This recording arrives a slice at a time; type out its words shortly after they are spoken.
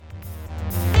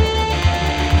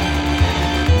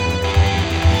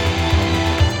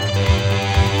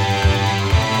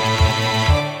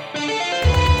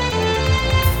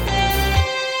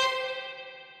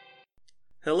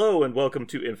Hello and welcome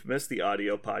to Infamous, the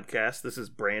audio podcast. This is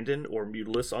Brandon, or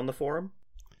Mutilus on the forum.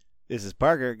 This is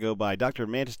Parker, go by Dr.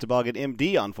 Mantis Toboggan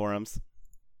MD on forums.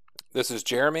 This is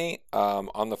Jeremy.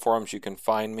 On the forums, you can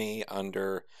find me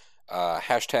under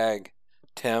hashtag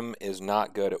Tim is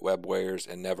not good at webwares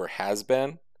and never has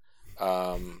been, /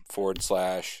 you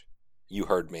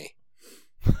heard me, !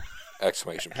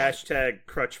 Hashtag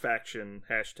crutch faction,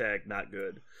 hashtag not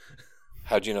good.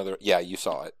 How'd you know that? Yeah, you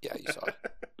saw it.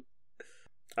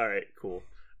 All right, cool.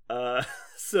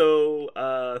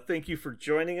 So thank you for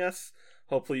joining us.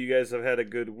 Hopefully you guys have had a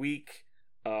good week.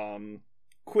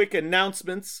 Quick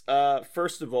announcements.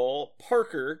 First of all,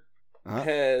 Parker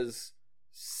has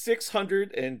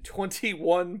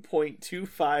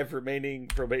 621.25 remaining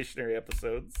probationary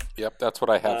episodes. Yep, that's what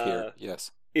I have here.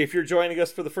 Yes. If you're joining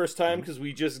us for the first time, because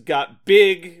we just got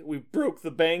big, we broke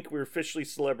the bank, we're officially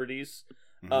celebrities.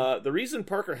 The reason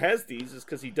Parker has these is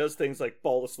because he does things like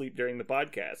fall asleep during the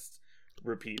podcast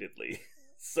repeatedly.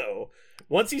 So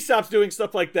once he stops doing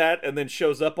stuff like that and then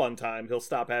shows up on time, he'll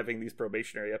stop having these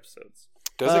probationary episodes.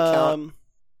 Does it count?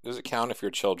 Does it count if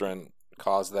your children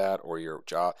cause that or your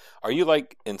job? Are you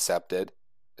like incepted?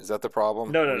 Is that the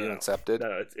problem? No. Incepted?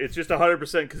 No, it's just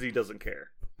 100% because he doesn't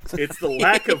care. It's the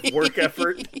lack of work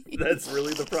effort that's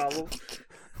really the problem.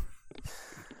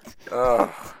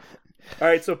 All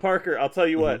right, so Parker, I'll tell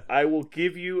you what. I will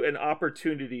give you an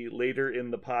opportunity later in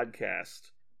the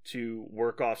podcast to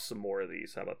work off some more of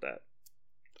these. How about that?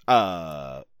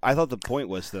 I thought the point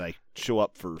was that I show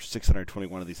up for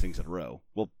 621 of these things in a row.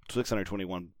 Well,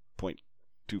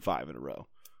 621.25 in a row.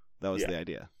 That was the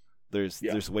idea.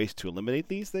 There's ways to eliminate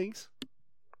these things?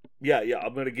 Yeah,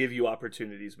 I'm going to give you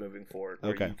opportunities moving forward.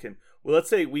 Okay. You can, well,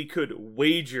 let's say we could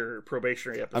wager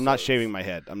probationary episodes. I'm not shaving my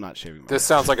head. This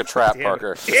sounds like a trap,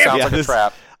 Parker. This sounds like a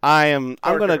trap. I'm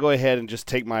going to go ahead and just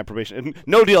take my probation.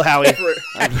 No deal, Howie.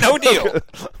 No deal.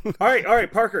 All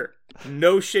right, Parker.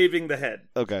 No shaving the head.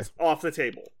 Okay. It's off the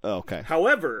table. Oh, okay.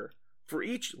 However, for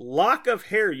each lock of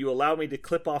hair you allow me to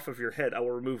clip off of your head, I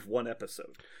will remove one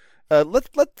episode. Let's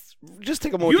just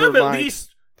take a moment to remind...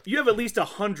 You have at least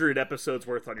 100 episodes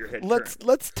worth on your head.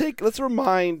 Let's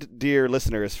remind dear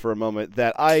listeners for a moment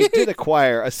that I did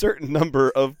acquire a certain number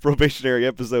of probationary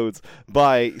episodes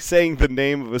by saying the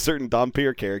name of a certain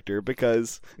Dhampir character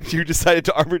because you decided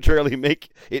to arbitrarily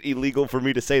make it illegal for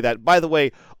me to say that. By the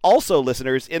way, also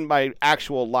listeners, in my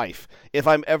actual life, if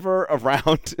I'm ever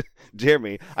around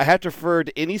Jeremy, I have to refer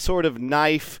to any sort of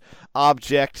knife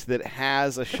object that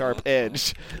has a sharp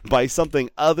edge by something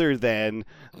other than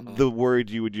the word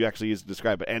you would actually use to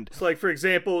describe it. And so, like, for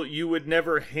example, you would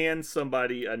never hand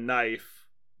somebody a knife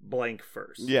blank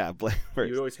first. Yeah, blank first.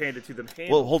 You would always hand it to them.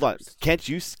 Well, hold on. Can't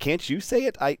you say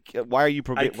it? Why are you?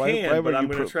 I can, but I'm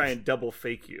going to try and double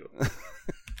fake you.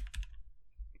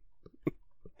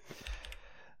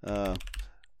 I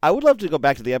would love to go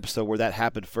back to the episode where that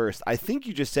happened first. I think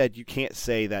you just said you can't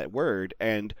say that word,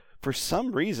 and for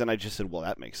some reason I just said, well,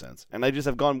 that makes sense. And I just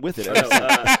have gone with it.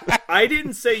 I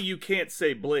didn't say you can't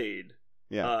say blade.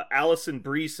 Yeah. Allison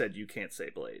Brie said you can't say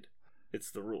blade.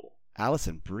 It's the rule.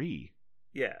 Allison Brie?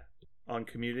 Yeah. On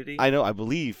Community? I know, I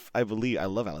believe. I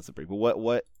love Allison Brie. But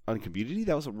what on Community?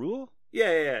 That was a rule?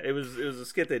 Yeah. It was a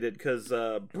skit they did because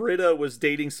Britta was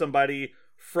dating somebody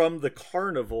from the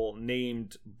carnival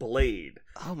named Blade.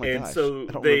 Oh my gosh. And so I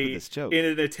don't they, remember this joke. in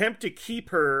an attempt to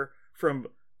keep her from,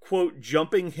 quote,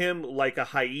 jumping him like a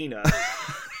hyena,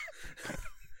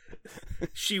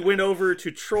 she went over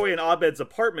to Troy and Abed's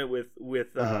apartment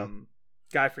with guy,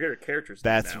 I forget her character's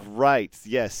name. That's now. Right.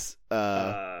 Yes.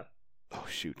 Oh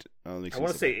shoot. I want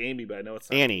to say Amy, but I know it's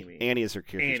not Annie. Amy. Annie is her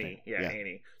character's name. Annie. Yeah,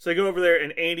 Annie. So I go over there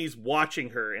and Annie's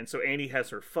watching her, and so Annie has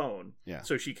her phone. Yeah.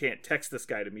 So she can't text this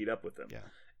guy to meet up with him. Yeah.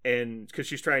 And because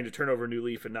she's trying to turn over a new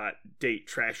leaf and not date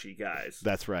trashy guys.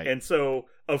 That's right. And so,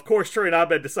 of course, Troy and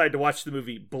Abed decide to watch the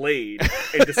movie Blade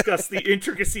and discuss the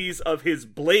intricacies of his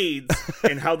blades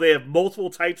and how they have multiple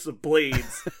types of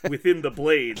blades within the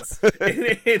blades.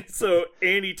 And so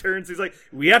Annie turns, he's like,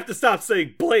 we have to stop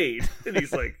saying blade. And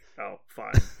he's like, oh,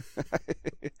 fine.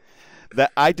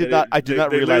 That I did not realize. They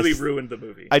literally ruined the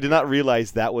movie. I did not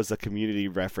realize that was a Community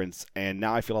reference, and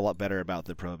now I feel a lot better about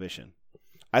the prohibition.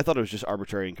 I thought it was just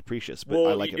arbitrary and capricious, but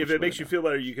I like it. If it makes you feel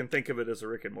better, you can think of it as a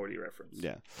Rick and Morty reference.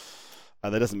 Yeah,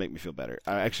 that doesn't make me feel better. It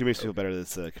actually makes me feel better that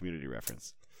it's a Community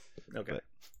reference. Okay. But.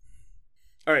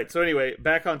 All right. So anyway,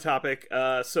 back on topic.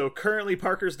 So currently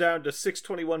Parker's down to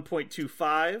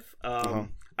 621.25.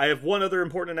 I have one other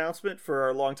important announcement for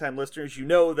our longtime listeners. You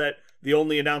know that the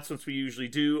only announcements we usually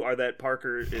do are that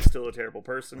Parker is still a terrible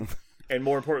person, and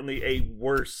more importantly, a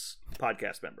worse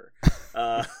podcast member.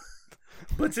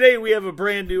 But today we have a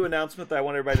brand new announcement that I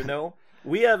want everybody to know.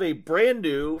 we have a brand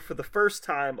new, for the first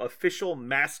time, official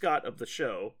mascot of the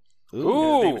show.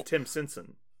 Ooh. His name is Tim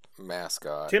Simpson.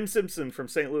 Mascot. Tim Simpson from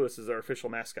St. Louis is our official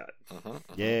mascot.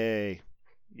 Yay.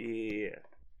 Yeah.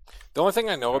 The only thing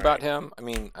I know about him, I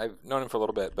mean, I've known him for a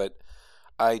little bit, but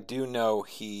I do know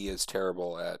he is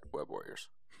terrible at Web Warriors.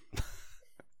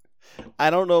 I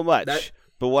don't know much,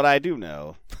 but what I do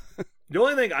know. The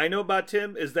only thing I know about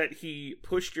Tim is that he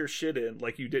pushed your shit in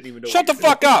like you didn't even know. Shut the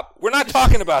fuck up! We're not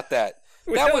talking about that.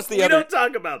 We don't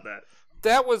talk about that.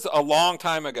 That was a long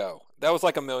time ago. That was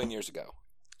like a million years ago.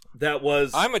 That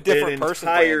was I'm a different an person,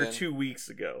 entire Brandon. 2 weeks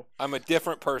ago. I'm a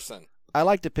different person. I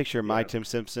like to picture my Tim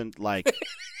Simpson like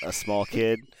a small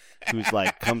kid who's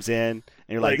like comes in and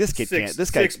you're like, this kid can't. This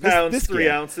guy, 6 pounds, this 3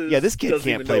 kid, ounces. Yeah, this kid doesn't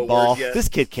can't even play know a ball. word yet. This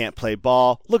kid can't play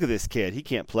ball. Look at this kid. He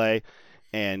can't play.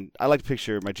 And I like to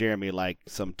picture my Jeremy like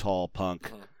some tall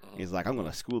punk. He's like, I'm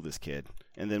gonna school this kid.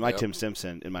 And then my Tim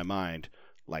Simpson in my mind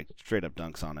like straight up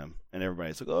dunks on him, and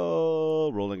everybody's like,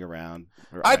 oh, rolling around.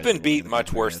 I've been beat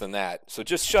much worse than that. So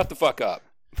just shut the fuck up.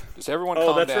 Just everyone calm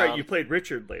down. Oh, that's right. You played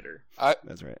Richard later.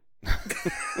 That's right.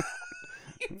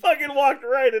 You fucking walked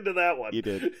right into that one. You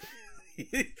did.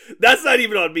 That's not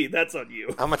even on me. That's on you.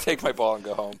 I'm gonna take my ball and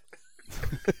go home.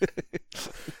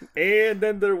 And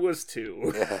then there was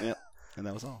 2. Yep. And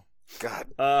that was all. God.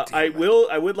 I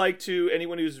would like to,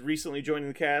 anyone who's recently joining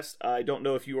the cast, I don't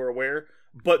know if you are aware,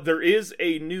 but there is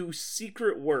a new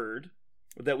secret word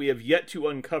that we have yet to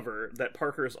uncover that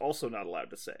Parker is also not allowed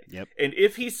to say. Yep. And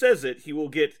if he says it, he will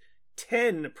get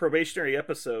 10 probationary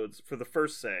episodes for the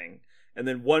first saying, and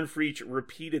then 1 for each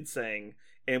repeated saying,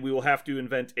 and we will have to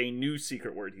invent a new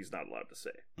secret word he's not allowed to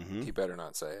say. Mm-hmm. You better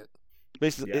not say it.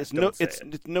 Basically, Yeah, it's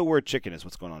no word chicken is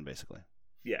what's going on basically.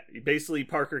 Yeah, basically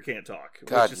Parker can't talk,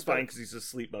 God, which is fine because he's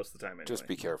asleep most of the time anyway. Just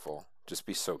be careful. Just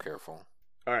be so careful.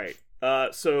 All right.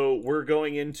 So we're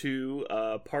going into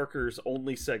Parker's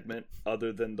only segment,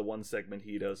 other than the one segment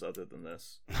he does other than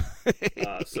this.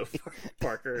 So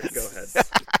Parker, go ahead.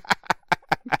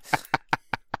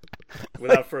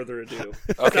 Without further ado,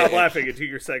 stop laughing and do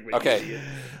your segment. Okay,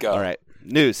 go. All right.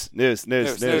 News.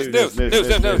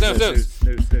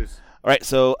 All right,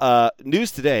 so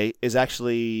news today is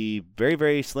actually very,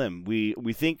 very slim.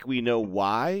 We think we know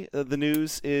why the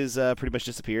news is pretty much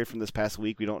disappeared from this past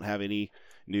week. We don't have any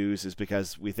news is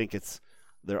because we think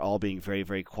they're all being very,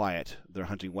 very quiet. They're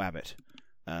hunting Wabbit,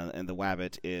 and the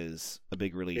Wabbit is a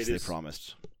big release they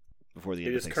promised before the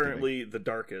end of Thanksgiving. It is currently the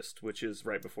darkest, which is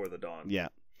right before the dawn. Yeah.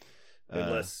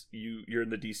 Unless you're in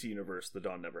the DC universe, the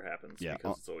dawn never happens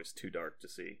because it's always too dark to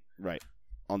see. Right.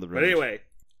 On the road. But anyway,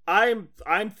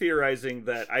 I'm theorizing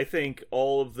that I think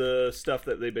all of the stuff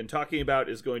that they've been talking about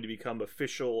is going to become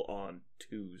official on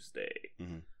Tuesday.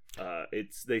 Mm-hmm.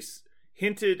 They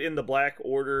hinted in the Black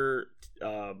Order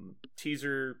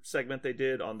teaser segment they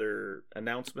did on their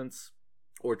announcements,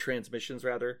 or transmissions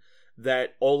rather,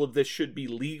 that all of this should be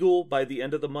legal by the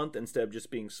end of the month instead of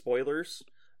just being spoilers.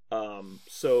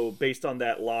 So based on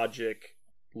that logic,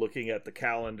 looking at the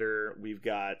calendar, we've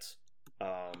got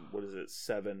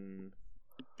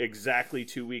exactly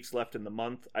 2 weeks left in the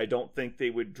month. I don't think they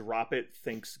would drop it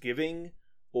Thanksgiving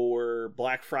or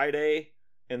Black Friday,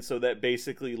 and so that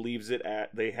basically leaves it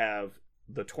at they have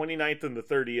the 29th and the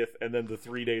 30th, and then the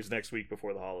 3 days next week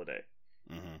before the holiday.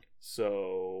 Mm-hmm.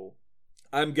 So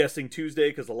I'm guessing Tuesday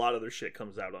because a lot of their shit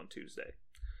comes out on Tuesday.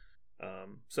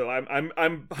 So I'm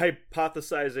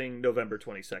hypothesizing November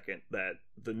 22nd that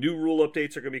the new rule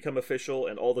updates are going to become official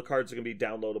and all the cards are going to be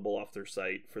downloadable off their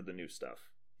site for the new stuff.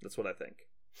 That's what I think.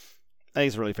 I think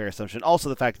it's a really fair assumption. Also,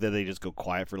 the fact that they just go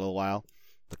quiet for a little while,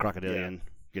 the Crocodilian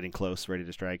getting close, ready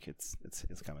to strike, it's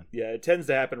coming. Yeah, it tends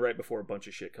to happen right before a bunch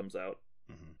of shit comes out.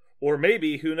 Mm-hmm. Or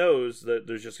maybe, who knows, that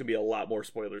there's just going to be a lot more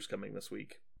spoilers coming this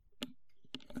week.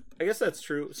 I guess that's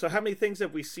true. So how many things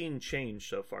have we seen change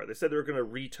so far? They said they were going to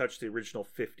retouch the original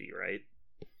 50, right?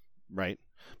 Right.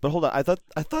 But hold on. I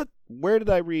thought where did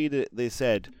I read it? They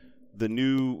said the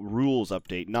new rules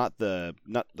update, not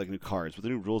like new cards, but the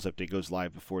new rules update goes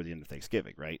live before the end of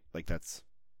Thanksgiving, right? Like that's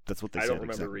what they said. I don't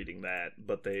remember reading that,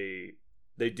 but they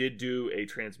did do a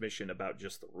transmission about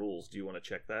just the rules. Do you want to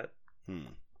check that?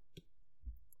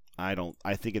 I don't.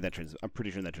 I think in that I'm pretty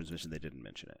sure in that transmission they didn't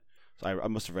mention it. So I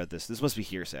must have read this. This must be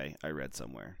hearsay. I read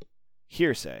somewhere.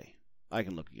 Hearsay. I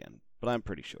can look again, but I'm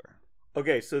pretty sure.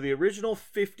 Okay, so the original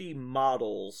 50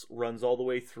 models runs all the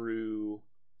way through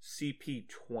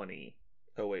CP20.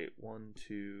 Oh wait, 1,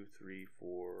 2, 3,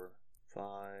 4, 5,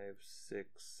 6,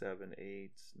 7,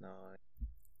 8, 9,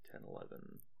 10,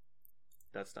 11.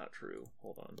 That's not true.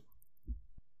 Hold on.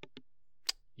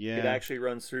 Yeah. It actually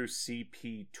runs through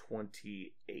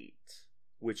CP28,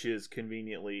 which is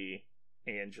conveniently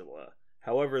Angela.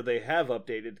 However, they have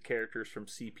updated characters from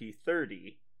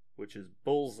CP30, which is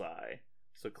Bullseye.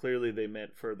 So clearly they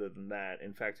meant further than that.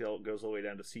 In fact, it goes all the way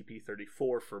down to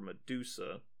CP34 for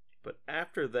Medusa. But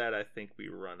after that, I think we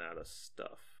run out of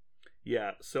stuff.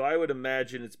 Yeah, so I would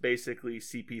imagine it's basically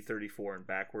CP34 and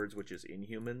backwards, which is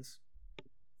Inhumans.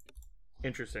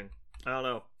 Interesting. I don't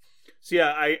know. So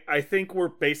yeah, I think we're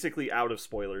basically out of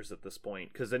spoilers at this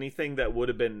point, because anything that would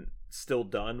have been still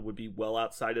done would be well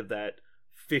outside of that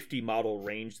 50 model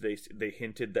range they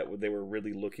hinted that they were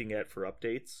really looking at for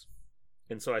updates.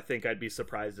 And so I think I'd be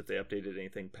surprised if they updated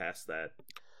anything past that.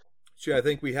 So yeah, I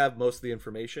think we have most of the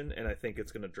information, and I think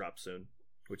it's going to drop soon,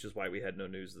 which is why we had no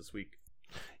news this week.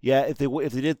 Yeah, if they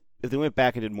went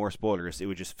back and did more spoilers, it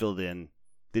would just fill in.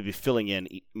 They'd be filling in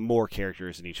more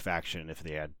characters in each faction if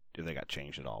they got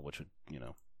changed at all, which would,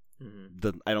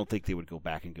 I don't think they would go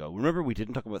back and go, remember we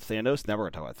didn't talk about Thanos? Now we're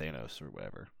going to talk about Thanos or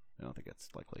whatever. I don't think that's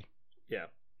likely. Yeah.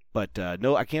 But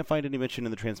no, I can't find any mention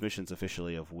in the transmissions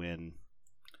officially of when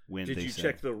Did they you said.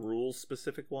 check the rules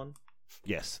specific one?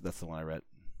 Yes, that's the one I read.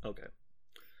 Okay.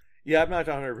 Yeah, I'm not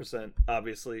 100%,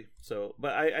 obviously. So,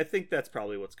 but I think that's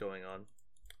probably what's going on.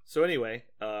 So anyway,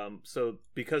 so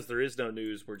because there is no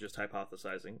news, we're just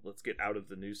hypothesizing. Let's get out of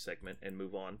the news segment and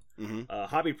move on. Mm-hmm.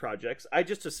 Hobby projects. I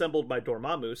just assembled my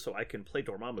Dormammu so I can play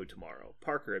Dormammu tomorrow.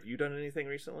 Parker, have you done anything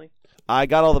recently? I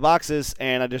got all the boxes,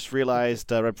 and I just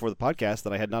realized right before the podcast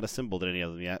that I had not assembled any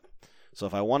of them yet. So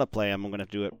if I want to play them, I'm going to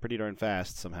do it pretty darn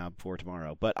fast somehow before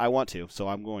tomorrow. But I want to, so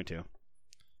I'm going to.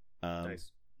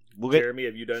 Nice. Jeremy,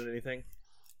 have you done anything?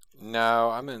 No,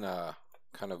 I'm in a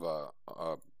kind of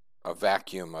a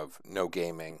vacuum of no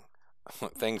gaming.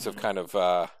 Things have kind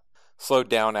of slowed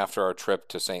down after our trip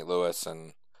to St. Louis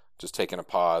and just taken a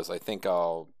pause. I think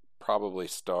I'll probably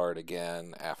start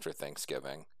again after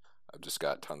Thanksgiving. I've just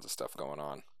got tons of stuff going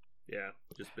on. Yeah,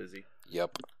 just busy.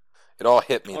 Yep. It all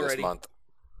hit me this Alrighty. month.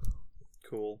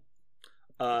 Cool.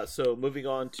 So moving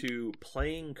on to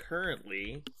playing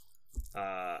currently.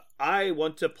 I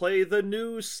want to play the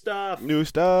new stuff. New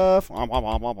stuff. Womp, womp,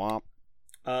 womp, womp,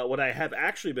 womp. What I have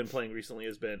actually been playing recently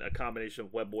has been a combination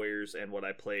of Web Warriors and what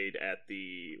I played at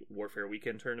the Warfare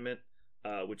Weekend tournament,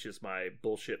 which is my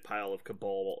bullshit pile of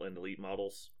Cabal and Elite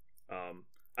models.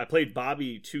 I played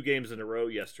Bobby 2 games in a row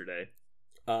yesterday.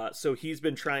 So he's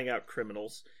been trying out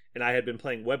Criminals, and I had been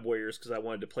playing Web Warriors because I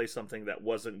wanted to play something that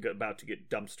wasn't about to get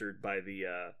dumpstered by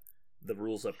the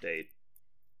rules update.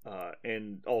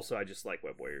 And also I just like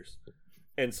Web Warriors.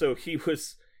 And so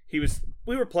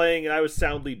we were playing and I was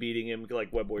soundly beating him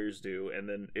like Web Warriors do, and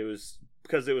then it was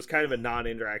because it was kind of a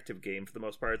non-interactive game for the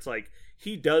most part. It's like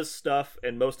he does stuff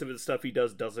and most of the stuff he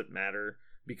does doesn't matter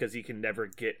because he can never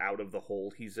get out of the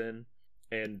hole he's in,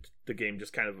 and the game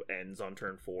just kind of ends on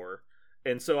turn 4.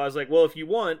 And so I was like, well, if you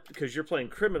want, because you're playing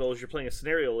Criminals, you're playing a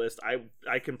scenario list,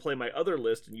 I can play my other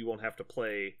list and you won't have to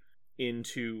play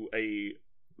into a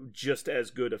just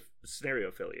as good a scenario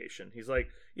affiliation. He's like,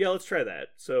 yeah, let's try that.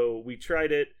 So we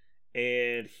tried it,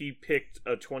 and he picked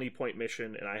a 20-point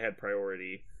mission, and I had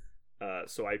priority.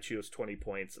 So I chose 20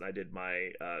 points, and I did my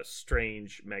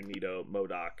Strange, Magneto,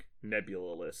 MODOK,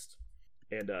 Nebula list.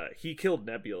 And he killed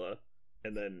Nebula,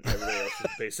 and then everybody else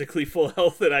was basically full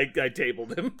health, and I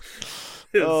tabled him.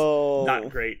 It was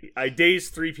not great. I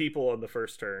dazed 3 people on the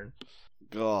first turn.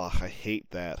 Oh, I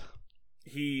hate that.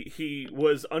 He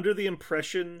was under the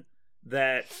impression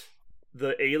that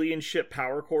the alien ship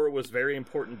power core was very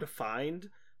important to find,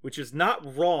 which is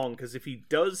not wrong, because if he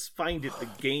does find it, the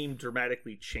game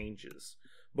dramatically changes.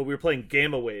 But we were playing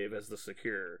Gamma Wave as the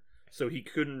secure, so he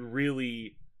couldn't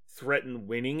really threaten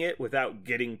winning it without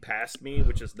getting past me,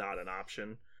 which is not an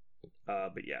option.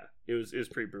 But yeah, it was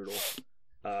pretty brutal.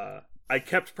 I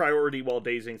kept priority while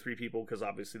dazing 3 people, because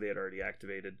obviously they had already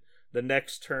activated. The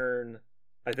next turn,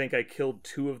 I think I killed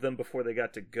 2 of them before they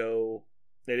got to go.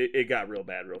 It got real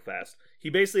bad real fast. He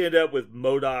basically ended up with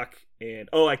MODOK and...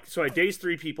 So I dazed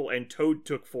 3 people and Toad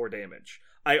took 4 damage.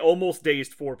 I almost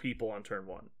dazed 4 people on turn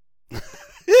 1.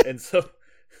 and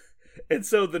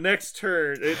so the next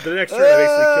turn I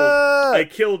basically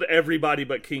killed everybody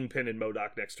but Kingpin and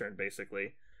MODOK next turn,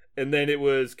 basically. And then it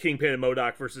was Kingpin and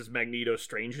MODOK versus Magneto,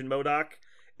 Strange, and MODOK.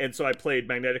 And so I played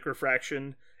Magnetic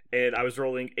Refraction, and I was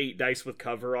rolling 8 dice with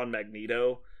cover on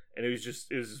Magneto, and it was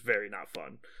just very not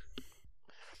fun.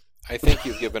 I think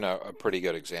you've given a pretty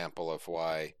good example of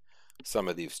why some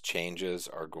of these changes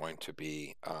are going to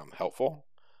be helpful.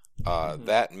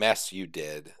 That mess you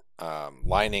did,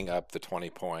 lining up the 20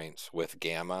 points with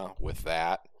Gamma with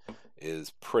that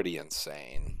is pretty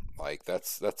insane. Like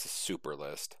that's a super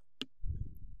list.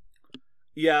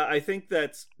 Yeah, I think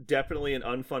that's definitely an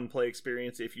unfun play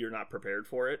experience if you're not prepared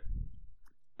for it.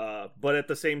 But at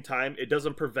the same time, it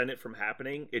doesn't prevent it from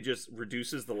happening. It just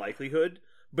reduces the likelihood.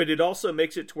 But it also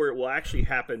makes it to where it will actually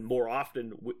happen more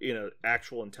often in an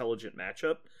actual intelligent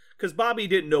matchup. Because Bobby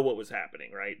didn't know what was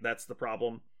happening, right? That's the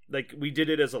problem. Like, we did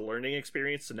it as a learning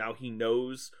experience, so now he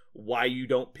knows why you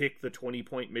don't pick the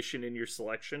 20-point mission in your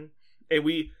selection.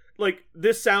 And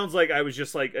this sounds like I was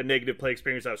just like a negative play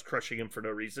experience. I was crushing him for no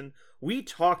reason. We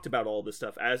talked about all this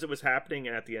stuff as it was happening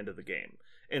and at the end of the game.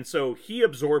 And so he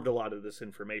absorbed a lot of this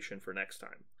information for next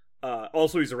time.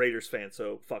 Also, he's a Raiders fan,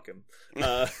 so fuck him.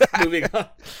 Moving on.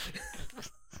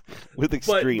 With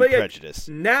extreme prejudice.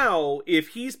 Now, if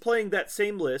he's playing that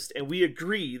same list and we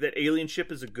agree that Alien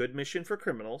Ship is a good mission for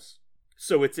criminals,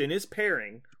 so it's in his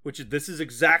pairing, this is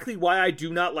exactly why I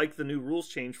do not like the new rules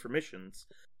change for missions,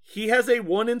 he has a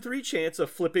 1 in 3 chance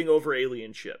of flipping over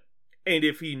Alien Ship. And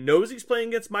if he knows he's playing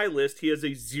against my list, he has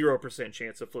a 0%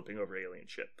 chance of flipping over Alien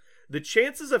Ship. The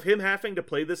chances of him having to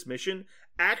play this mission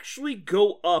actually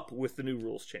go up with the new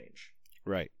rules change.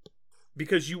 Right.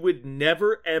 Because you would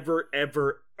never, ever,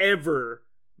 ever, ever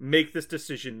make this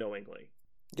decision knowingly.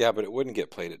 Yeah, but it wouldn't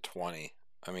get played at 20.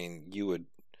 I mean, you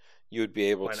would be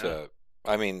able to...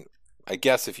 I mean, I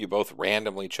guess if you both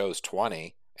randomly chose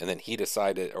 20, and then he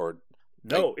decided, or...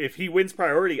 No, if he wins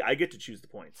priority, I get to choose the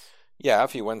points. Yeah,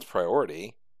 if he wins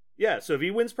priority. Yeah, so if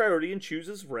he wins priority and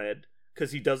chooses red,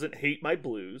 because he doesn't hate my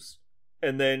blues,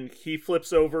 and then he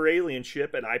flips over Alien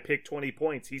Ship and I pick 20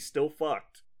 points, he's still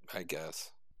fucked. I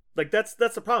guess. Like, that's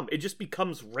the problem. It just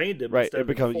becomes random right, instead it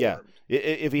becomes, of informed. Yeah.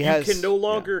 If he has... You can no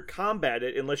longer combat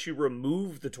it unless you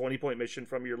remove the 20-point mission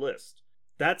from your list.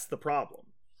 That's the problem.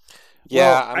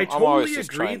 Yeah, I totally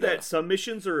agree that some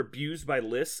missions are abused by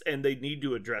lists and they need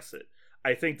to address it.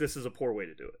 I think this is a poor way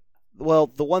to do it. Well,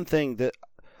 the one thing that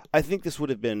I think this would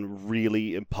have been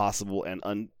really impossible and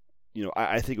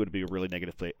I think it would be a really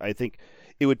negative play. I think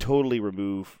it would totally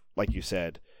remove, like you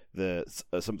said,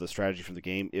 some of the strategy from the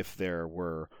game if there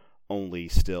were only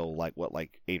still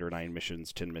like 8 or 9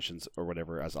 missions, 10 missions or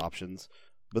whatever as options.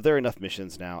 But there are enough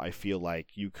missions now. I feel like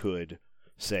you could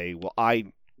say, well,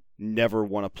 I never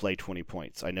want to play 20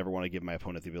 points. I never want to give my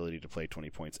opponent the ability to play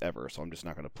 20 points ever. So I'm just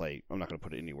not going to play. I'm not going to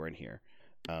put it anywhere in here.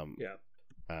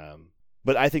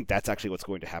 But I think that's actually what's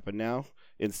going to happen now.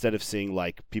 Instead of seeing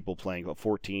like people playing a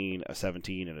 14, a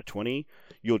 17, and a 20,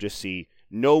 you'll just see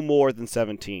no more than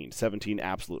 17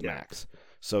 absolute max.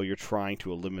 So you're trying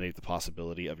to eliminate the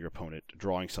possibility of your opponent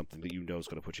drawing something that you know is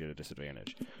going to put you at a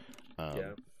disadvantage.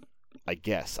 I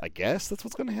guess that's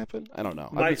what's going to happen. I don't know.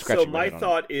 My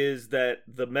thought is that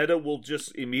the meta will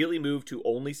just immediately move to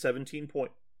only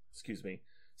 17-point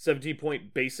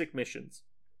basic missions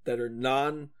that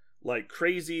are like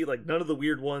crazy, like none of the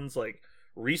weird ones, like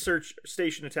Research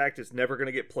Station Attack is never going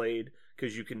to get played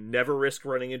because you can never risk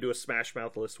running into a Smash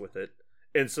Mouth list with it.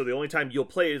 And so the only time you'll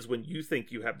play is when you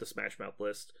think you have the Smash Mouth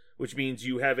list, which means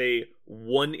you have a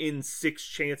 1 in 6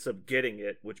 chance of getting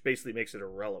it, which basically makes it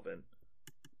irrelevant.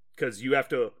 Because you have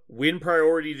to win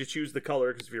priority to choose the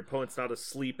color, because if your opponent's not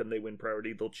asleep and they win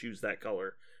priority, they'll choose that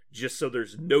color, just so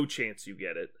there's no chance you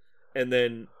get it. And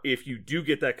then if you do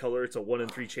get that color, it's a 1 in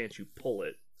 3 chance you pull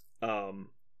it.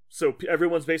 So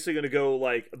everyone's basically going to go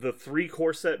like the 3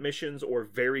 core set missions or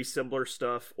very similar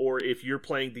stuff, or if you're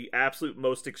playing the absolute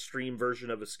most extreme version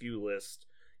of a SKU list,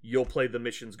 you'll play the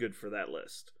missions good for that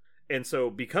list. And so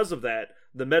because of that,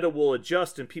 the meta will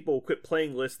adjust and people will quit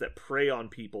playing lists that prey on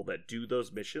people that do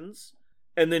those missions.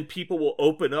 And then people will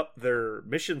open up their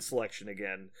mission selection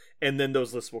again, and then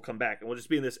those lists will come back. And we'll just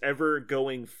be in this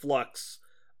ever-going flux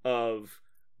of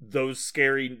those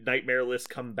scary nightmare lists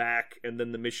come back, and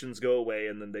then the missions go away,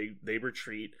 and then they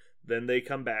retreat. Then they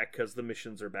come back because the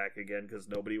missions are back again because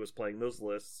nobody was playing those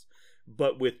lists.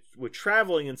 But with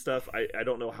traveling and stuff, I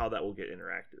don't know how that will get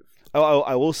interactive. Oh,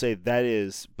 I will say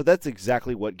that's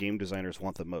exactly what game designers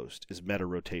want the most, is meta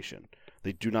rotation.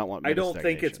 They do not want meta stagnation. I don't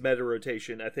think it's meta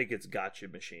rotation. I think it's gotcha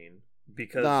machine.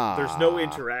 Because there's no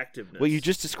interactiveness. What you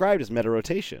just described as meta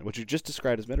rotation.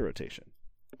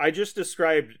 I just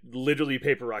described literally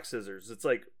paper, rock, scissors. It's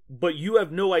like, but you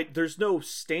have there's no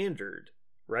standard,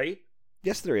 right?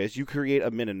 Yes, there is. You create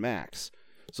a min and max.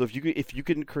 So if you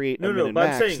can create a min and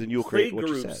max, then you'll create what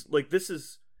you said. Like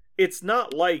it's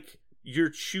not like you're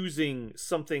choosing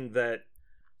something that,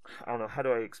 I don't know, how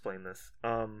do I explain this?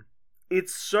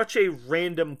 It's such a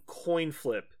random coin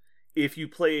flip if you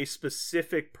play a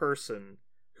specific person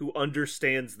who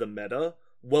understands the meta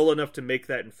well enough to make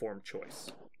that informed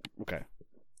choice. Okay.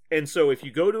 And so if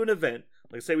you go to an event,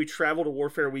 like say we travel to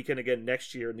Warfare Weekend again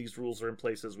next year, and these rules are in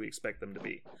place as we expect them to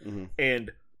be,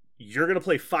 and you're going to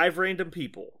play 5 random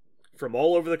people from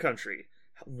all over the country,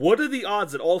 what are the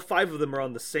odds that all 5 of them are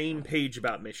on the same page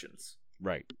about missions?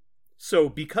 Right. So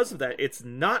because of that, it's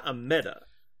not a meta.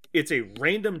 It's a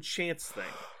random chance thing.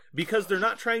 Because they're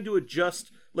not trying to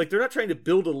adjust, like, they're not trying to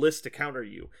build a list to counter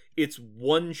you. It's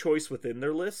one choice within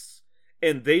their lists,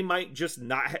 and they might just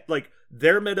not, like,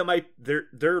 their meta might,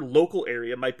 their local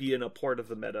area might be in a part of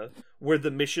the meta where the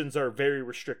missions are very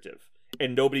restrictive,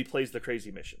 and nobody plays the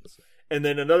crazy missions. And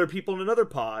then another people in another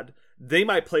pod, they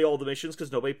might play all the missions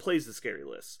because nobody plays the scary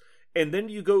lists. And then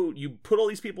you put all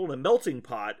these people in a melting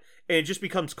pot, and it just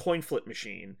becomes coin flip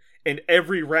machine. And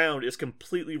every round is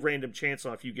completely random chance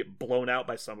on if you get blown out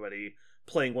by somebody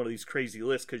playing one of these crazy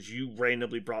lists because you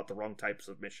randomly brought the wrong types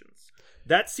of missions.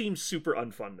 That seems super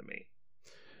unfun to me.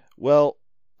 Well,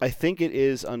 I think it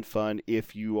is unfun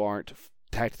if you aren't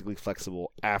tactically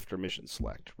flexible after mission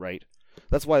select, right?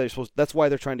 That's why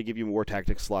they're trying to give you more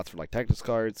tactics slots for like tactics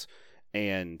cards,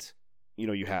 and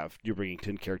you're bringing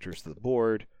 10 characters to the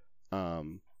board.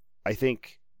 I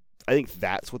think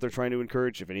that's what they're trying to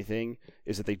encourage, if anything,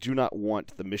 is that they do not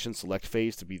want the mission select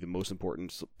phase to be the most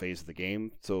important phase of the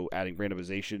game. So adding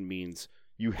randomization means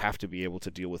you have to be able to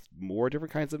deal with more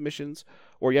different kinds of missions,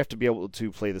 or you have to be able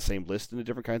to play the same list in the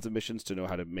different kinds of missions to know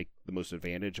how to make the most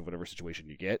advantage of whatever situation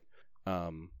you get.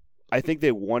 I think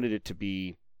they wanted it to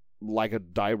be like a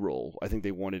die roll. I think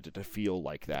they wanted it to feel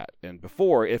like that. And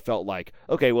before, it felt like,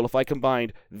 okay, well, if I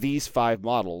combined these 5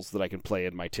 models that I can play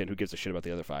in my 10, who gives a shit about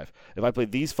the other 5? If I play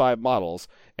these 5 models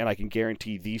and I can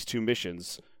guarantee these 2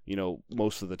 missions,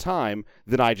 most of the time,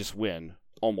 then I just win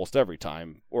almost every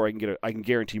time, or I can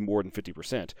guarantee more than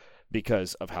 50%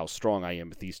 because of how strong I am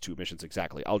with these 2 missions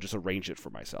exactly. I'll just arrange it for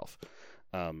myself.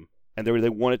 And they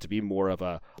want it to be more of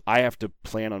a, I have to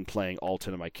plan on playing all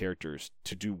 10 of my characters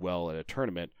to do well at a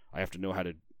tournament. I have to know how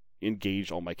to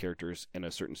engage all my characters in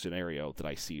a certain scenario that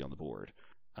I see on the board.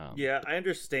 Yeah, I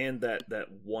understand that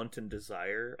want and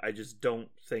desire. I just don't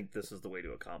think this is the way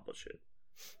to accomplish it.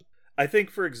 I think,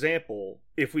 for example,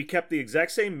 if we kept the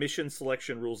exact same mission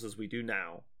selection rules as we do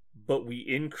now, but we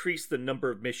increase the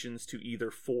number of missions to either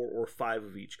 4 or 5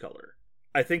 of each color,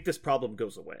 I think this problem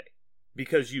goes away.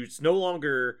 Because it's no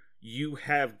longer you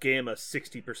have gamma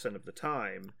 60% of the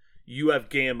time, you have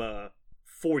gamma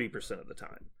 40% of the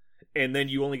time. And then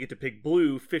you only get to pick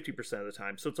blue 50% of the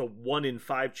time. So it's a 1 in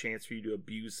 5 chance for you to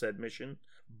abuse said mission,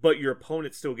 but your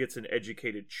opponent still gets an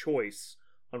educated choice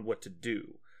on what to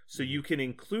do. So you can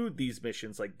include these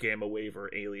missions like Gamma Wave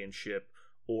or Alien Ship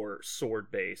or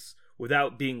Sword Base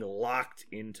without being locked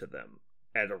into them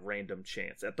at a random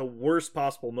chance, at the worst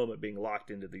possible moment being locked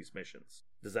into these missions.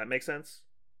 Does that make sense?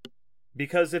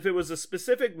 Because if it was a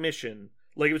specific mission,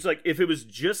 like if it was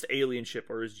just Alien Ship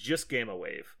or it was just Gamma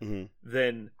Wave,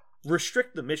 then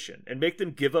restrict the mission and make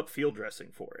them give up field dressing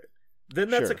for it. Then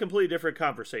that's a completely different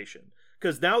conversation.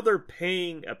 Because now they're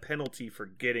paying a penalty for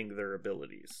getting their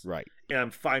abilities. Right. And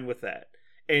I'm fine with that.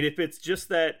 And if it's just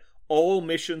that all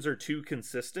missions are too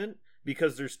consistent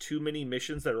because there's too many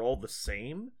missions that are all the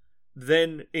same,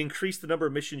 then increase the number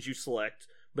of missions you select,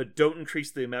 but don't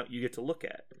increase the amount you get to look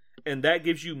at. And that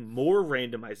gives you more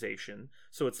randomization,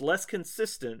 so it's less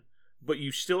consistent, but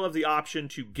you still have the option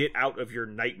to get out of your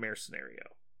nightmare scenario.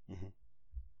 Mm-hmm.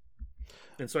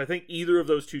 And so I think either of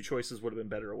those 2 choices would have been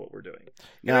better at what we're doing.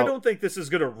 Now, and I don't think this is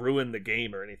going to ruin the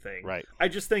game or anything. Right. I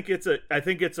just think it's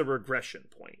a regression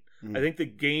point. Mm-hmm. I think the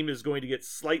game is going to get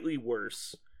slightly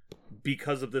worse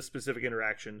because of this specific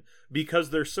interaction,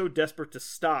 because they're so desperate to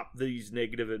stop these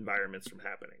negative environments from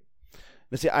happening.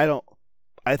 Now, see,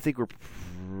 I think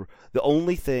the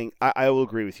only thing, I will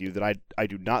agree with you that I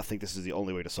do not think this is the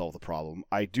only way to solve the problem.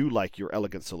 I do like your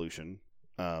elegant solution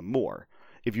more.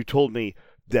 If you told me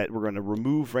that we're going to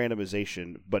remove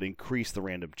randomization but increase the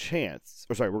random chance,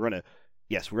 we're going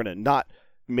to not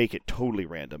make it totally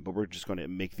random, but we're just going to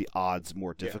make the odds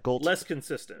more difficult. Less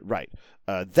consistent. Right.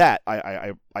 That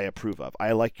I approve of.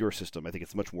 I like your system. I think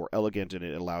it's much more elegant, and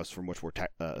it allows for much more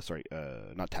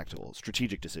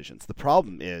strategic decisions. The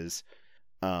problem is,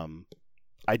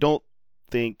 I don't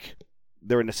think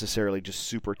they're necessarily just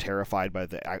super terrified by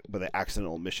the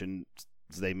accidental missions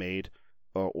they made,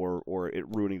 or it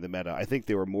ruining the meta. I think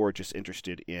they were more just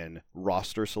interested in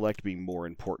roster select being more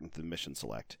important than mission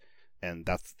select. And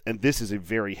this is a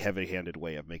very heavy-handed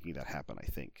way of making that happen, I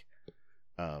think.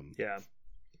 Yeah.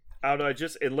 I don't know,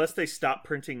 unless they stop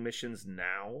printing missions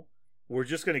now, we're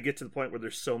just going to get to the point where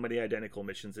there's so many identical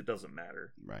missions it doesn't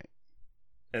matter. Right.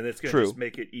 And it's going to just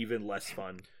make it even less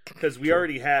fun. Because we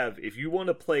already have, if you want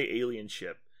to play Alien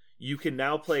Ship, you can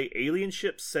now play Alien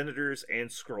Ship, Senators,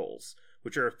 and Scrolls,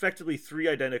 which are effectively 3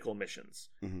 identical missions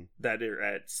that are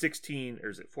at 16, or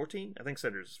is it 14? I think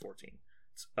Senators is 14.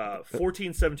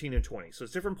 14, 17, and 20. So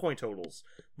it's different point totals,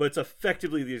 but it's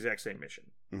effectively the exact same mission.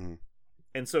 Mm-hmm.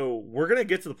 And so we're going to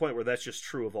get to the point where that's just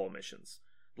true of all missions.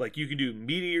 Like, you can do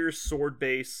meteor, sword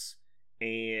base,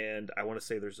 and I want to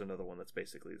say there's another one that's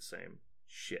basically the same.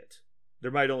 Shit.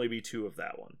 There might only be 2 of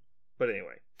that one. But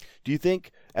anyway. Do you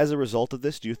think, as a result of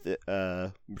this,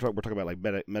 we're talking about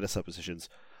like meta suppositions,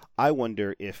 I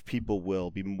wonder if people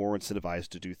will be more incentivized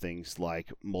to do things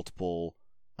like multiple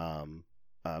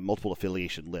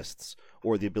affiliation lists,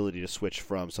 or the ability to switch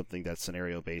from something that's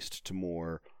scenario-based to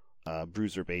more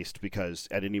bruiser-based, because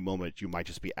at any moment you might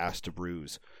just be asked to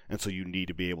bruise, and so you need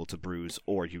to be able to bruise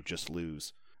or you just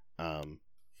lose.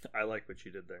 I like what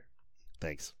you did there.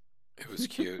 Thanks. It was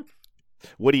cute.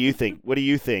 What do you think?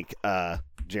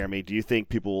 Jeremy? Do you think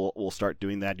people will start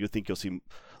doing that? Do you think you'll see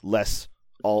less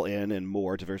all-in and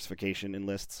more diversification in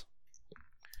lists?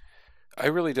 I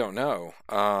really don't know.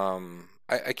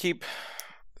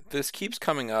 This keeps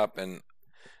coming up, and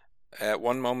at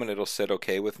one moment it'll sit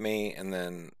okay with me, and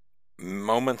then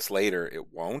moments later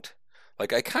it won't.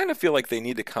 Like, I kind of feel like they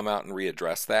need to come out and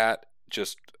readdress that,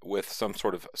 just with some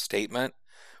sort of statement,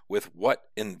 with what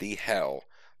in the hell.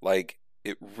 Like,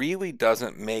 it really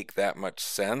doesn't make that much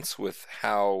sense with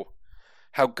how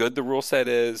good the rule set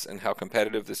is, and how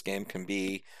competitive this game can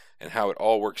be, and how it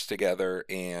all works together,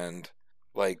 and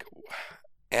like,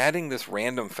 adding this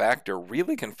random factor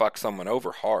really can fuck someone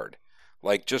over hard.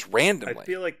 Like, just randomly. I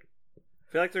feel like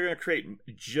they're going to create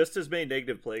just as many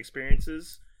negative play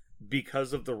experiences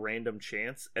because of the random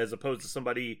chance, as opposed to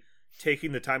somebody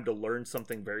taking the time to learn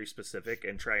something very specific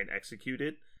and try and execute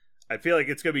it. I feel like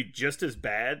it's going to be just as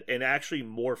bad and actually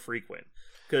more frequent.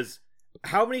 Because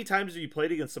how many times have you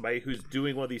played against somebody who's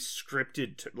doing one of these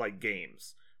scripted like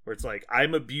games where it's like,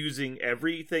 I'm abusing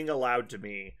everything allowed to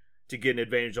me to get an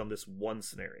advantage on this one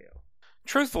scenario?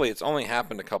 Truthfully, it's only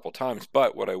happened a couple times,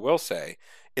 but what I will say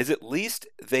is at least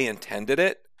they intended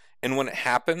it, and when it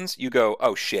happens, you go,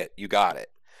 oh shit, you got it.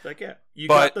 Like, yeah, you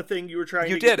got the thing you were trying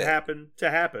to get to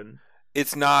happen.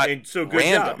 It's not and so good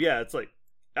random. job. Yeah, it's like,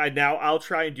 I'll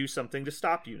try and do something to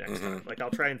stop you next time. Like,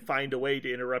 I'll try and find a way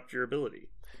to interrupt your ability.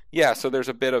 Yeah, so there's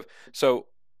a bit of... So,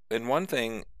 in one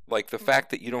thing, like, the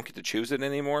fact that you don't get to choose it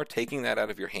anymore, taking that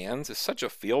out of your hands is such a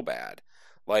feel-bad.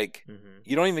 Like,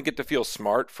 you don't even get to feel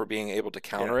smart for being able to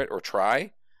counter it or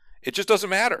try. It just doesn't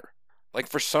matter. Like,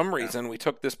 for some reason, we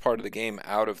took this part of the game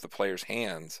out of the player's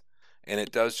hands, and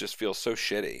it does just feel so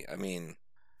shitty. I mean,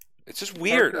 it's just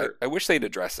weird. Parker, I wish they'd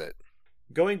address it.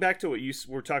 Going back to what you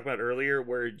were talking about earlier,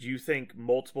 where do you think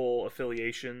multiple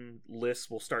affiliation lists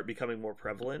will start becoming more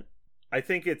prevalent? I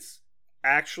think it's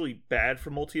actually bad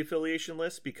for multi-affiliation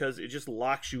lists because it just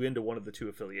locks you into one of the 2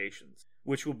 affiliations,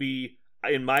 which will be,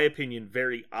 in my opinion,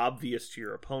 very obvious to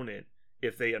your opponent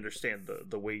if they understand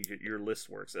the way your list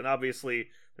works. And obviously, it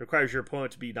requires your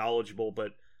opponent to be knowledgeable,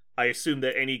 but I assume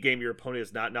that any game your opponent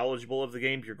is not knowledgeable of the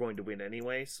game, you're going to win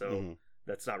anyway, so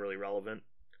that's not really relevant.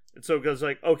 And so it goes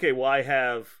like, okay, well, I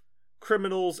have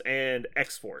Criminals and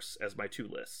X-Force as my 2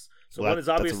 lists. So one is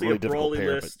obviously a brawly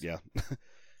list, yeah.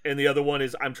 and the other one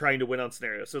is I'm trying to win on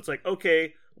scenario. So it's like,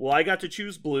 okay, well, I got to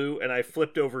choose blue, and I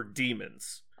flipped over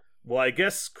demons. Well, I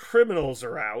guess Criminals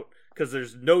are out, because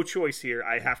there's no choice here.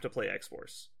 I have to play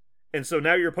X-Force. And so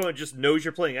now your opponent just knows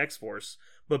you're playing X-Force,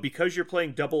 but because you're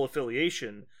playing double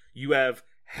affiliation, you have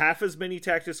half as many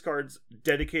tactics cards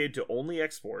dedicated to only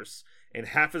X-Force, and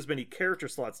half as many character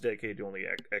slots dedicated to only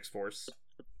X-Force.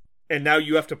 And now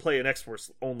you have to play an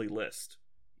X-Force only list.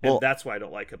 And that's what I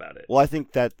don't like about it. Well, I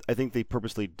think they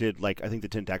purposely did, like, I think the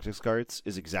 10 tactics cards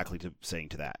is exactly saying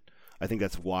to that. I think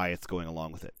that's why it's going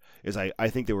along with it. I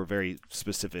think they were very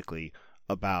specifically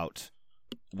about,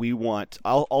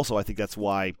 I think that's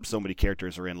why so many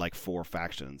characters are in like 4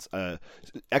 factions.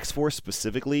 X-Force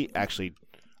specifically, actually,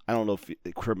 I don't know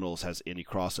if Criminals has any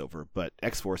crossover, but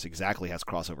X-Force exactly has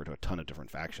crossover to a ton of different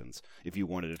factions if you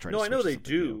wanted to try to switch. No, I know to they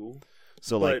do. New.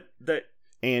 So like that.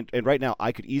 And right now,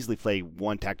 I could easily play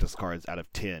 1 tactics cards out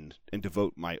of 10 and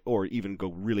devote or even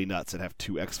go really nuts and have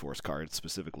 2 X-Force cards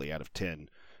specifically out of 10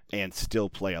 and still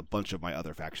play a bunch of my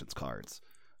other factions cards.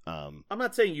 I'm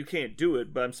not saying you can't do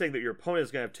it, but I'm saying that your opponent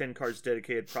is going to have 10 cards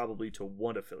dedicated probably to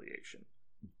 1 affiliation.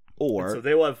 Or so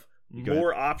they will have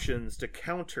more options to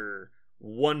counter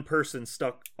one person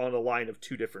stuck on a line of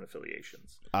 2 different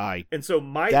affiliations. And so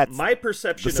my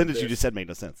perception of the sentence this, you just said made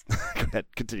no sense. Go ahead,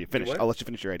 continue. Finish. I'll let you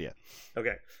finish your idea.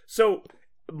 Okay. So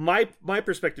my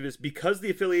perspective is, because the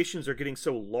affiliations are getting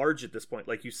so large at this point,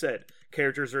 like you said,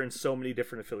 characters are in so many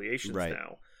different affiliations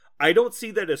now. I don't see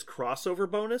that as crossover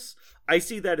bonus. I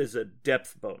see that as a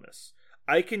depth bonus.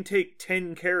 I can take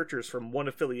 10 characters from one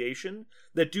affiliation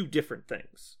that do different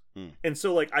things. And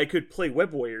so, like, I could play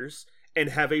Web Warriors and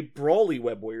have a Brawly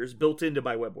Web Warriors built into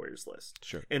my Web Warriors list.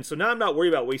 Sure. And so now I'm not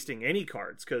worried about wasting any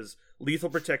cards, because Lethal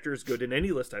Protector is good in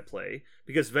any list I play,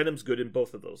 because Venom's good in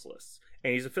both of those lists,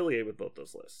 and he's affiliated with both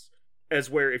those lists. As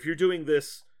where if you're doing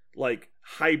this like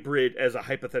hybrid, as a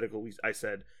hypothetical, I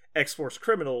said X-Force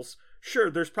Criminals, sure,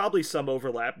 there's probably some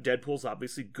overlap. Deadpool's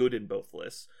obviously good in both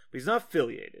lists, but he's not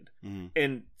affiliated.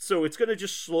 And so it's going to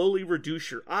just slowly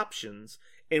reduce your options.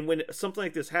 And when something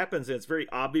like this happens and it's very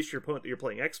obvious to your opponent that you're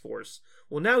playing X-Force,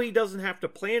 well, now he doesn't have to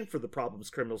plan for the problems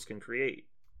criminals can create.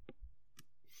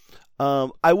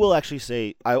 I will actually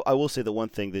say, I will say the one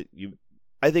thing that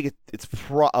I think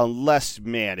unless,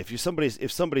 man, if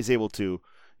somebody's able to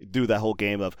do that whole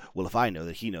game of, well, if I know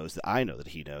that he knows that I know that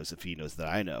he knows, if he knows that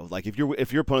I know, like if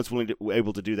your opponent's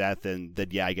able to do that, then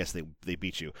yeah, I guess they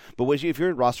beat you. But if you're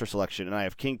in roster selection and I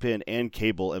have Kingpin and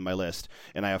Cable in my list,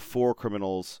 and I have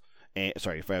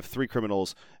if I have 3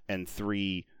 criminals and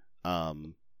 3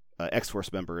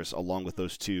 X-Force members along with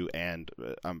those 2, and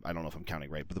I don't know if I'm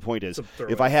counting right, but the point is,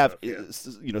 if I have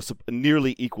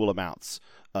nearly equal amounts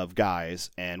of guys,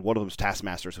 and one of them's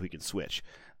Taskmaster so he can switch,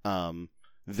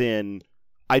 then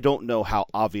I don't know how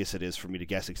obvious it is for me to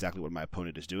guess exactly what my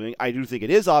opponent is doing. I do think it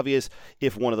is obvious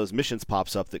if one of those missions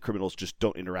pops up that criminals just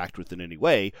don't interact with in any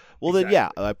way. Well, Then, yeah,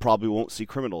 I probably won't see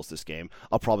criminals this game.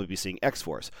 I'll probably be seeing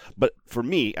X-Force. But for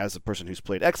me, as a person who's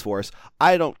played X-Force,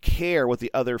 I don't care what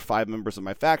the other 5 members of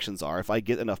my factions are. If I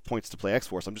get enough points to play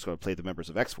X-Force, I'm just going to play the members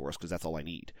of X-Force because that's all I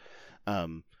need.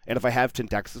 And if I have 10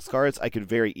 tactics cards, I could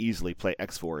very easily play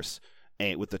X-Force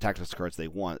with the tactics cards they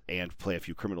want, and play a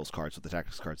few criminals cards with the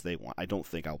tactics cards they want. I don't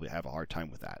think I'll have a hard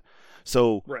time with that.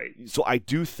 So, right. So I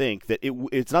do think that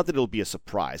it's not that it'll be a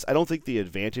surprise. I don't think the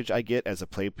advantage I get as a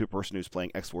person who's playing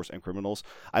X-Force and criminals,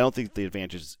 I don't think the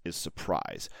advantage is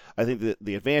surprise. I think that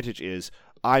the advantage is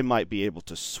I might be able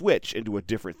to switch into a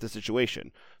different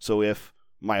situation. So if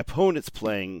my opponent's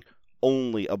playing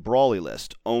only a Brawly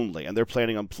list, and they're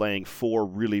planning on playing 4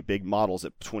 really big models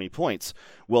at 20 points,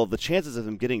 well, the chances of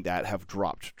them getting that have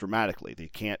dropped dramatically. They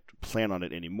can't plan on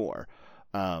it anymore.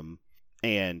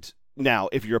 And now,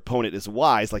 if your opponent is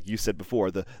wise, like you said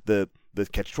before, the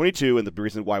catch-22, and the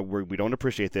reason why we don't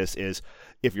appreciate this is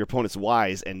if your opponent's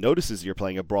wise and notices you're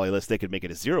playing a Brawly list, they could make it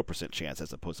a 0% chance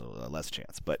as opposed to a less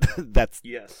chance. But that's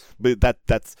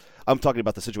I'm talking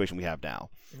about the situation we have now.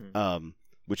 Mm-hmm.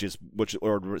 Which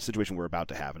or situation we're about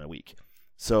to have in a week.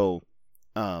 So,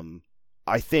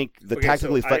 I think the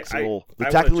tactically flexible, you're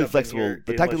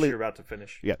about to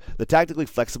finish. Yeah, the tactically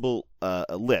flexible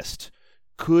list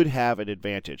could have an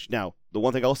advantage. Now, the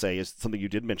one thing I'll say is something you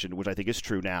did mention, which I think is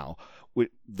true now.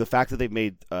 The fact that they've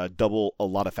made a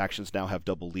lot of factions now have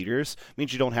double leaders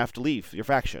means you don't have to leave your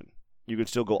faction. You can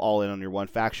still go all in on your one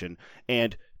faction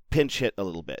and pinch hit a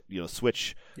little bit.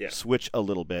 Switch a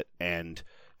little bit and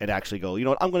actually go, you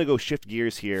know what, I'm going to go shift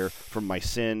gears here from my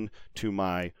Sin to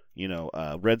my,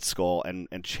 Red Skull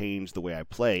and change the way I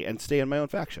play and stay in my own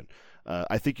faction.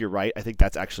 I think you're right. I think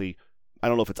that's actually, I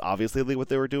don't know if it's obviously what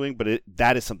they were doing, but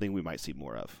that is something we might see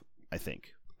more of, I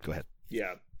think. Go ahead.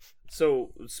 Yeah.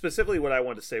 So specifically what I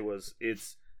wanted to say was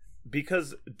it's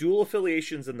because dual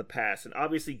affiliations in the past, and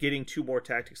obviously getting 2 more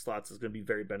tactic slots is going to be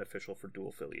very beneficial for dual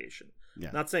affiliation. Yeah.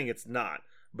 Not saying it's not.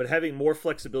 But having more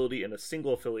flexibility in a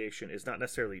single affiliation is not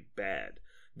necessarily bad.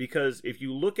 Because if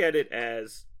you look at it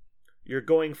as you're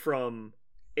going from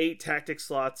 8 tactic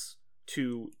slots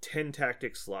to 10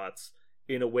 tactic slots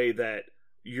in a way that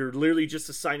you're literally just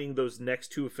assigning those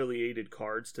next 2 affiliated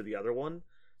cards to the other one.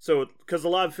 So, because a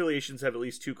lot of affiliations have at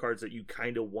least 2 cards that you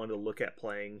kind of want to look at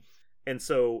playing. And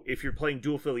so if you're playing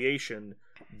dual affiliation,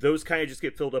 those kind of just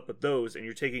get filled up with those, and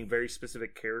you're taking very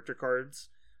specific character cards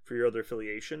for your other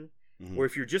affiliation. Mm-hmm. Or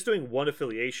if you're just doing one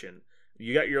affiliation,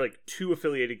 you got your 2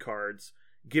 affiliated cards,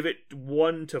 give it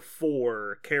 1 to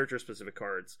 4 character specific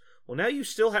cards. Well, now you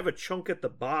still have a chunk at the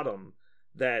bottom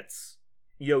that's,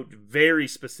 very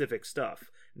specific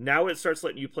stuff. Now it starts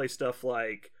letting you play stuff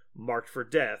like Marked for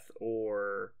Death,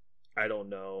 or I don't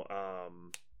know,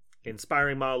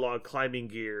 Inspiring Monologue, Climbing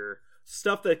Gear,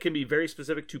 stuff that can be very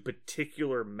specific to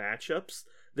particular matchups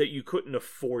that you couldn't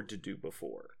afford to do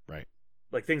before. Right.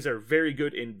 Like things that are very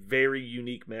good in very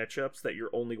unique matchups that you're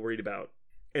only worried about.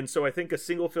 And so I think a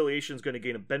single affiliation is going to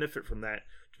gain a benefit from that,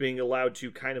 to being allowed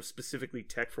to kind of specifically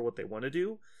tech for what they want to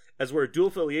do, as where a dual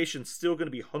affiliation is still going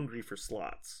to be hungry for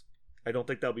slots. I don't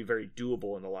think that'll be very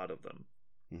doable in a lot of them.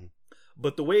 Mm-hmm.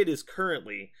 But the way it is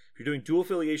currently, if you're doing dual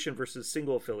affiliation versus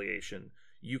single affiliation,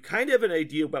 you kind of have an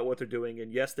idea about what they're doing,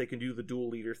 and yes, they can do the dual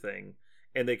leader thing,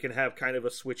 and they can have kind of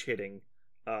a switch hitting.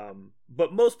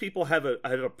 But most people have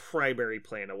a primary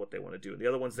plan of what they want to do, and the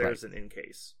other one's there as an in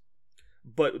case.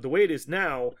 But the way it is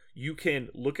now, you can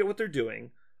look at what they're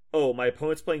doing, oh, my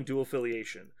opponent's playing dual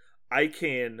affiliation,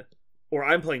 or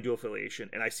I'm playing dual affiliation,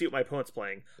 and I see what my opponent's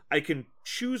playing, I can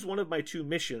choose one of my two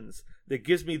missions that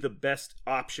gives me the best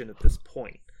option at this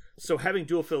point. So having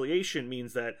dual affiliation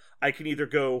means that I can either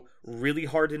go really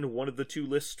hard into one of the two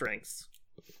list strengths,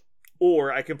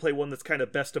 or I can play one that's kind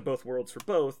of best of both worlds for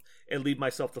both and leave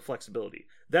myself the flexibility.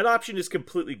 That option is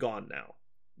completely gone now,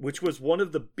 which was one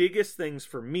of the biggest things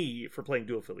for me for playing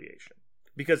dual affiliation.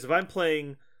 Because if I'm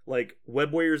playing like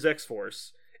Web Warriors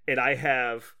X-Force and I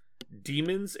have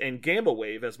Demons and Gamma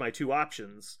Wave as my two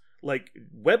options, like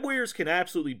Web Warriors can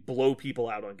absolutely blow people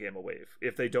out on Gamma Wave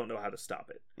if they don't know how to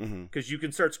stop it. Because you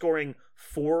can start scoring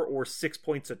 4 or 6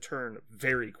 points a turn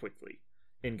very quickly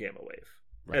in Gamma Wave.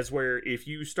 Right. As where if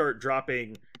you start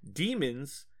dropping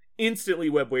Demons, instantly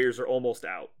Web Warriors are almost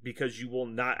out because you will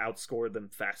not outscore them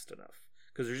fast enough.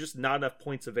 Because there's just not enough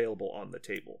points available on the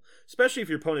table. Especially if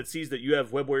your opponent sees that you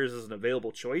have Web Warriors as an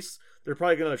available choice, they're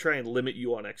probably going to try and limit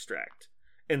you on Extract.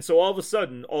 And so all of a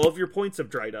sudden, all of your points have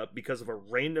dried up because of a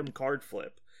random card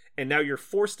flip. And now you're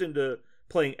forced into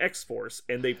playing X-Force,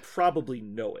 and they probably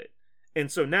know it.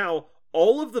 And so now,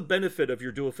 all of the benefit of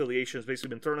your dual affiliation has basically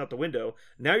been thrown out the window.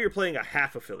 Now you're playing a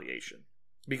half affiliation.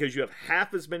 Because you have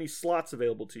half as many slots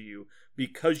available to you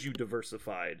because you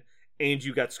diversified, and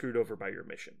you got screwed over by your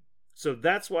mission. So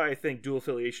that's why I think dual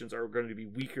affiliations are going to be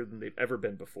weaker than they've ever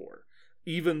been before.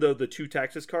 Even though the 2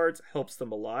 Tactics cards helps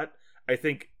them a lot, I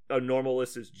think a normal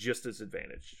list is just as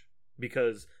advantaged.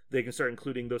 Because they can start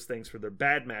including those things for their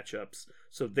bad matchups,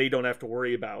 so they don't have to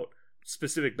worry about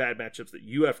specific bad matchups that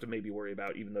you have to maybe worry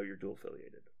about, even though you're dual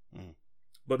affiliated.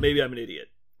 But maybe I'm an idiot.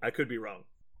 I could be wrong.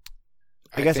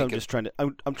 I guess I'm just trying to.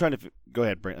 I'm trying to. Go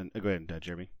ahead, Brandon. Go ahead,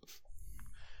 Jeremy.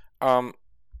 I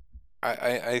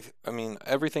mean,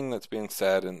 everything that's being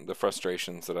said and the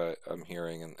frustrations that I'm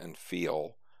hearing and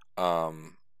feel,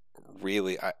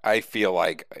 really, I feel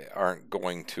like aren't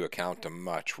going to account to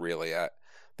much, really.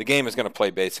 The game is going to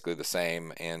play basically the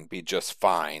same and be just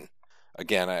fine.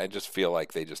 Again, I just feel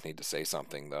like they just need to say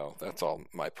something, though. That's all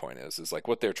my point is like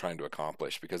what they're trying to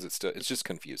accomplish, because it's just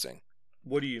confusing.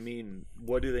 What do you mean?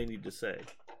 What do they need to say?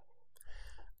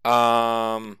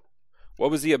 What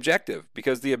was the objective?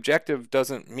 Because the objective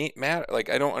doesn't matter. Like,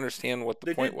 I don't understand what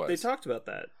the point was. They talked about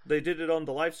that. They did it on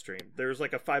the live stream. There was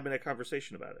like a 5-minute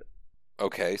conversation about it.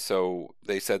 Okay, so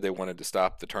they said they wanted to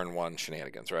stop the turn 1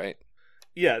 shenanigans, right?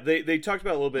 Yeah, they talked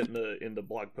about it a little bit in the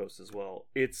blog post as well.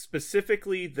 It's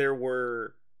specifically, there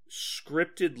were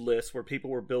scripted lists where people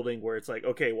were building where it's like,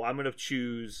 okay, well, I'm going to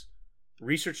choose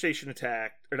Research Station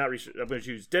Attack, or not Research, I'm going to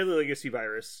choose Deadly Legacy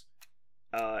Virus,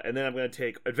 and then I'm going to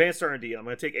take Advanced R&D, I'm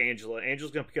going to take Angela.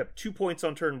 Angela's going to pick up 2 points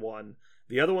on turn 1.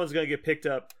 The other one's going to get picked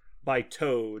up by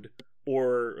Toad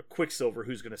or Quicksilver,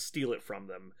 who's going to steal it from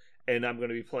them. And I'm going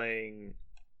to be playing,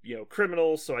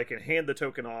 Criminal, so I can hand the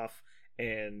token off,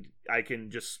 and I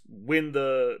can just win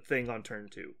the thing on turn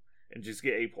 2 and just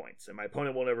get 8 points, and my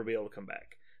opponent won't ever be able to come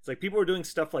back. It's like people were doing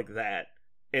stuff like that,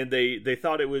 and they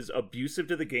thought it was abusive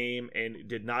to the game and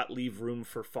did not leave room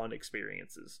for fun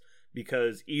experiences,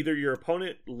 because either your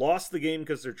opponent lost the game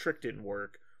because their trick didn't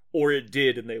work, or it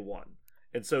did and they won.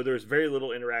 And so there was very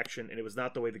little interaction, and it was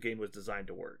not the way the game was designed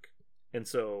to work. And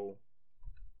so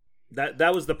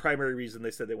that was the primary reason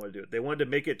they said they wanted to do it. They wanted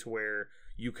to make it to where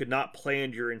you could not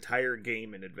plan your entire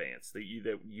game in advance, that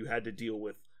you had to deal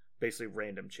with basically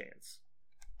random chance.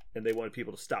 And they wanted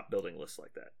people to stop building lists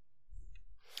like that.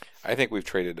 I think we've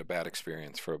traded a bad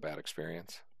experience for a bad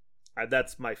experience.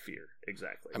 That's my fear,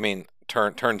 exactly. I mean,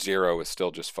 turn 0 is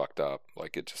still just fucked up.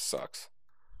 Like, it just sucks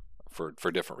for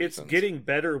different reasons. It's getting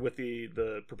better with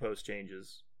the proposed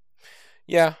changes.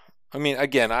 Yeah. I mean,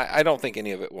 again, I don't think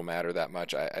any of it will matter that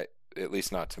much. I at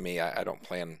least not to me. I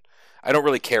don't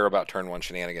really care about turn 1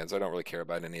 shenanigans. I don't really care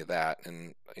about any of that.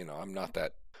 And, I'm not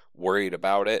that worried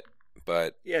about it,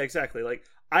 but... Yeah, exactly. Like,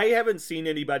 I haven't seen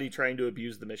anybody trying to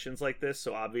abuse the missions like this,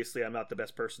 so obviously I'm not the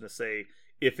best person to say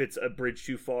if it's a bridge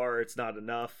too far, it's not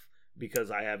enough, because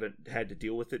I haven't had to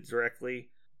deal with it directly.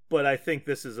 But I think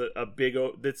this is a big...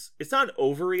 It's not an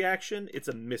overreaction, it's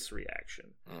a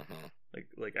misreaction. Mm-hmm.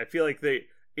 Like I feel like they,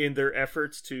 in their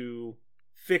efforts to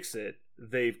fix it,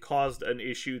 they've caused an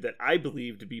issue that I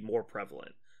believe to be more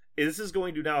prevalent. This is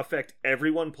going to now affect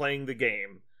everyone playing the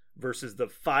game versus the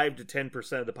 5 to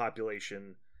 10% of the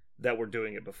population that were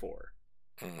doing it before.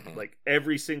 Mm-hmm. Like,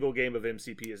 every single game of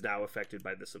MCP is now affected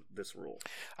by this rule.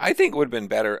 I think it would have been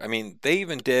better. I mean, they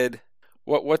even did...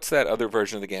 What's that other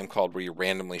version of the game called where you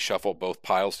randomly shuffle both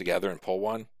piles together and pull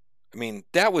one? I mean,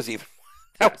 that was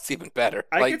even better.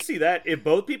 I could see that. If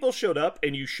both people showed up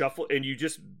and you shuffle and you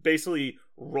just basically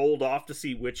rolled off to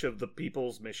see which of the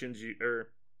people's missions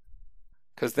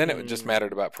Because then it just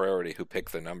mattered about priority, who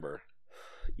picked the number.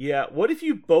 Yeah, what if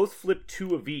you both flipped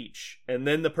 2 of each, and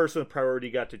then the person with priority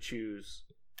got to choose?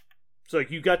 So like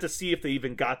you got to see if they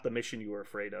even got the mission you were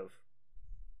afraid of.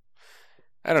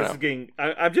 I don't know.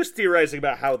 I'm just theorizing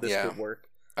about how this could work.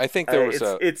 I think there was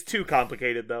It's too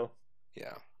complicated, though.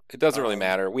 Yeah, it doesn't really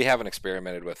matter. We haven't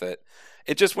experimented with it.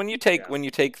 It just when you take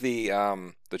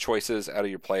the choices out of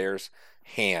your players'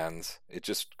 hands, it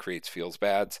just creates feels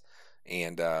bads.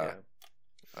 And I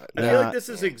feel like this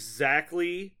is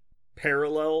exactly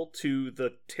parallel to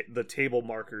the table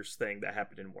markers thing that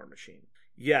happened in War Machine.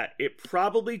 Yeah, it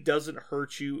probably doesn't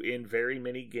hurt you in very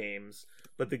many games,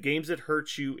 but the games it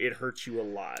hurts you a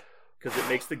lot because it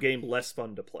makes the game less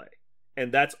fun to play.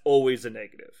 And that's always a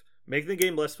negative. Making the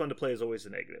game less fun to play is always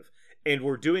a negative. And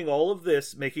we're doing all of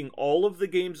this, making all of the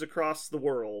games across the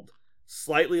world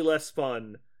slightly less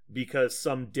fun because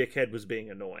some dickhead was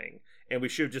being annoying. And we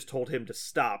should have just told him to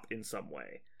stop in some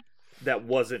way. That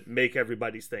wasn't make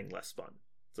everybody's thing less fun.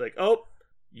 It's like, oh,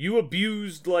 you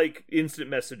abused like instant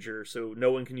messenger, so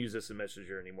no one can use this in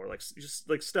messenger anymore. Like just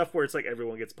like stuff where it's like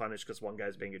everyone gets punished because one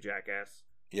guy's being a jackass.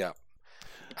 Yeah,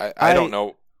 I don't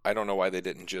know. I don't know why they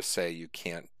didn't just say you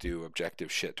can't do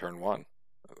objective shit turn 1.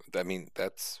 I mean,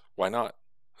 why not?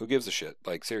 Who gives a shit?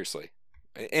 Like seriously.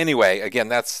 Anyway, again,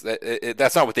 that's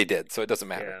not what they did, so it doesn't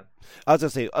matter. Yeah. I was gonna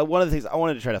say one of the things I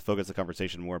wanted to try to focus the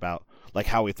conversation more about, like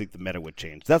how we think the meta would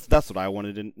change. That's what I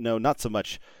wanted to know. Not so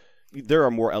much. There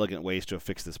are more elegant ways to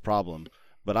fix this problem,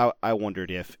 but I wondered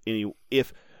if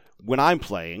when I'm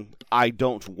playing, I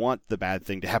don't want the bad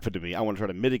thing to happen to me. I want to try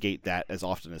to mitigate that as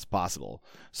often as possible.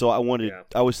 So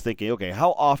I was thinking, okay,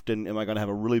 how often am I going to have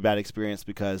a really bad experience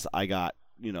because I got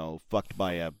fucked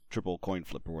by a triple coin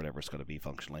flip or whatever it's going to be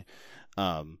functionally.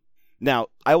 Now,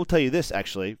 I will tell you this,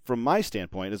 actually, from my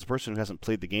standpoint, as a person who hasn't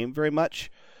played the game very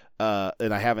much,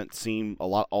 and I haven't seen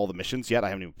all the missions yet, I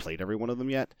haven't even played every one of them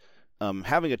yet,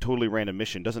 having a totally random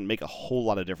mission doesn't make a whole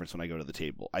lot of difference when I go to the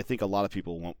table. I think a lot of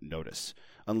people won't notice,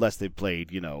 unless they've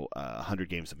played, 100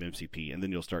 games of MCP, and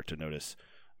then you'll start to notice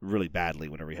really badly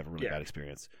whenever you have a really bad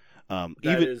experience.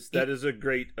 That is a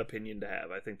great opinion to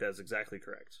have. I think that's exactly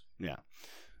correct. Yeah.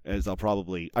 As I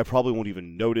probably won't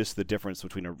even notice the difference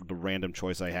between the random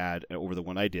choice I had over the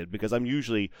one I did, because I'm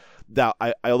usually the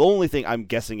only thing I'm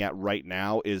guessing at right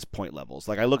now is point levels.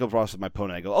 Like I look across at my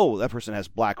opponent, I go, oh, that person has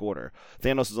Black Order.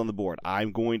 Thanos is on the board.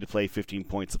 I'm going to play 15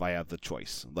 points if I have the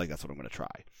choice. Like that's what I'm going to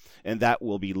try, and that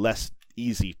will be less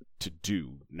easy to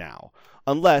do now,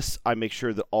 unless I make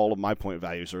sure that all of my point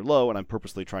values are low, and I'm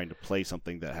purposely trying to play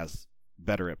something that has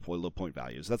better at low point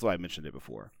values. That's why I mentioned it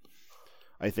before.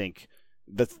 I think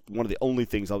that's one of the only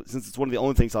things, since it's one of the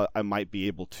only things I might be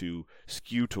able to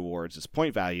skew towards is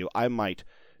point value. I might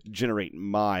generate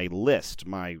my list,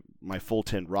 my full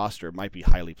 10 roster might be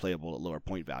highly playable at lower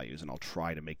point values, and I'll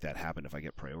try to make that happen if I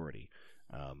get priority.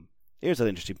 Here's an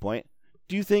interesting point.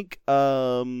 Do you think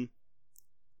I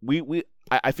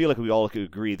feel like we all could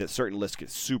agree that certain lists get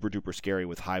super duper scary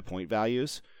with high point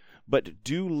values? But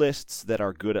do lists that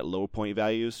are good at low point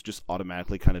values just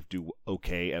automatically kind of do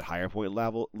okay at higher point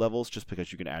levels just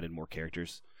because you can add in more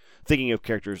characters? Thinking of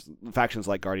factions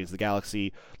like Guardians of the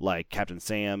Galaxy, like Captain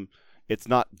Sam, it's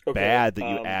not bad that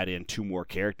you add in 2 more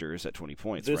characters at 20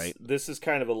 points, right? This is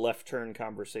kind of a left turn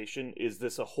conversation. Is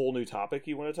this a whole new topic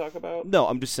you want to talk about? No,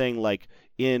 I'm just saying, like,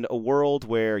 in a world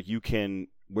where you can't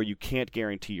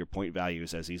guarantee your point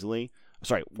values as easily.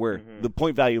 Sorry, where the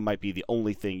point value might be the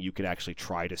only thing you can actually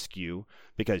try to skew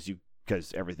because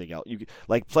everything else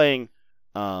like playing,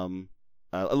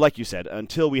 like you said,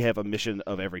 until we have a mission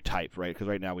of every type, right? Because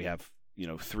right now we have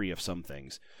 3 of some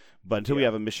things, but until we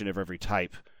have a mission of every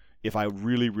type, if I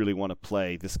really really want to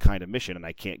play this kind of mission and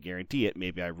I can't guarantee it,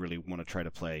 maybe I really want to try to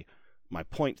play my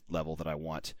point level that I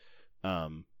want.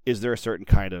 Is there a certain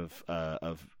kind of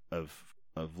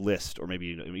list, or maybe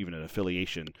even an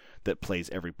affiliation that plays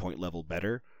every point level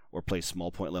better, or plays small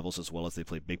point levels as well as they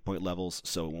play big point levels,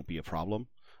 so it won't be a problem?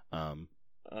 I'm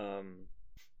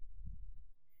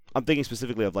thinking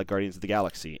specifically of like Guardians of the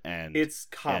Galaxy, and it's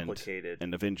complicated,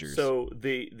 and Avengers. So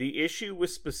the issue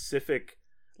with specific,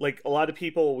 like a lot of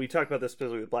people, we talked about this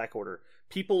specifically with Black Order.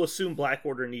 People assume Black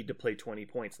Order need to play 20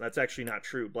 points, and that's actually not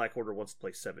true. Black Order wants to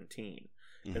play 17.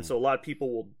 And so a lot of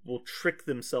people will trick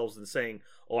themselves in saying,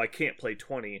 oh, I can't play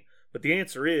 20. But the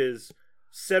answer is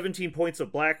 17 points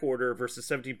of Black Order versus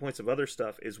 17 points of other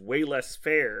stuff is way less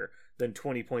fair than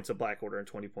 20 points of Black Order and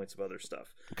 20 points of other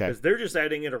stuff. Because they're just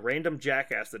adding in a random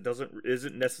jackass that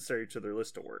isn't necessary to their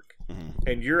list to work.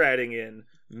 And you're adding in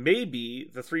maybe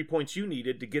the 3 points you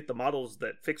needed to get the models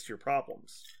that fixed your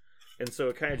problems. And so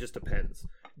it kind of just depends.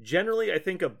 Generally, I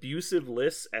think abusive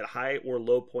lists at high or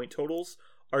low point totals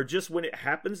are just when it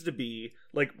happens to be,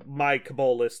 like my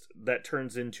Cabal list that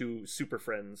turns into Super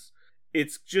Friends.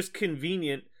 It's just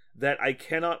convenient that I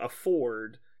cannot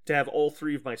afford to have all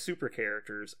 3 of my super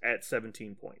characters at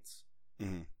 17 points.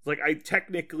 Mm-hmm. Like, I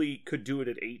technically could do it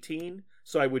at 18,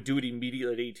 so I would do it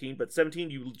immediately at 18, but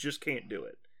 17, you just can't do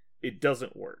it. It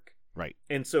doesn't work. Right.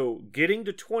 And so getting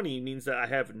to 20 means that I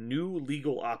have new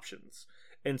legal options.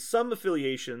 And some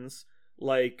affiliations,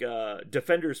 like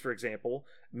Defenders, for example,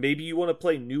 maybe you want to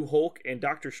play New Hulk and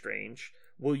Doctor Strange.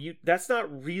 Well, that's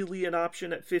not really an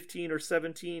option at 15 or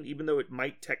 17, even though it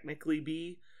might technically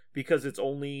be, because it's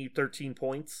only 13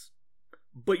 points.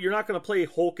 But you're not going to play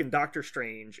Hulk and Doctor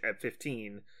Strange at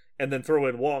 15 and then throw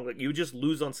in Wong. Like, you just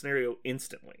lose on scenario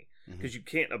instantly because you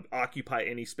can't occupy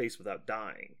any space without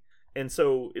dying. And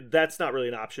so that's not really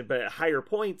an option. But at higher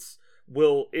points,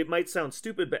 it might sound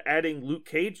stupid, but adding Luke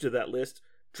Cage to that list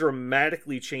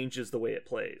dramatically changes the way it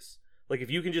plays. Like, if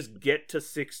you can just get to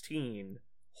 16,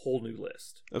 whole new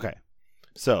list. Okay.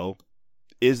 So,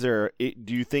 do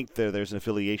you think there's an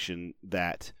affiliation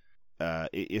that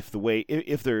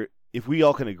if we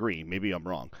all can agree, maybe I'm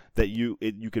wrong, that you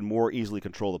can more easily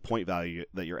control the point value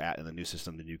that you're at in the new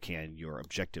system than you can your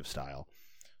objective style.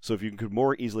 So if you could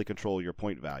more easily control your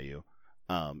point value,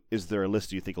 is there a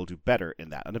list you think will do better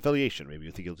in that? An affiliation, maybe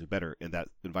you think you'll do better in that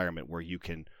environment where you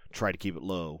can try to keep it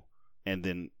low, and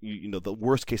then the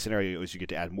worst case scenario is you get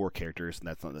to add more characters, and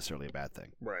that's not necessarily a bad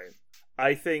thing. Right.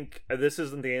 I think this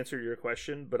isn't the answer to your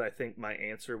question, but I think my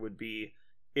answer would be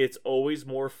it's always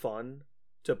more fun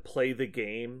to play the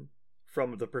game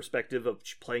from the perspective of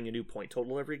playing a new point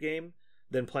total every game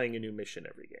than playing a new mission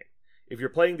every game. If you're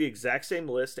playing the exact same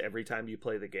list every time you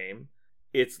play the game,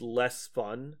 it's less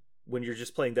fun when you're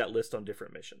just playing that list on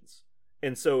different missions.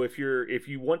 And so if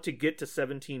you want to get to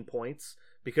 17 points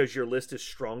because your list is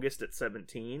strongest at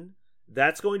 17,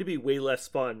 that's going to be way less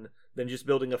fun than just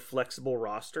building a flexible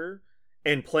roster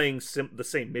and playing the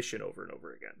same mission over and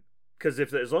over again. Because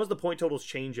as long as the point totals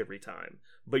change every time,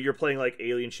 but you're playing like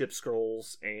alien ship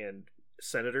scrolls and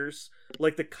senators,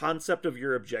 like the concept of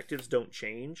your objectives don't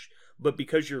change, but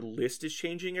because your list is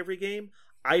changing every game,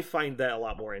 I find that a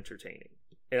lot more entertaining.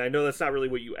 And I know that's not really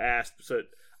what you asked,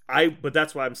 but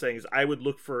that's what I'm saying is I would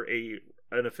look for an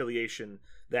affiliation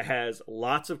that has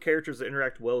lots of characters that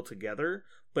interact well together,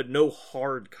 but no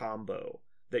hard combo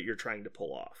that you're trying to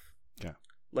pull off. Yeah.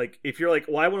 Like, if you're like,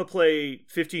 well, I want to play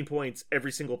 15 points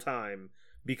every single time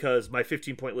because my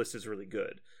 15-point list is really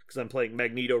good because I'm playing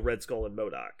Magneto, Red Skull, and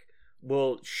MODOK.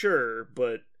 Well, sure,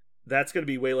 but that's going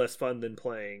to be way less fun than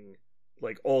playing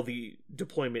like all the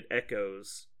deployment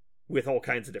echoes with all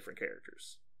kinds of different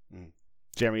characters.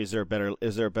 Jeremy, is there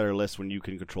a better list when you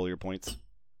can control your points,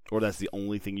 or that's the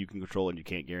only thing you can control and you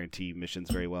can't guarantee missions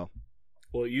very well?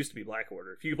 Well, it used to be Black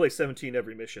Order. If you could play 17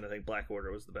 every mission, I think Black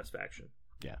Order was the best faction.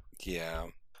 Yeah.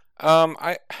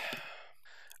 I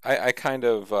kind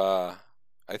of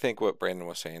I think what Brandon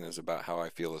was saying is about how I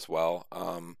feel as well.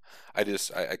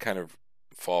 I kind of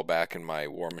fall back in my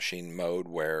War Machine mode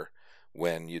where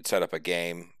when you'd set up a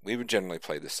game, we would generally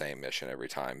play the same mission every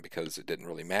time because it didn't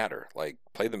really matter. Like,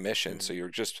 play the mission, so you're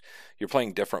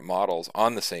playing different models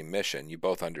on the same mission. You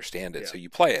both understand it, so you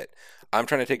play it. I'm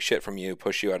trying to take shit from you,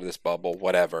 push you out of this bubble,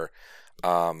 whatever.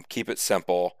 Keep it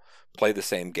simple, play the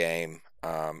same game,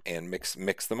 and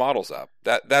mix the models up.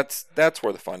 That's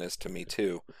where the fun is to me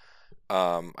too.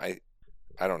 I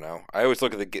don't know. I always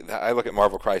look at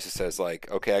Marvel Crisis as like,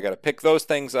 okay, I got to pick those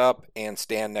things up and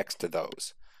stand next to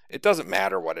those. It doesn't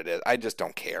matter what it is. I just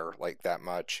don't care like that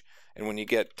much. And when you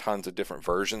get tons of different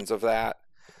versions of that,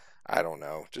 I don't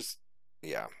know. Just,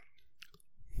 yeah.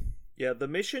 Yeah, the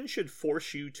mission should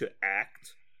force you to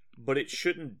act, but it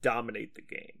shouldn't dominate the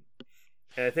game.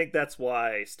 And I think that's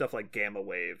why stuff like Gamma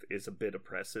Wave is a bit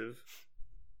oppressive,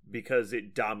 because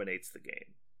it dominates the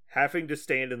game. Having to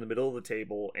stand in the middle of the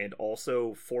table and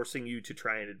also forcing you to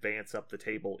try and advance up the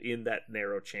table in that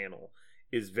narrow channel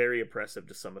is very oppressive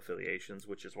to some affiliations,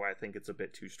 which is why I think it's a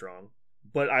bit too strong.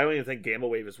 But I don't even think Gamma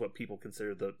Wave is what people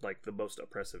consider the most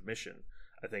oppressive mission.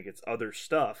 I think it's other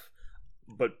stuff.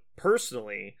 But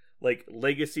personally, like,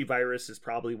 Legacy Virus is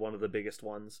probably one of the biggest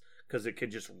ones because it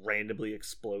can just randomly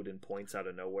explode in points out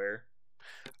of nowhere.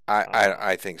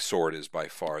 I think Sword is by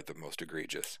far the most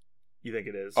egregious. You think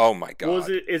it is? Oh my god! Well,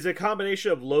 is it a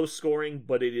combination of low scoring,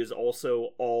 but it is also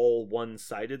all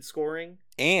one-sided scoring?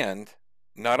 And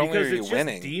not only are you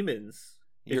winning, demons.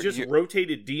 It's just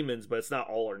rotated demons, but it's not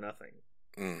all or nothing.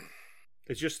 Mm.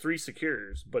 It's just 3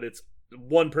 secures, but it's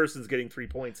one person's getting 3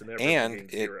 points and the other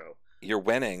person's getting 0. You're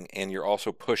winning, and you're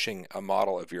also pushing a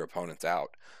model of your opponents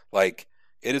out. Like,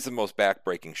 it is the most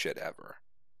backbreaking shit ever.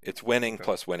 It's winning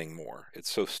plus winning more.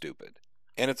 It's so stupid.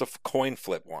 and it's a coin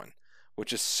flip one,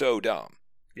 which is so dumb.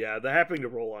 Yeah, the happening to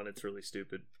roll on it's really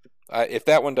stupid. If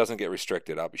that one doesn't get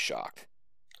restricted, I'll be shocked.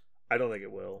 I don't think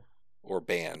it will. Or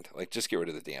banned. Like, just get rid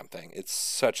of the damn thing. It's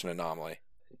such an anomaly.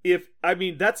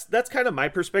 That's kind of my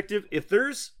perspective. If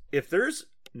there's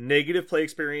negative play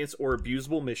experience or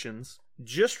abusable missions,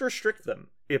 just restrict them.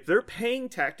 If they're paying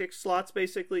tactics slots,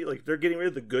 basically, like they're getting rid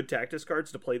of the good tactics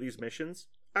cards to play these missions,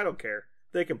 I don't care.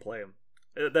 They can play them.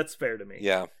 That's fair to me.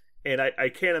 Yeah. And I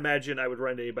can't imagine I would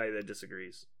run into anybody that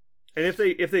disagrees. And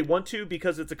if they want to,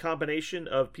 because it's a combination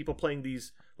of people playing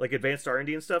these like advanced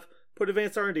R&D and stuff, put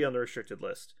advanced R&D on the restricted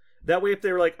list. That way, if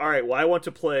they were like, all right, well, I want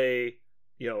to play,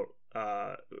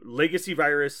 Legacy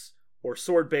Virus or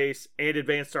Sword Base and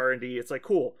advanced R&D, it's like,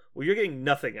 cool. Well, you're getting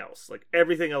nothing else. Like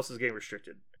everything else is getting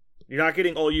restricted. You're not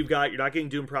getting All You've Got. You're not getting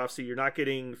Doom Prophecy. You're not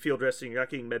getting Field Dressing. You're not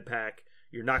getting Med Pack.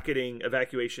 You're not getting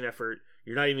Evacuation Effort.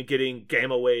 You're not even getting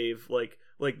Gamma Wave. Like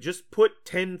just put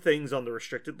 10 things on the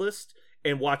restricted list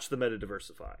and watch the meta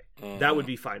diversify. That would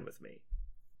be fine with me.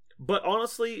 But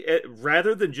honestly,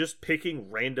 rather than just picking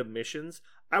random missions,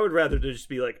 I would rather just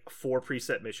be like 4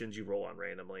 preset missions you roll on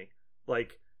randomly.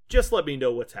 Like, just let me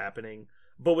know what's happening.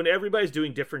 But when everybody's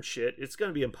doing different shit, it's going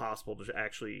to be impossible to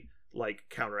actually like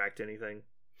counteract anything.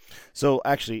 So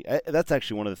actually, that's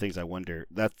actually one of the things I wonder.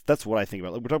 That's what I think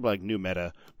about. Like, we're talking about like new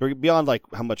meta, but beyond like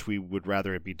how much we would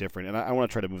rather it be different. And I want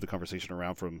to try to move the conversation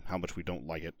around from how much we don't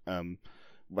like it,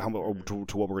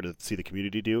 to what we're going to see the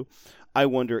community do. I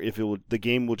wonder if the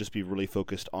game will just be really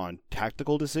focused on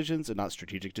tactical decisions and not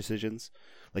strategic decisions.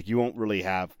 Like you won't really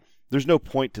have. There's no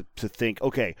point to think,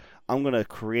 okay, I'm going to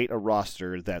create a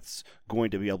roster that's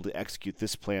going to be able to execute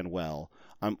this plan well.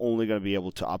 I'm only going to be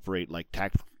able to operate like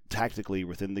tactically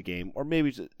within the game, or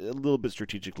maybe a little bit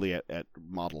strategically at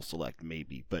model select,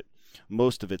 maybe. But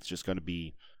most of it's just going to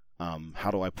be,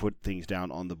 how do I put things down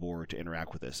on the board to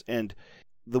interact with this? And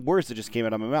the words that just came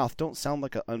out of my mouth don't sound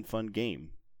like an unfun game.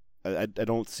 I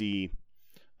don't see.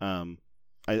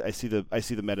 I see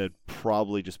the meta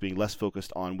probably just being less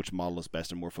focused on which model is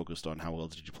best and more focused on how well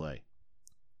did you play.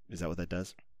 Is that what that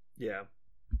does? Yeah.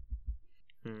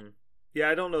 Yeah,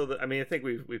 I don't know that. I mean, I think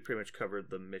we've pretty much covered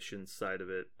the mission side of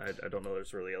it. I don't know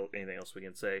there's really anything else we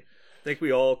can say. I think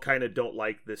we all kind of don't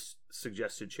like this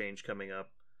suggested change coming up,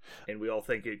 and we all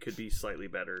think it could be slightly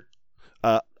better.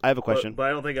 I have a question. But I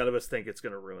don't think none of us think it's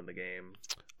going to ruin the game.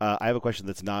 I have a question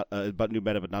that's not about new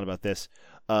meta, but not about this.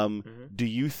 Do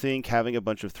you think having a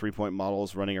bunch of 3-point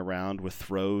models running around with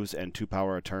throws and 2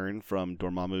 power a turn from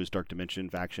Dormammu's Dark Dimension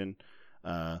faction,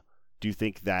 do you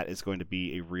think that is going to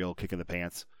be a real kick in the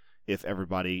pants if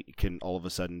everybody can all of a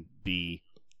sudden be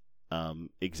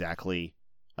exactly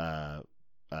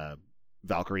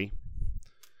Valkyrie?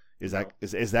 Is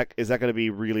that going to be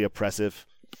really oppressive?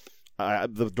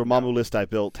 The Dormammu list I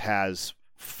built has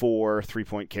 4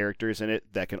 3-point characters in it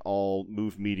that can all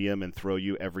move medium and throw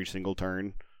you every single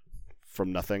turn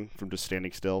from nothing, from just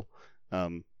standing still.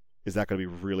 Is that going to be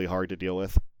really hard to deal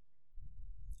with?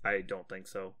 I don't think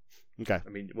so. Okay. I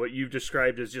mean, what you've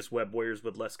described is just web warriors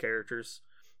with less characters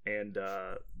and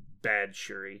bad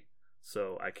Shuri,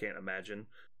 so I can't imagine.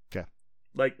 Okay.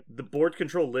 Like, the board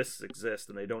control lists exist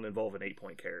and they don't involve an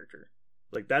 8-point character.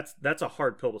 Like, that's a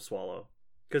hard pill to swallow.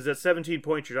 Because at 17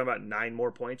 points, you're talking about 9 more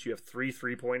points. You have 3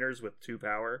 3-pointers with 2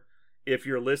 power. If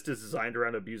your list is designed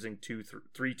around abusing 3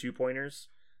 2-pointers,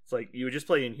 it's like you would just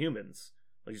play Inhumans.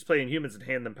 Like, just play Inhumans and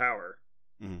hand them power.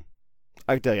 Mm-hmm.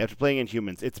 I can tell you, after playing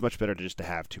Inhumans, it's much better just to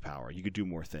have 2 power. You could do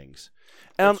more things.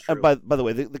 And by the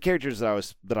way, the characters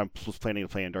that I'm planning to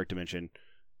play in Dark Dimension,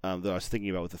 that I was thinking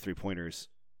about with the 3-pointers,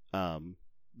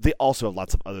 they also have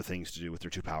lots of other things to do with their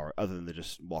 2 power other than to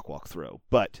just walk, throw.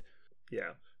 But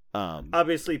yeah.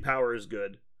 Obviously power is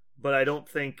good, but I don't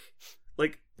think,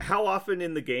 like, how often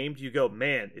in the game do you go,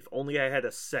 man, if only I had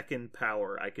a second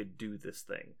power, I could do this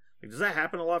thing? Like, does that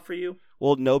happen a lot for you?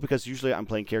 Well, no, because usually I'm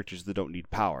playing characters that don't need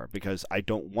power, because I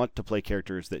don't want to play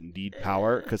characters that need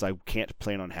power, because I can't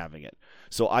plan on having it.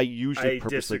 So I usually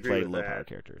purposely play low power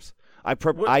characters.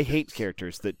 I hate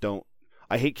characters that don't.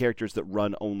 I hate characters that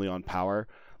run only on power.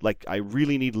 Like, I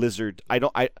really need Lizard. I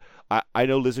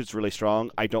know Lizard's really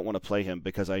strong. I don't want to play him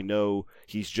because I know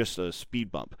he's just a speed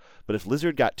bump. But if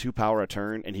Lizard got 2 power a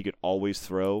turn and he could always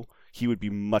throw, he would be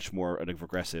much more an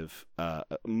aggressive,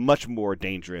 much more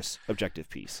dangerous objective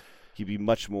piece. He'd be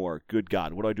much more, good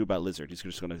God, what do I do about Lizard? He's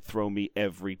just going to throw me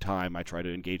every time I try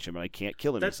to engage him, and I can't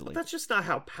kill him easily. That's just not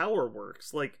how power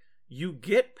works. Like, you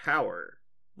get power.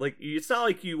 Like, it's not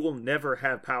like you will never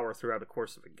have power throughout the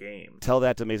course of a game. Tell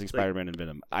that to Amazing Spider-Man and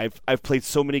Venom. I've played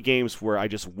so many games where I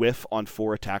just whiff on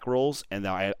 4 attack rolls, and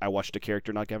now I watched a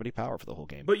character not have any power for the whole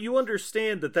game. But you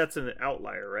understand that that's an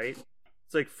outlier, right?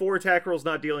 It's like 4 attack rolls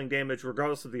not dealing damage,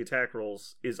 regardless of the attack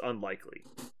rolls, is unlikely.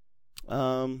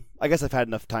 I guess I've had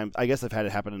enough time. I guess I've had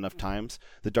it happen enough times.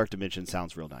 The Dark Dimension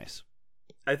sounds real nice.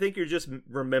 I think you're just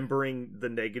remembering the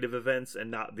negative events and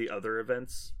not the other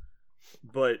events.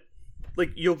 But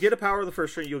like, you'll get a power the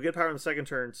first turn, you'll get power in the second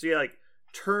turn. So yeah, like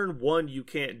turn 1, you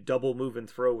can't double move and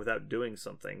throw without doing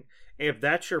something. And if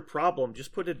that's your problem,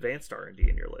 just put advanced R&D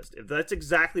in your list. If that's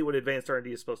exactly what advanced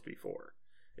R&D is supposed to be for,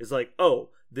 is like, oh,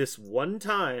 this one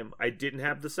time I didn't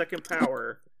have the second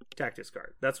power, tactics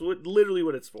card. That's literally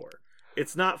what it's for.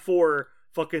 It's not for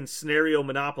fucking scenario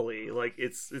Monopoly. Like,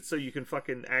 it's so you can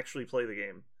fucking actually play the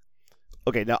game.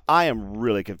 Okay, now I am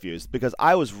really confused because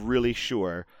I was really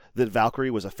sure that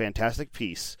Valkyrie was a fantastic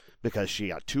piece because she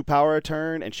got 2 power a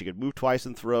turn and she could move twice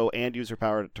and throw and use her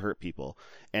power to hurt people.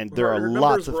 And there her are numbers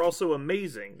lots of were also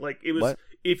amazing. Like, it was, What?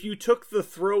 if you took the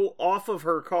throw off of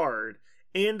her card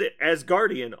and as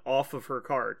Guardian off of her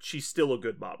card, she's still a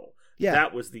good model. Yeah.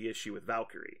 That was the issue with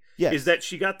Valkyrie. Yes. Is that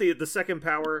she got the second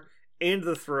power and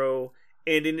the throw,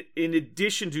 and in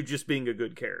addition to just being a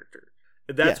good character.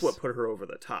 That's Yes. what put her over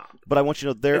the top. But I want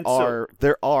you to know And so-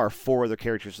 there are 4 other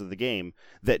characters of the game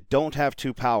that don't have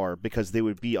 2 power because they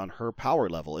would be on her power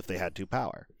level if they had 2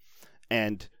 power.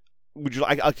 And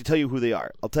I can tell you who they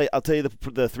are. I'll tell you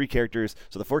the 3 characters.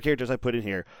 So the 4 characters I put in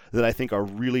here that I think are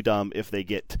really dumb if they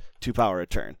get 2 power a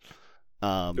turn.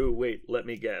 Ooh, wait, let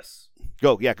me guess.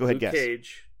 Go ahead, Luke guess.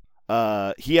 Cage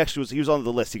He was on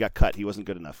the list. He got cut. He wasn't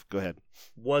good enough. Go ahead.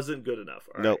 wasn't good enough.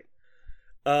 All Nope.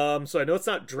 right. So I know it's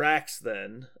not Drax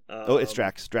then. It's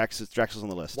Drax. Drax is on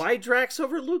the list. Why Drax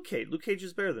over Luke Cage? Luke Cage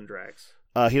is better than Drax.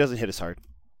 He doesn't hit as hard.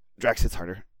 Drax hits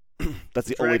harder. That's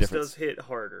the Drax only difference. does hit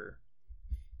harder.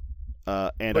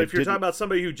 And But if you're talking about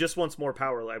somebody who just wants more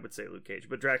power, I would say Luke Cage.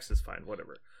 But Drax is fine.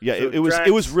 Whatever. yeah, So it was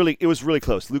Drax- really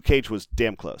close. Luke Cage was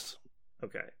damn close.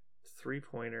 Okay.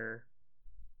 3-pointer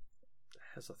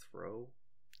has a throw.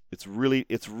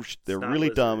 They're not really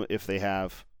Lizard. dumb if they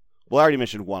have. Well, I already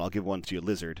mentioned 1. I'll give 1 to you.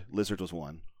 Lizard was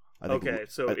 1. I think Okay,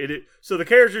 so the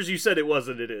characters you said it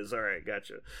wasn't, it is. All right,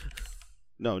 gotcha.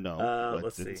 No. I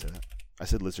let's didn't see. say that. I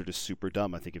said Lizard is super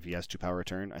dumb. I think if he has 2 power a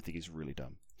turn, I think he's really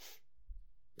dumb.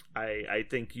 I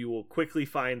think you will quickly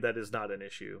find that is not an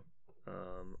issue.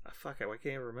 Why can't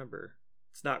I remember?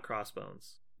 It's not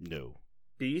Crossbones. No.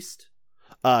 Beast?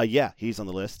 Yeah, he's on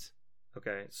the list.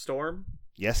 Okay. Storm?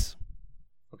 Yes.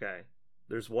 Okay.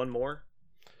 There's one more?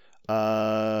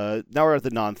 Now we're at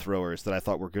the non-throwers that I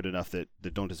thought were good enough that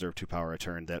don't deserve 2 power a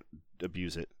turn that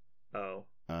abuse it. Oh.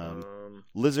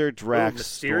 Lizard, Drax,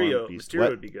 Mysterio. Storm, Beast. Mysterio What?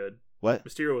 would be good. What?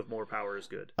 Mysterio with more power is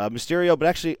good. Mysterio, but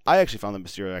I actually found that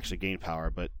Mysterio actually gained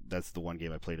power, but that's the one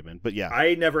game I played him in. But yeah,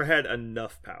 I never had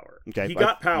enough power. Okay, He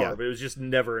got power, yeah. but it was just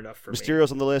never enough for me.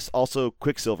 Mysterio's on the list. Also,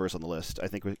 Quicksilver's on the list. I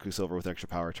think Quicksilver with extra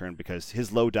power turn because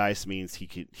his low dice means he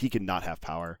can not have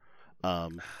power.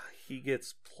 He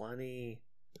gets plenty.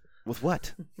 With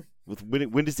what? With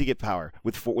when does he get power?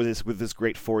 With this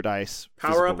great 4 dice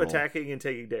Power up, physical roll. attacking, and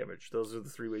taking damage. Those are the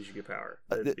 3 ways you get power.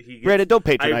 Brandon, don't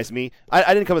patronize me.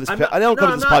 I didn't come to this. I don't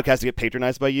come to this podcast to get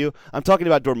patronized by you. I'm talking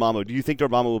about Dormammu. Do you think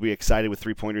Dormammu will be excited with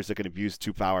 3-pointers that can abuse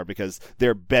 2 power because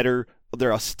they're better?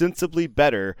 They're ostensibly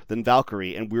better than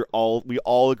Valkyrie, and we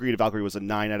all agreed Valkyrie was a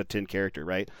 9 out of 10 character,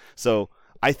 right? So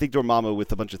I think Dormammu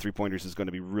with a bunch of 3-pointers is going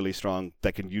to be really strong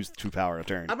that can use 2 power a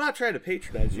turn. I'm not trying to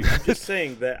patronize you. I'm just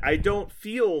saying that I don't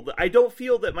feel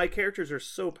that my characters are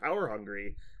so power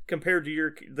hungry compared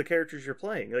to the characters you're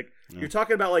playing. Like you're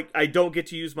talking about like I don't get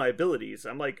to use my abilities.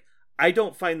 I'm like I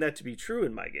don't find that to be true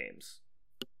in my games.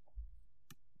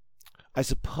 I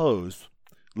suppose.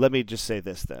 Let me just say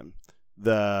this then.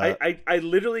 I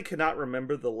literally cannot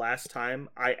remember the last time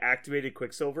I activated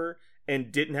Quicksilver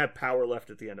and didn't have power left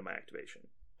at the end of my activation.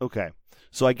 Okay.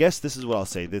 So I guess this is what I'll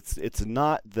say. It's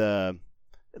not the...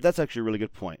 That's actually a really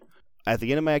good point. At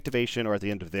the end of my activation or at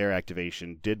the end of their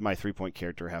activation, did my 3-point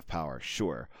character have power?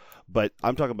 Sure. But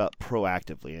I'm talking about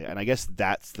proactively, and I guess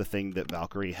that's the thing that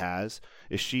Valkyrie has,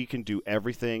 is she can do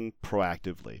everything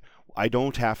proactively. I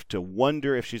don't have to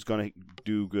wonder if she's going to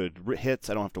do good hits.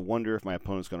 I don't have to wonder if my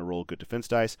opponent's going to roll good defense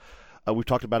dice. We've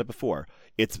talked about it before.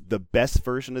 It's the best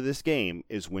version of this game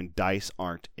is when dice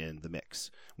aren't in the mix,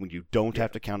 when you don't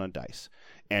have to count on dice.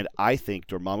 And I think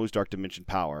Dormammu's Dark Dimension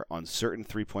power on certain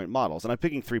 3-point models, and I'm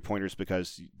picking 3-pointers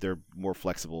because they're more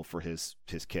flexible for his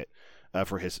kit,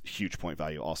 for his huge point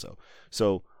value also.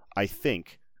 So I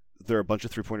think there are a bunch of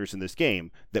 3-pointers in this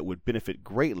game that would benefit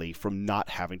greatly from not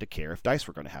having to care if dice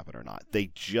were going to happen or not.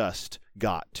 They just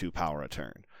got 2 power a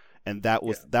turn. And that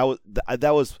was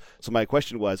so my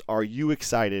question was, are you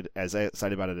excited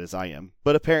about it as I am?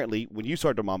 But apparently when you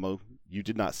saw Dormammu, you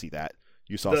did not see that.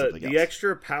 you saw something else. The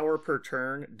extra power per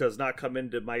turn does not come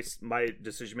into my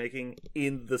decision making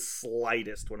in the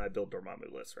slightest when I build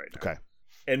Dormammu lists right now. Okay.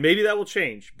 And maybe that will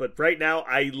change, but right now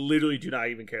I literally do not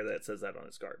even care that it says that on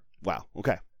his card. Wow.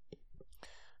 Okay.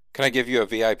 Can I give you a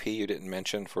VIP you didn't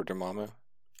mention for Dormammu?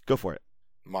 Go for it.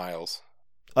 Miles.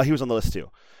 He was on the list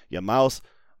too. Yeah, Miles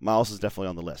is definitely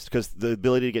on the list because the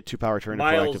ability to get 2 power turn and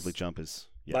proactively jump is.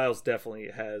 Yeah. Miles definitely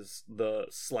has the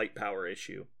slight power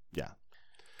issue. Yeah.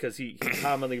 Because he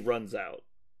commonly runs out.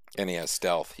 And he has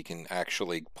stealth. He can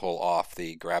actually pull off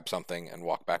the grab something and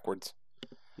walk backwards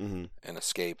and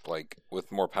escape. Like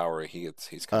with more power,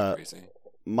 he's kind of crazy.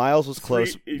 Miles was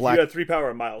close. If you had 3 power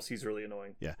on Miles, he's really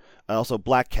annoying. Yeah. Also,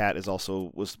 Black Cat was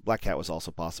also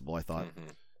possible. I thought.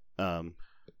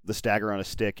 The stagger on a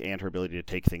stick and her ability to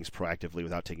take things proactively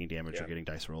without taking damage or getting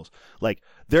dice rolls. Like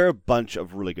there are a bunch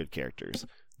of really good characters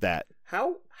that.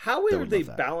 How are they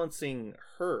balancing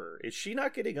her? Is she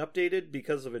not getting updated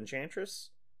because of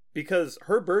Enchantress? Because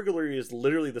her burglary is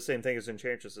literally the same thing as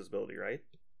Enchantress's ability, right?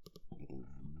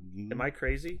 Am I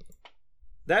crazy?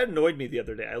 That annoyed me the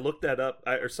other day. I looked that up,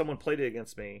 or someone played it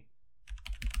against me,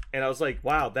 and I was like,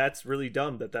 wow, that's really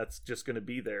dumb that's just going to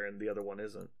be there and the other one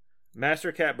isn't.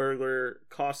 Master Cat Burglar,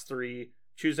 cost 3,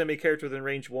 choose enemy character within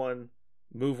range 1,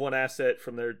 move 1 asset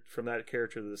from that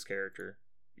character to this character.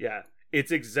 Yeah,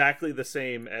 it's exactly the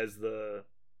same as the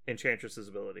Enchantress's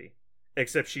ability,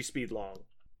 except she's speed long.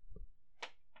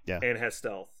 Yeah. And has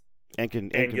stealth. And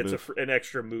gets move. an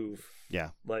extra move. Yeah.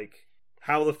 Like,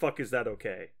 how the fuck is that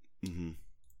okay? Mm-hmm.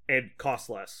 And costs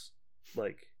less.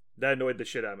 Like, that annoyed the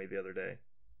shit out of me the other day.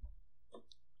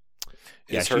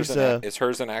 Is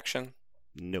hers an action?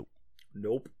 Nope.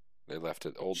 They left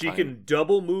it old She time. can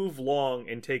double move long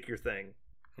and take your thing.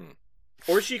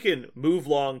 Or she can move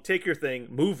long, take your thing,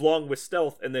 move long with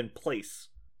stealth, and then place.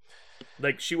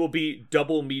 Like, she will be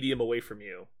double medium away from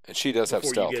you. And she does have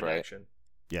stealth, right? Action.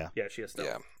 Yeah. Yeah, she has stealth.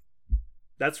 Yeah.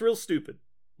 That's real stupid.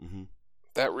 Mm-hmm.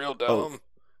 That real dumb. Oh,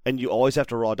 and you always have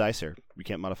to raw dice her. You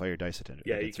can't modify your dice attendant.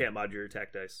 Yeah, you can't mod your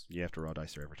attack dice. You have to raw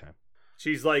dice her every time.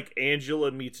 She's like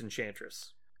Angela meets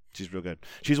Enchantress. She's real good.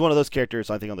 She's one of those characters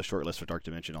I think on the short list for Dark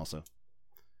Dimension also.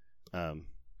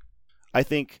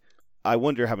 I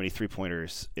wonder how many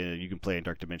 3-pointers you can play in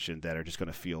Dark Dimension that are just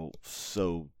going to feel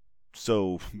so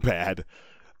bad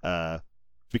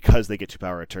because they get 2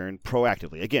 power a turn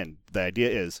proactively. Again, the idea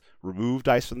is remove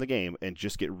dice from the game and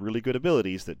just get really good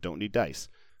abilities that don't need dice.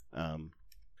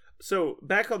 So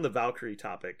back on the Valkyrie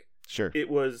topic. Sure. It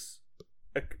was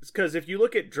because if you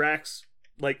look at Drax,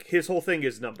 like his whole thing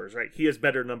is numbers, right? He has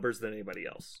better numbers than anybody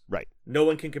else. Right. No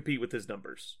one can compete with his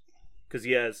numbers because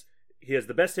he has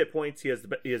the best hit points. He has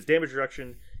damage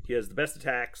reduction. He has the best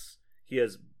attacks. He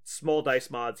has small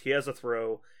dice mods. He has a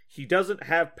throw. He doesn't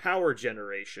have power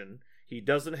generation. He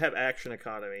doesn't have action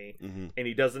economy, and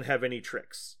he doesn't have any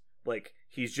tricks. Like,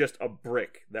 he's just a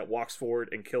brick that walks forward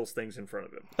and kills things in front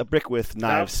of him. A brick with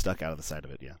knives stuck out of the side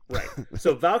of it, yeah. Right.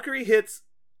 So Valkyrie hits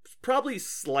probably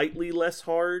slightly less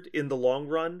hard in the long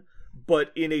run,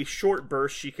 but in a short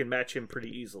burst, she can match him pretty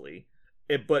easily.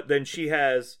 But then she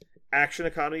has action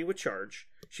economy with charge,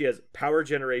 she has power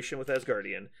generation with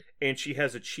Asgardian, and she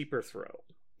has a cheaper throw.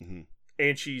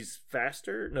 And she's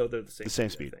faster? No, they're the same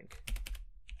speed. I think.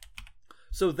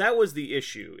 So that was the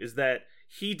issue, is that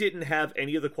he didn't have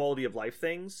any of the quality of life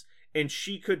things, and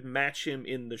she could match him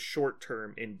in the short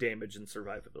term in damage and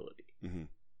survivability.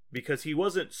 Because he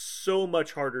wasn't so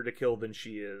much harder to kill than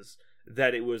she is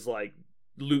that it was like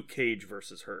Luke Cage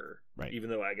versus her. Right. Even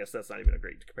though I guess that's not even a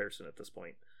great comparison at this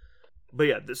point. But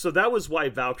yeah, so that was why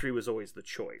Valkyrie was always the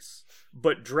choice.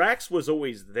 But Drax was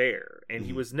always there, and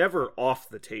he was never off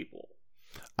the table.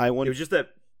 It was just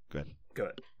that... Go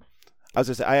ahead. I was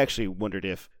going to say, I actually wondered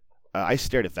if... I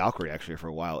stared at Valkyrie, actually, for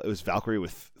a while. It was Valkyrie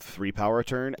with 3 power a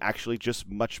turn, actually just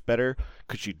much better.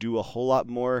 Could she do a whole lot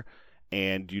more?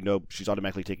 And, she's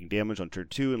automatically taking damage on turn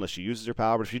 2 unless she uses her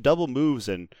power. But if she double moves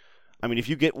and... I mean, if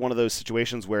you get one of those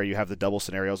situations where you have the double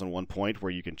scenarios on one point where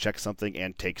you can check something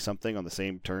and take something on the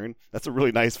same turn, that's a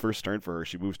really nice first turn for her.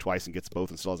 She moves twice and gets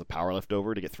both and still has a power left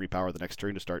over to get 3 power the next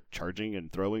turn to start charging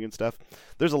and throwing and stuff.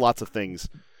 There's lots of things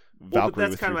Valkyrie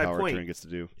with 3 power turn gets to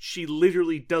do. She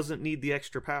literally doesn't need the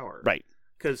extra power. Right.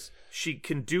 Because she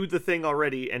can do the thing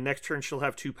already, and next turn she'll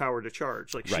have 2 power to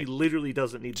charge. Like, she literally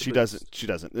doesn't need the boost. She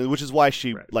doesn't. Which is why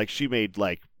she made,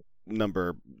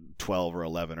 number 12 or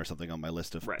 11 or something on my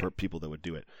list of people that would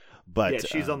do it. But yeah,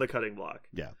 she's on the cutting block.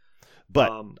 Yeah.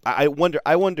 But I wonder,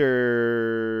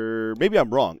 maybe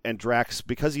I'm wrong. And Drax,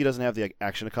 because he doesn't have the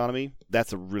action economy,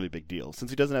 that's a really big deal.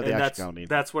 Since he doesn't have the action economy.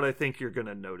 That's what I think you're going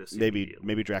to notice.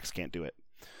 Maybe Drax can't do it.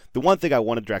 The one thing I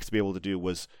wanted Drax to be able to do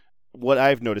was what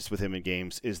I've noticed with him in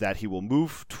games is that he will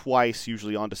move twice,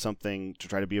 usually onto something to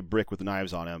try to be a brick with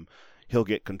knives on him. He'll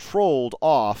get controlled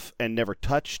off and never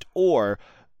touched, or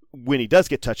when he does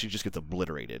get touched, he just gets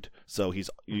obliterated. So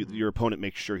your opponent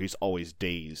makes sure he's always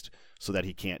dazed so that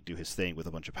he can't do his thing with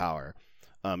a bunch of power.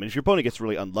 And if your opponent gets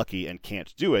really unlucky and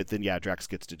can't do it, then yeah, Drax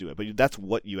gets to do it. But that's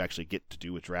what you actually get to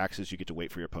do with Drax, is you get to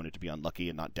wait for your opponent to be unlucky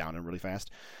and not down him really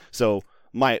fast. So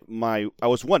I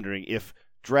was wondering if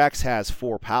Drax has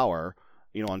 4 power,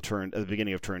 at the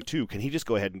beginning of turn 2, can he just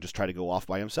go ahead and just try to go off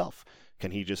by himself? Can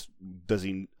he just,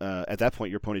 at that point,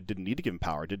 your opponent didn't need to give him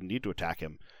power, didn't need to attack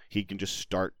him. He can just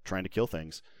start trying to kill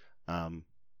things. And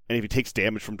if he takes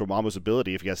damage from Dormammu's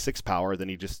ability, if he has 6 power, then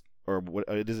he just, or what,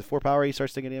 is it 4 power he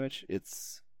starts taking damage?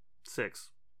 It's 6.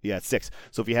 Yeah, it's 6.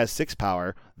 So if he has 6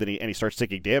 power, then he starts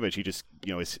taking damage, he just,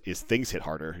 his things hit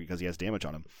harder because he has damage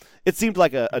on him. It seemed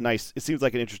like it seems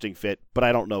like an interesting fit, but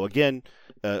I don't know. Again,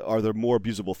 are there more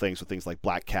abusable things with things like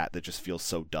Black Cat that just feels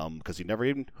so dumb because he never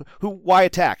even, why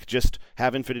attack? Just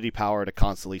have infinity power to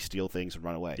constantly steal things and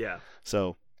run away. Yeah.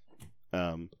 So,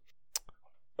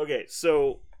 okay,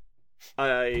 so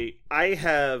I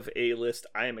have a list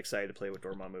I am excited to play with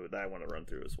Dormammu that I want to run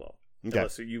through as well. Okay.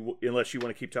 Unless you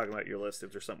want to keep talking about your list,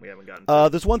 if there's something we haven't gotten to.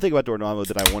 There's one thing about Dormammu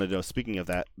that I wanted to know. Speaking of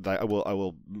that, I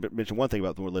will mention one thing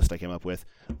about the list I came up with.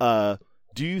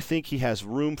 Do you think he has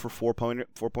room for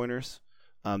 4-pointers?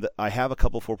 I have a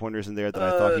couple 4-pointers in there that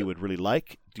I thought he would really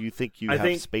like. Do you think you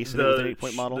have space in it with an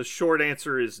 8-point model? The short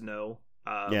answer is no.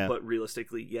 Yeah. But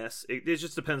realistically, yes. It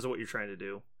just depends on what you're trying to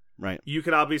do. Right. You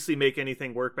can obviously make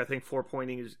anything work, but I think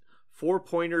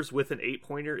 4-pointers with an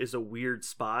 8-pointer is a weird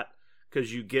spot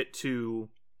because you get to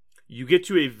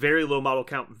a very low model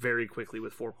count very quickly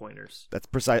with 4-pointers. That's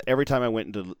precise. Every time I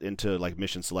went into like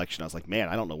mission selection, I was like, man,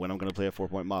 I don't know when I'm going to play a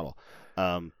 4-point model.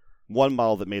 One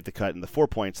model that made the cut in the 4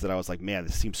 points that I was like, man,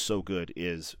 this seems so good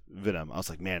is Venom. I was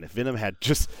like, man, if Venom had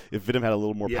a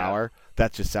little more power,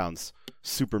 that just sounds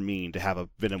super mean to have a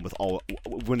Venom with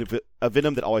a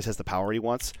Venom that always has the power he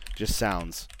wants. Just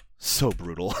sounds so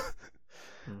brutal.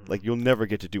 Like you'll never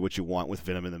get to do what you want with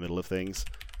Venom in the middle of things.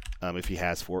 If he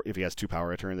has 2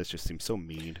 power a turn, this just seems so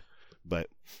mean. But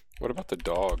what about the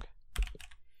dog?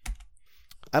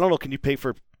 I don't know. Can you pay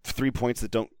for 3 points that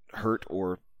don't hurt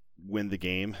or win the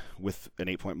game with an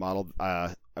 8-point model?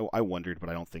 I wondered, but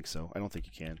I don't think so. I don't think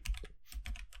you can.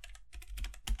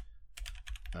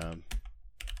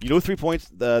 3 points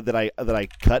that I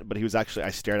cut, but he was actually,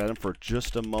 I stared at him for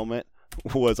just a moment,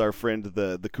 was our friend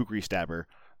the Kukri Stabber,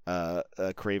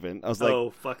 Kraven. I was like,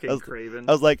 Kraven.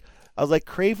 I was like,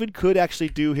 Kraven could actually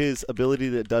do his ability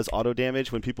that does auto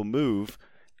damage when people move,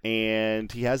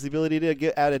 and he has the ability to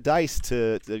get added dice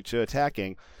to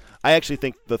attacking. I actually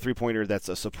think the 3-pointer that's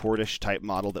a supportish type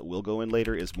model that will go in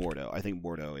later is Mordo. I think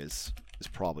Mordo is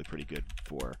probably pretty good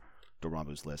for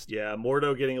Dormammu's list. Yeah,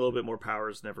 Mordo getting a little bit more power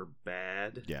is never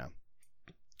bad. Yeah.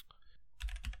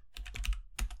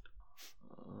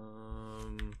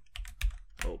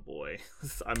 Oh boy,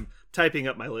 I'm typing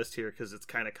up my list here because it's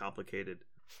kind of complicated.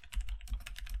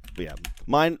 But yeah,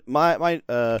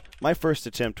 my first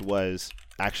attempt was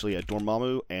actually a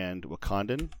Dormammu and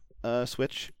Wakandan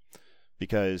switch,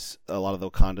 because a lot of the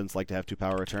Wakandans like to have 2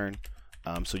 power a turn.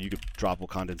 So you could drop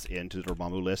Wakandans into the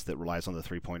Dormammu list that relies on the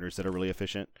 3-pointers that are really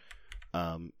efficient.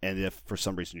 And if for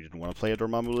some reason you didn't want to play a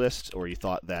Dormammu list, or you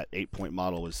thought that 8-point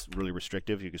model was really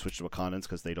restrictive, you could switch to Wakandans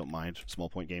because they don't mind small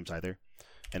point games either.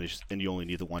 And you only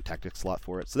need the 1 tactic slot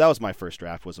for it. So that was my first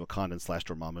draft, was Wakandan /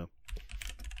 Dormammu.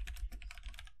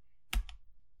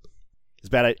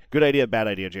 Good idea, bad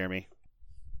idea, Jeremy?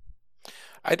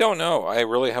 I don't know. I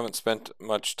really haven't spent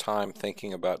much time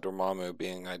thinking about Dormammu,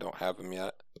 being I don't have him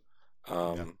yet.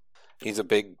 He's a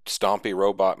big, stompy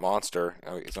robot monster.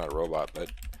 I mean, he's not a robot,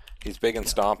 but he's big and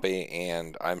stompy,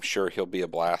 and I'm sure he'll be a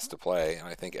blast to play. And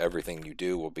I think everything you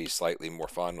do will be slightly more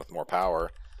fun with more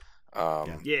power.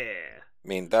 Yeah. I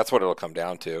mean, that's what it'll come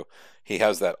down to. He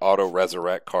has that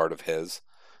auto-resurrect card of his,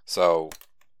 so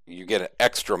you get an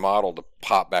extra model to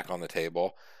pop back on the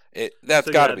table. That's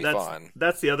got to be fun.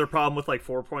 That's the other problem with like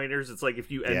 4-pointers. It's like if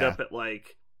you end up at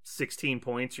like 16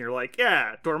 points and you're like,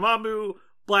 yeah, Dormammu,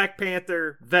 Black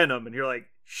Panther, Venom, and you're like,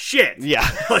 shit. Yeah.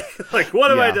 like what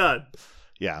have I done?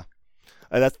 Yeah.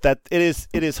 It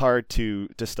is hard to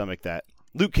stomach that.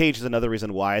 Luke Cage is another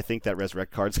reason why I think that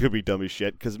Resurrect card's going to be dumb as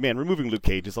shit, because, man, removing Luke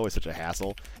Cage is always such a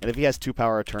hassle. And if he has 2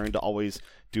 power a turn to always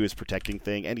do his protecting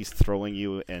thing, and he's throwing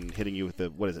you and hitting you with the,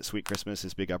 what is it, Sweet Christmas,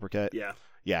 his big uppercut? Yeah.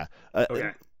 Yeah.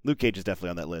 Okay. Luke Cage is definitely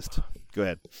on that list. Go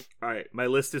ahead. All right. My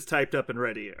list is typed up and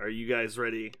ready. Are you guys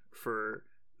ready for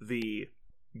the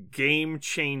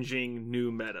game-changing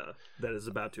new meta that is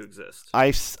about to exist.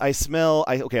 I smell.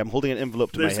 Okay, I'm holding an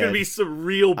envelope to my head. There's going to be some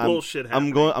real bullshit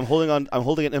happening. I'm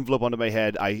holding an envelope onto my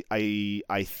head. I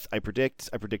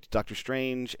predict Doctor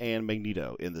Strange and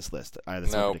Magneto in this list.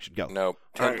 That's my prediction. Go. No.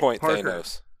 10-point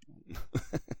Thanos.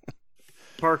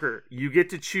 Parker, you get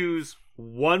to choose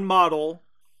one model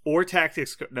or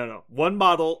tactics. No. One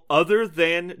model other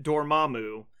than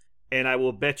Dormammu, and I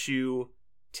will bet you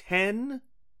 10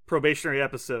 probationary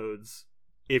episodes.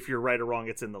 If you're right or wrong,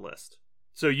 it's in the list.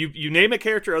 So you name a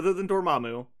character other than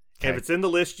Dormammu. Okay. If it's in the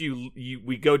list,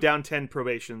 we go down 10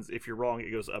 probations. If you're wrong,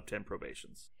 it goes up 10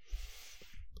 probations.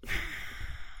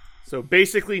 So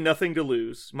basically, nothing to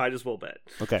lose. Might as well bet.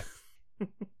 Okay.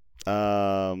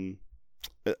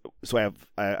 So I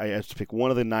have to pick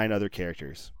one of the 9 other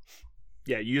characters.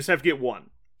 Yeah, you just have to get one.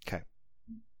 Okay.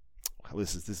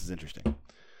 This is interesting.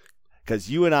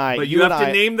 Because you and I... But you have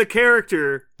to name the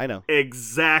character... I know.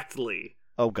 Exactly.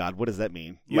 Oh, God. What does that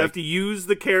mean? You have to use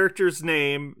the character's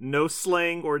name. No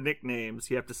slang or nicknames.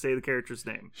 You have to say the character's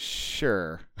name.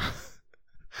 Sure.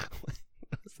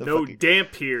 No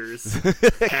Dampiers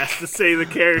has to say the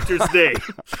character's name.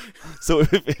 So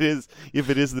if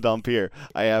it is the Dampier,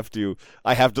 I have to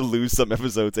lose some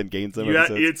episodes and gain some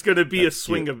episodes. It's going to be a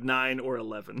swing of 9 or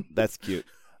 11. That's cute.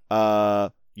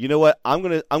 You know what? I'm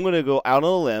gonna go out on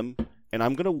a limb, and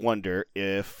I'm gonna wonder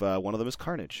if one of them is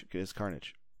Carnage.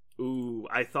 Ooh,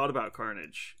 I thought about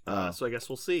Carnage. So I guess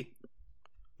we'll see.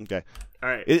 Okay. All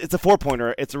right. It's a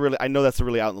 4-pointer. I know that's a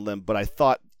really out on the limb, but I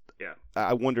thought. Yeah.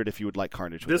 I wondered if you would like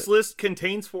Carnage. This list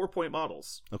contains 4-point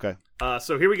models. Okay.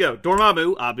 So here we go.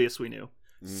 Dormammu, obvious we knew.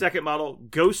 Second model,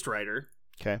 Ghost Rider.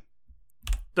 Okay.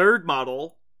 Third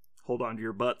model, hold on to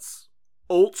your butts,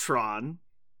 Ultron.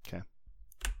 Okay.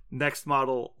 Next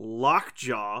model,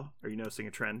 Lockjaw. Are you noticing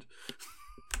a trend?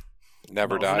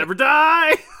 Never die. Never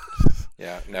die.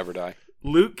 Yeah, never die.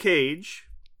 Luke Cage,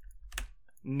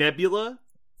 Nebula,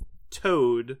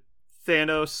 Toad,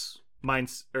 Thanos,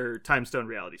 Time Stone,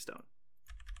 Reality Stone.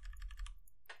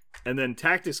 And then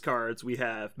tactics cards, we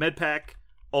have Medpack,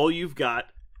 All You've Got,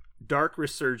 Dark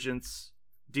Resurgence,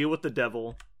 Deal with the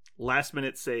Devil, Last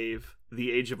Minute Save,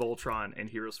 The Age of Ultron, and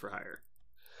Heroes for Hire.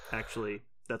 Actually,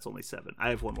 that's only 7. I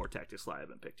have one more tactics slot I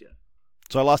haven't picked yet.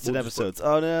 So I lost 10 episodes.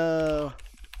 Oh no.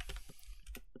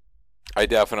 I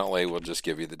definitely will just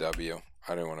give you the W.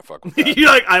 I don't want to fuck with that. You're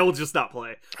like, I will just not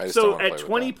play. So at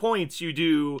 20 points, you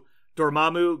do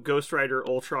Dormammu, Ghost Rider,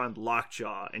 Ultron,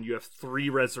 Lockjaw, and you have 3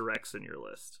 resurrects in your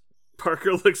list.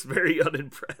 Parker looks very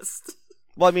unimpressed.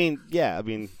 Well, I mean,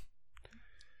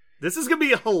 this is going to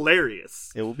be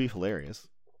hilarious. It will be hilarious.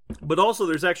 But also,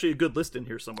 there's actually a good list in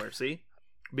here somewhere, see?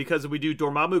 Because if we do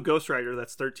Dormammu, Ghost Rider,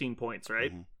 that's 13 points,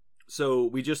 right? Mm-hmm. So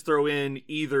we just throw in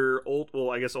either,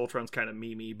 I guess Ultron's kind of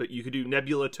memey, but you could do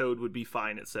Nebula, Toad would be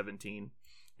fine at 17.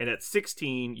 And at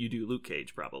 16, you do Luke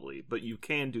Cage probably, but you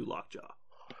can do Lockjaw.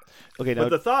 Okay, but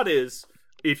the thought is,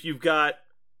 if you've got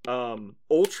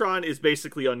Ultron is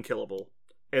basically unkillable,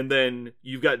 and then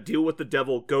you've got Deal with the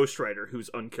Devil, Ghost Rider, who's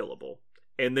unkillable,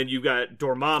 and then you've got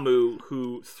Dormammu,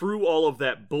 who through all of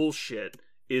that bullshit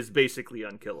is basically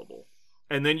unkillable,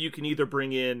 and then you can either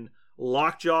bring in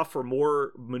Lockjaw for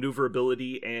more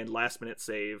maneuverability and last minute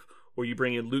save, or you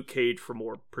bring in Luke Cage for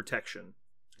more protection,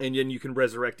 and then you can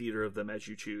resurrect either of them as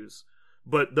you choose.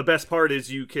 But the best part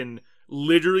is you can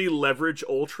literally leverage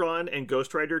Ultron and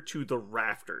Ghost Rider to the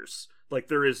rafters. Like,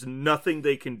 there is nothing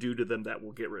they can do to them that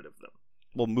will get rid of them.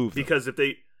 Well, move them. Because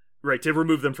to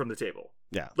remove them from the table.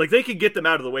 Yeah. Like, they can get them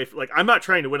out of the way. I'm not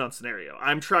trying to win on scenario.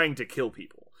 I'm trying to kill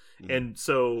people. Mm-hmm. And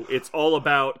so it's all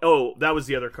about, that was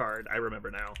the other card. I remember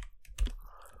now.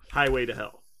 Highway to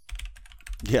Hell.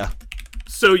 Yeah.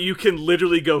 So you can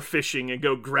literally go fishing and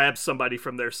go grab somebody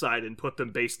from their side and put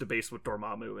them base to base with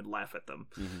Dormammu and laugh at them.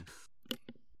 Mm-hmm.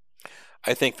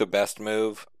 I think the best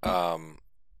move, and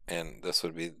this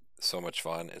would be so much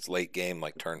fun, is late game,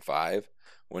 like turn 5,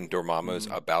 when Dormammu's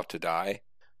about to die,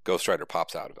 Ghost Rider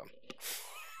pops out of him.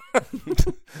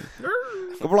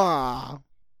 Blah.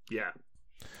 Yeah.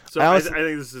 So I think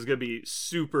this is going to be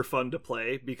super fun to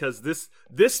play, because this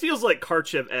feels like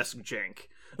Karchev-esque jank.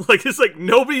 Like, it's like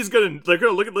nobody's they're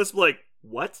gonna look at this like,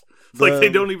 what? It's like they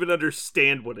don't even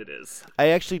understand what it is. I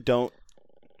actually don't.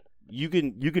 You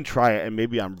can try it, and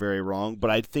maybe I'm very wrong, but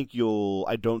I think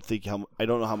I don't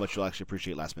know how much you'll actually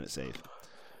appreciate last minute save.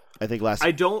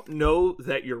 I don't know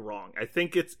that you're wrong. I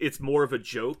think it's more of a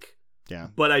joke. Yeah.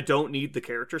 But I don't need the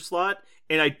character slot,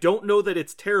 and I don't know that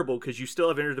it's terrible, because you still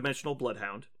have interdimensional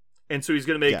Bloodhound. And so he's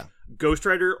going to make Ghost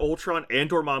Rider, Ultron, and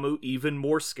Dormammu even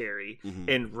more scary,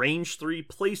 and range 3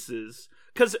 places,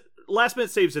 because last minute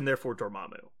saves in there for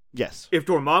Dormammu. Yes. If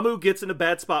Dormammu gets in a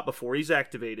bad spot before he's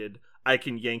activated, I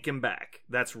can yank him back.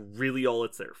 That's really all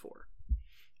it's there for.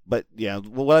 But yeah,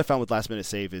 well, what I found with last minute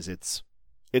save is it's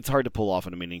hard to pull off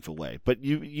in a meaningful way. But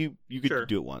you could Sure.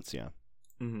 do it once, yeah.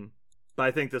 Mm-hmm. But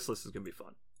I think this list is going to be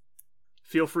fun.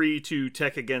 Feel free to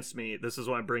tech against me. This is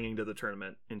what I'm bringing to the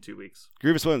tournament in 2 weeks.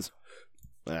 Grievous wins.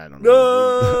 I don't know.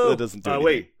 No! That doesn't do anything.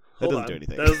 Wait. That Hold doesn't on. do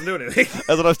anything. That doesn't do anything.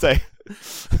 That's what I'm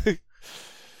saying.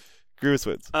 Grievous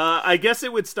wins. I guess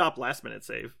it would stop last minute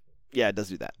save. Yeah, it does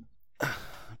do that.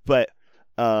 But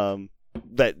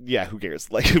yeah, who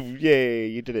cares? Like, yay,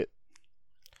 you did it.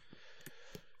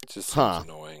 It just seems Huh.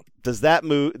 annoying. Does that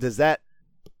move? Does that?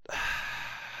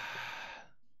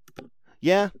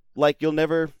 Yeah, like you'll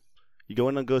never. You go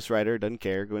in on Ghost Rider, doesn't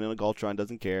care. Going in on Galtron,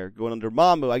 doesn't care. Going on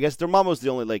Dormammu, I guess Dormammu's the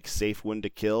only like safe one to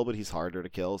kill, but he's harder to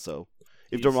kill. So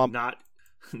if He's Dormammu,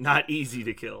 not easy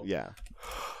to kill. yeah.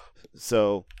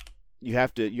 So you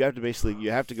have to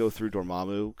go through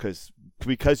Dormammu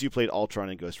because you played Ultron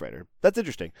and Ghost Rider. That's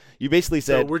interesting. You basically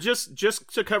So said we're just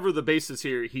to cover the bases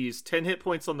here. He's 10 hit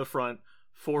points on the front,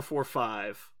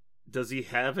 4/4/5. Does he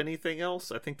have anything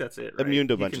else? I think that's it. Right? Immune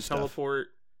to a he bunch can of stuff. teleport.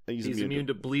 he's He's immune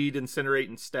to bleed, incinerate,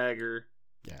 and stagger.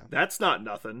 Yeah. That's not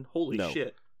nothing. Holy No.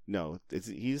 shit! No,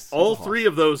 he's All a hoss. three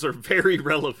of those are very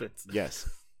relevant. Yes.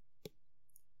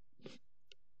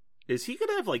 Is he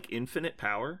gonna have like infinite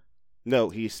power? No,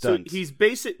 he's stunned. So he's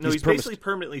basically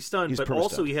permanently stunned, He's but perma-stunned.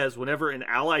 also he has whenever an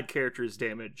allied character is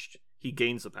damaged, he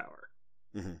gains the power.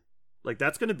 Mhm. Like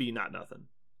that's going to be not nothing.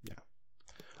 Yeah.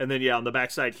 And then on the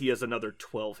backside he has another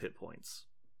 12 hit points.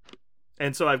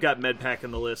 And so I've got Medpack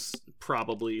in the list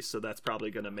probably, so that's probably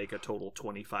going to make a total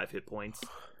 25 hit points.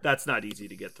 That's not easy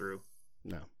to get through.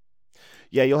 No.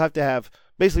 Yeah, you'll have to have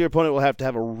basically your opponent will have to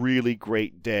have a really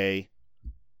great day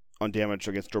on damage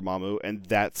against Dormammu, and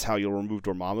that's how you'll remove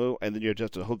Dormammu, and then you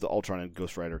just have to hope the Ultron and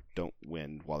Ghost Rider don't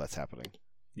win while that's happening.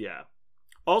 Yeah.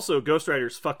 Also, Ghost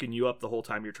Rider's fucking you up the whole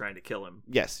time you're trying to kill him.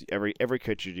 Yes, every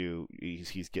cut you do,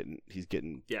 he's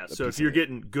getting Yeah, a so piece if you're of it.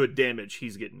 getting good damage,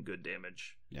 he's getting good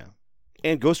damage. Yeah.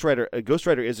 And Ghost Rider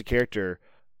is a character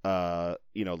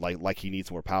like he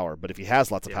needs more power, but if he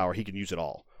has lots of power, he can use it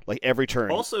all. Like every turn.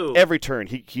 Also, every turn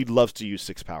he loves to use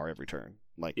 6 power every turn.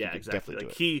 Like yeah, he can exactly. definitely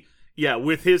Like do it.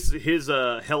 with his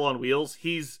Hell on Wheels,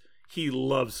 he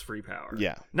loves free power.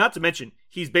 Yeah. Not to mention,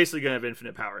 he's basically gonna have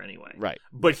infinite power anyway. Right.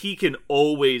 But he can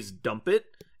always dump it,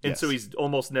 and so Yes. he's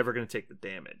almost never gonna take the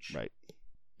damage. Right.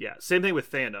 Yeah. Same thing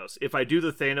with Thanos. If I do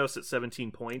the Thanos at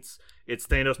 17 points, it's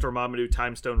Thanos, Dormammu,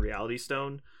 Time Stone, Reality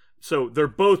Stone. So they're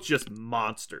both just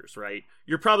monsters, right?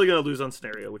 You're probably gonna lose on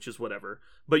Scenario, which is whatever.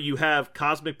 But you have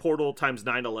Cosmic Portal times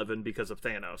 9/11 because of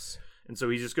Thanos. And so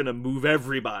he's just going to move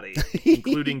everybody,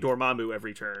 including Dormammu,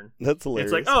 every turn. That's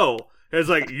hilarious. It's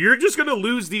like, you're just going to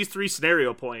lose these 3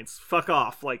 scenario points. Fuck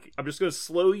off. Like, I'm just going to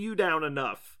slow you down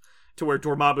enough to where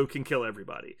Dormammu can kill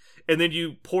everybody. And then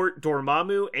you port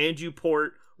Dormammu and you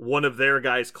port one of their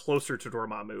guys closer to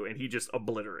Dormammu, and he just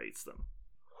obliterates them.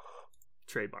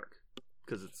 Trademark.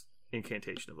 Because it's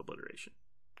Incantation of Obliteration.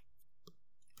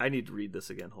 I need to read this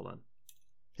again. Hold on.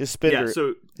 His spinner is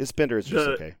just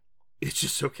the- okay. It's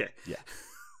just okay. Yeah.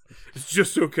 It's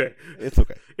just okay. It's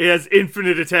okay. It has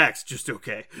infinite attacks. Just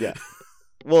okay. Yeah.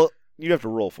 Well, you have to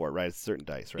roll for it, right? It's certain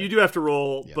dice, right? You do have to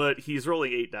roll, Yeah. but he's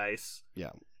rolling 8 dice. Yeah.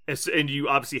 And you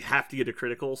obviously have to get a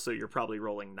critical, so you're probably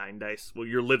rolling 9 dice. Well,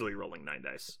 you're literally rolling 9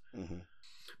 dice. Mm-hmm.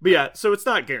 But yeah, so it's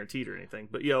not guaranteed or anything.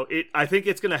 But I think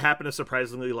it's going to happen a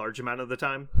surprisingly large amount of the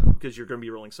time because you're going to be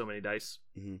rolling so many dice.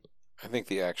 Mm-hmm. I think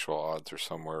the actual odds are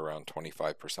somewhere around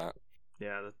 25%.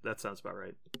 Yeah, that sounds about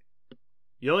right.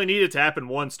 You only need it to happen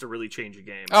once to really change a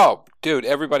game. Oh, dude,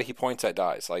 everybody he points at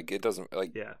dies. Like, it doesn't,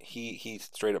 like, Yeah. he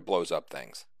straight up blows up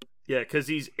things. Yeah, because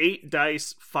he's 8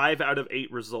 dice, 5 out of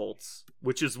 8 results,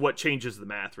 which is what changes the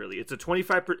math, really. It's a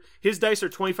 25%. His dice are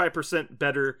 25%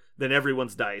 better than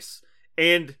everyone's dice,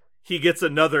 and he gets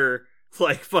another,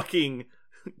 like, fucking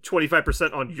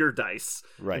 25% on your dice.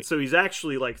 Right. And so he's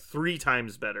actually, like, 3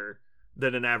 times better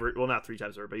than an average. Well, not 3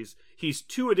 times better, but he's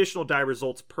 2 additional die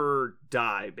results per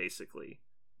die, basically.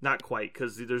 Not quite,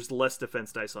 because there's less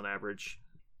defense dice on average.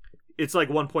 It's like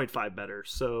 1.5 better,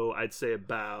 so I'd say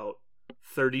about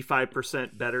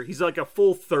 35% better. He's like a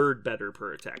full third better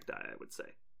per attack die, I would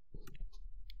say.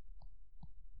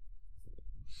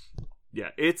 Yeah,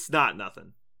 it's not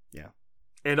nothing. Yeah.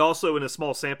 And also in a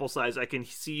small sample size, I can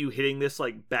see you hitting this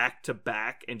like back to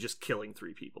back and just killing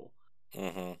 3 people.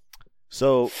 Mm-hmm.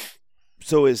 So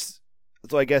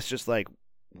I guess just like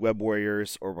Web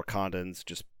Warriors or Wakandans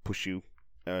just push you,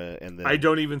 and then I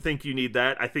don't even think you need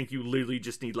that. I think you literally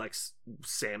just need like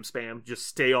Sam spam. Just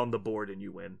stay on the board and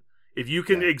you win. If you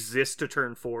can exist to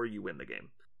turn 4, you win the game.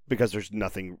 because there's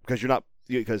nothing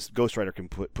because Ghost Rider can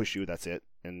push you. That's it.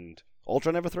 And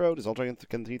Ultron never throw? Does Ultron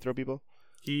can he throw people?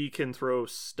 He can throw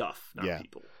stuff, not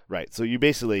people. Right. So you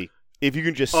basically, if you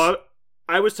can just.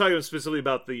 I was talking specifically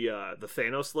about the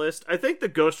Thanos list. I think the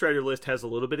Ghost Rider list has a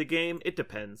little bit of game. It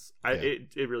depends.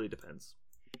 It really depends.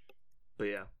 But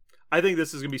yeah, I think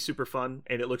this is gonna be super fun,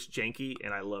 and it looks janky,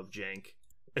 and I love jank,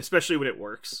 especially when it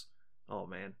works. Oh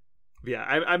man, yeah,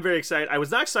 I'm very excited. I was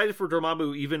not excited for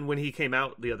Dormammu even when he came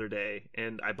out the other day,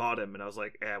 and I bought him, and I was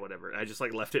like, whatever. And I just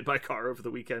like left it in my car over the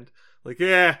weekend, like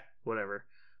whatever.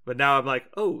 But now I'm like,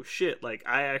 oh shit! Like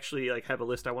I actually like have a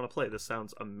list I want to play. This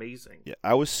sounds amazing. Yeah,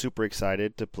 I was super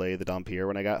excited to play the Dhampir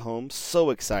when I got home. So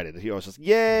excited! I was just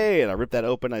yay! And I ripped that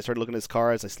open. I started looking at his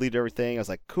cards. I sleeved everything. I was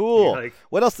like, cool. Like,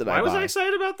 what else did I buy? Why was I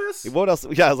excited about this? What else?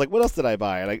 Yeah, I was like, what else did I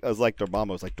buy? And I was like, Dormammu.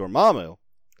 I was like, Dormammu.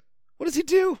 What does he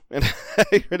do? And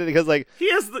I read it because like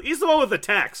he's the one with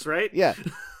attacks, right? Yeah,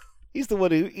 he's the one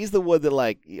that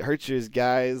like hurts his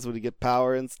guys when you get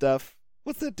power and stuff.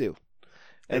 What's that do?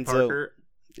 And Parker.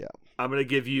 Yeah, I'm gonna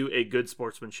give you a good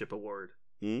sportsmanship award.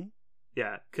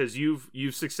 Yeah, because you've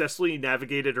successfully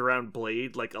navigated around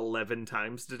Blade like 11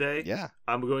 times today. Yeah,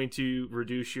 I'm going to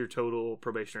reduce your total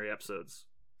probationary episodes.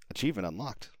 Achievement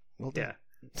unlocked. Well done. Yeah.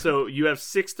 So you have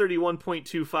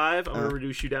 631.25. I'm gonna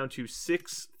reduce you down to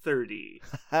 630.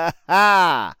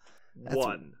 Ha!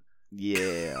 1.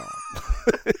 Yeah.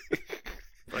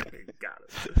 Fucking got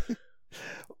it.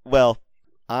 Well,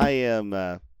 I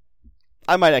am.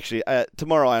 I might actually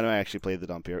tomorrow. I might actually play the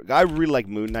Dhampir. I really like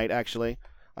Moon Knight. Actually,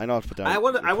 I know I'll put down. I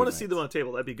want to see them on the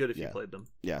table. That'd be good if you played them.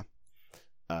 Yeah.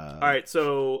 All right.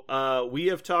 So we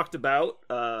have talked about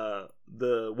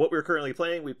what we're currently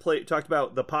playing. We talked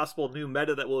about the possible new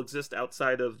meta that will exist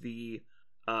outside of the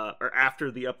or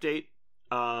after the update.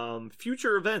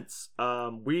 Future events.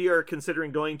 We are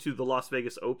considering going to the Las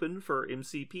Vegas Open for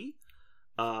MCP,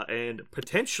 and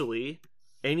potentially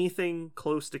anything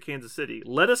close to Kansas City.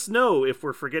 Let us know if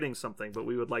we're forgetting something, but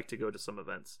we would like to go to some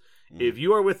events. If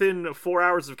you are within 4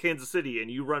 hours of Kansas City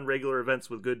and you run regular events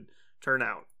with good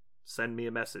turnout, send me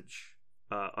a message.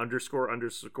 __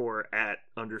 at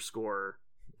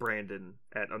 _Brandon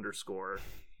at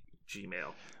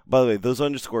 _Gmail. By the way, those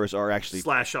underscores are actually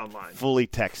 /online. Fully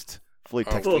text.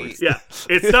 Yeah,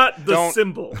 it's not the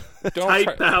symbol.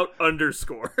 Type out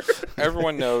 _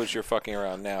 Everyone knows you're fucking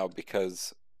around now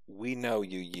because we know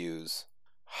you use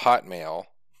Hotmail.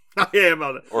 I am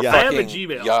on it. Or I have a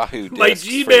Gmail. Yahoo My disks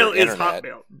Gmail for your is internet.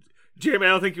 Hotmail. Jamie, I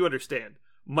don't think you understand.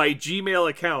 My Gmail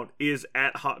account is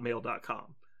at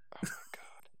hotmail.com. Oh my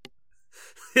god.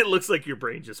 It looks like your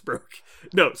brain just broke.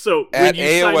 No, so At when you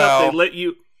AOL, sign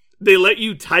up, they let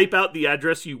you type out the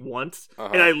address you want,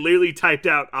 and I literally typed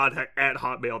out at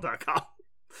hotmail.com.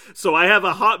 So I have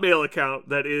a Hotmail account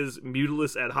that is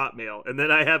Mutilus at Hotmail, and then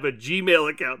I have a Gmail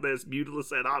account that is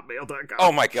Mutilus at hotmail.com.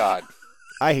 Oh my god.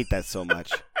 I hate that so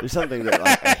much. There's something that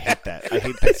I hate that. I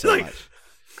hate that so much.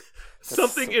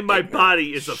 Something in my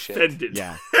body is offended.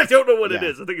 Yeah. I don't know what it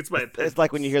is. I think it's my appendix. It's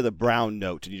like when you hear the brown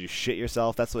note and you just shit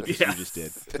yourself. That's what you just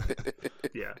did.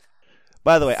 Yeah.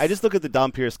 By the way, I just look at the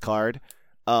Dhampir's card,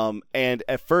 and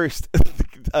at first,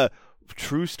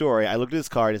 true story. I looked at his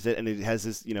card, and it has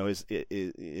his,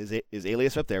 his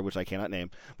alias up there, which I cannot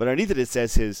name. But underneath it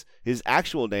says his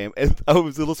actual name, and I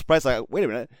was a little surprised. Like, wait a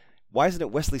minute. Why isn't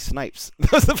it Wesley Snipes?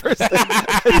 That was the first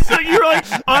thing. So you're like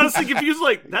honestly confused.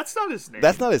 Like that's not his name.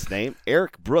 That's not his name.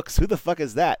 Eric Brooks. Who the fuck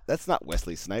is that? That's not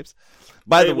Wesley Snipes.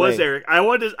 By the way, it was Eric.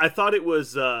 I thought it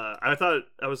was. I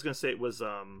was gonna say it was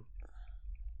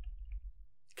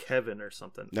Kevin or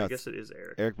something. No, I guess it is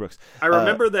Eric. Eric Brooks. I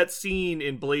remember that scene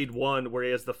in Blade 1 where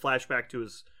he has the flashback to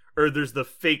there's the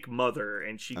fake mother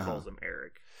and she calls him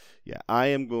Eric. Yeah, I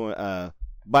am going.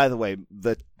 By the way,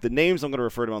 the names I'm going to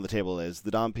refer to on the table is the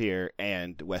Dhampir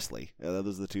and Wesley.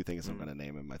 Those are the two things I'm going to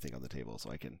name him, I think, on the table, so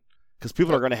I can. Because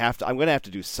people are going to have to. I'm going to have to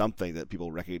do something that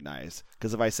people recognize.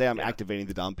 Because if I say I'm activating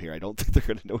the Dhampir, I don't think they're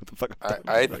going to know what the fuck I'm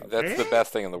talking about. That's the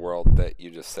best thing in the world that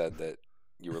you just said that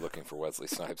you were looking for Wesley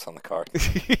Snipes on the card.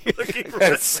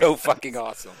 That's so fucking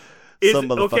awesome.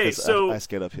 Okay, so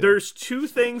there's two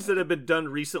things that have been done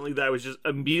recently that I was just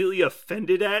immediately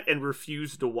offended at and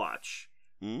refused to watch.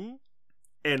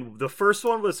 And the first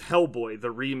one was Hellboy,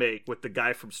 the remake with the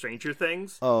guy from Stranger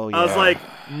Things. Oh, yeah. I was like,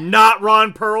 not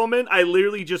Ron Perlman. I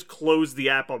literally just closed the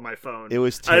app on my phone. It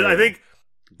was terrible. I think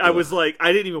I was like,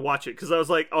 I didn't even watch it because I was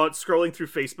like scrolling through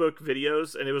Facebook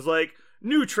videos and it was like,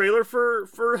 new trailer for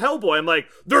Hellboy. I'm like,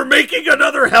 they're making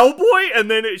another Hellboy? And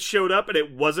then it showed up and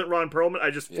it wasn't Ron Perlman. I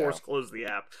just closed the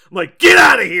app. I'm like, get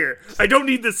out of here. I don't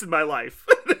need this in my life.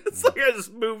 It's like I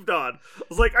just moved on. I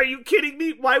was like, are you kidding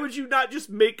me? Why would you not just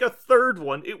make a third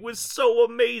one? It was so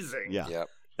amazing. Yeah. Yep.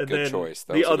 And Good then choice.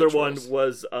 That the was a other good one choice.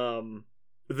 was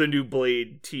the new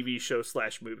Blade TV show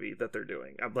 / movie that they're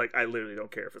doing. I'm like, I literally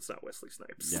don't care if it's not Wesley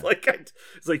Snipes. Yeah.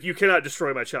 It's like you cannot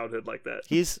destroy my childhood like that.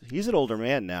 He's an older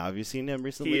man now. Have you seen him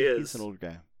recently? He is. He's an older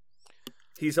guy.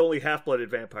 He's only half-blooded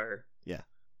vampire. Yeah.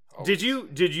 Oh, Did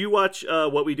you watch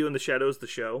What We Do in the Shadows, the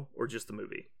show, or just the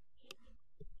movie?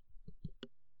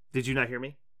 Did you not hear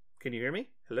me? Can you hear me?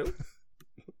 Hello?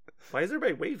 Why is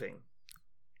everybody waving?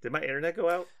 Did my internet go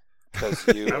out? Because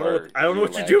I don't know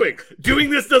what you're doing. Doing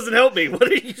this doesn't help me. What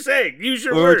are you saying? Use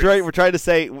your words. We're trying to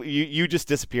say you just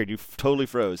disappeared. You totally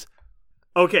froze.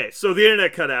 Okay, so the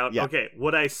internet cut out. Yeah. Okay,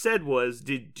 what I said was,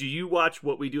 do you watch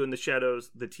What We Do in the Shadows,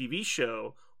 the TV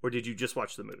show, or did you just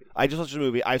watch the movie? I just watched the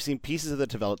movie. I've seen pieces of the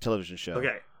television show.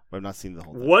 Okay. But I've not seen the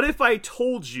whole thing. What if I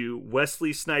told you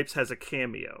Wesley Snipes has a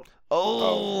cameo?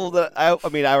 I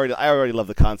already love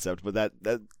the concept, but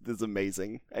that is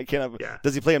amazing. I can't. Yeah.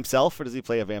 Does he play himself or does he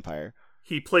play a vampire?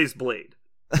 He plays Blade.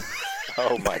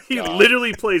 Oh my god. He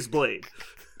literally plays Blade.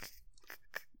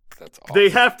 That's awesome. They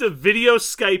have to video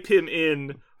Skype him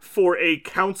in for a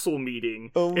council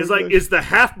meeting. Oh my it's like, gosh. is the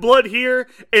half-blood here?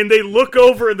 And they look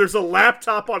over and there's a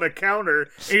laptop on a counter.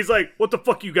 And he's like, what the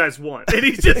fuck you guys want? And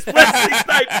he's just Wesley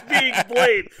Snipes being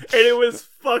Blade. And it was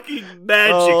fucking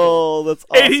magical. Oh, that's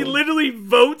awesome. And he literally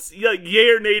votes like yay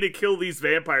or nay to kill these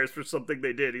vampires for something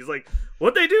they did. He's like,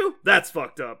 what they do? That's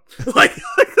fucked up. like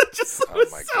it just Oh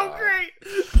was my so God. great.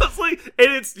 I was like,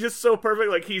 and it's just so perfect.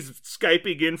 Like he's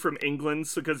Skyping in from England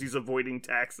because he's avoiding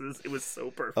taxes. It was so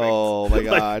perfect. Oh my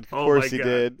god! Like, Of course he God.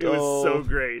 did. It was so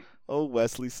great. Oh,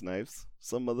 Wesley Snipes.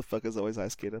 Some motherfuckers always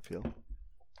ice skate uphill.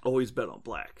 Always bet on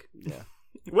black. Yeah,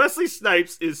 Wesley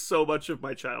Snipes is so much of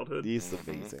my childhood. he's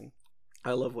amazing.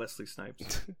 I love Wesley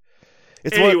Snipes.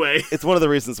 It's Anyway. it's one of the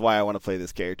reasons why I want to play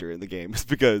this character in the game is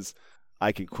because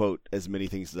I can quote as many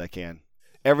things as I can.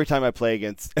 Every time I play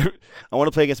against, I want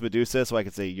to play against Medusa so I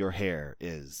can say, your hair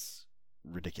is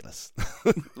ridiculous.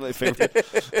 My favorite.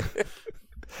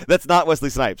 That's not Wesley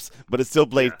Snipes, but it's still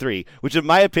Blade 3, which in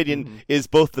my opinion is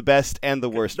both the best and the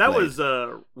worst That Blade. was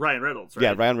Ryan Reynolds, right?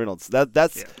 Yeah, Ryan Reynolds. That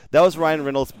was Ryan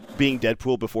Reynolds being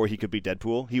Deadpool before he could be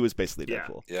Deadpool. He was basically Yeah.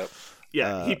 Deadpool. Yep.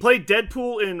 Yeah, he played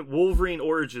Deadpool in Wolverine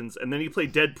Origins, and then he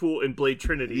played Deadpool in Blade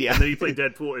Trinity, Yeah. and then he played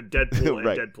Deadpool in Deadpool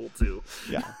Right. and Deadpool 2.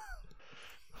 Yeah.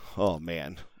 Oh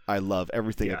man, I love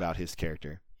everything Yeah. about his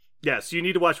character. Yeah, so you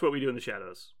need to watch What We Do in the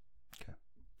Shadows.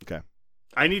 Okay.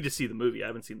 I need to see the movie. I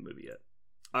haven't seen the movie yet.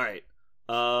 All right.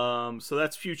 So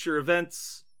that's future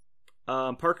events.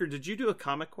 Parker, did you do a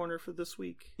comic corner for this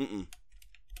week? Mm-mm.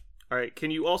 All right.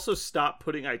 Can you also stop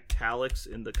putting italics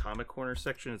in the comic corner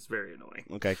section? It's very annoying.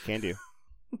 Okay, can do.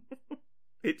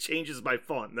 It changes my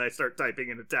font, and I start typing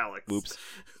in italics. Oops.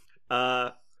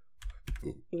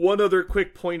 One other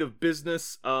quick point of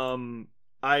business.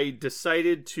 I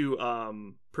decided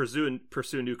to pursue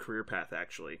a new career path,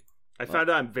 actually. I found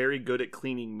out I'm very good at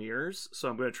cleaning mirrors, so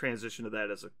I'm going to transition to that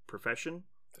as a profession.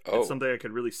 Oh. It's something I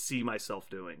could really see myself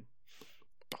doing.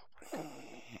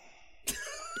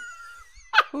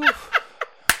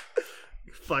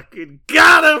 Fucking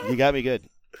got him! You got me good.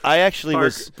 I actually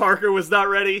Parker was not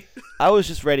ready. I was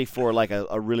just ready for like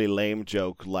a really lame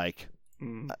joke, like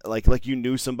you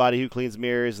knew somebody who cleans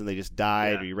mirrors and they just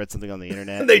died, Yeah. or you read something on the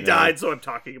internet. They you know? died, so I'm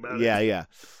talking about it. Yeah.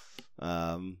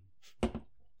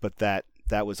 But that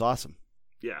was awesome.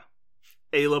 Yeah.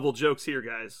 A-level jokes here,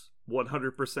 guys.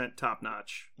 100% top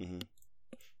notch. Mhm.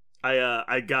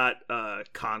 I got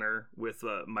Connor with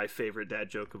my favorite dad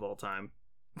joke of all time.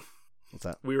 What's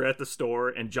that? We were at the store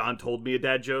and John told me a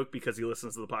dad joke because he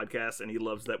listens to the podcast and he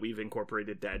loves that we've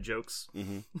incorporated dad jokes.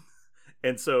 Mm-hmm.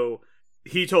 And so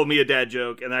he told me a dad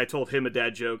joke and I told him a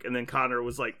dad joke, and then Connor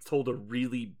was like told a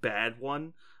really bad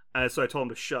one. So I told him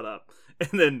to shut up.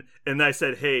 And I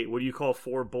said, "Hey, what do you call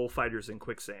 4 bullfighters in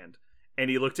quicksand?" And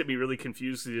he looked at me really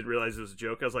confused. He didn't realize it was a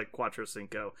joke. I was like, Quattro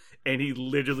Cinco. And he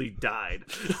literally died.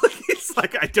 It's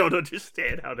like, I don't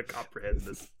understand how to comprehend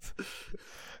this.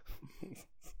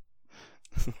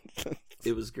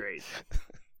 It was great.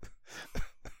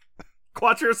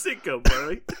 Quattro Cinco,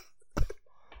 boy.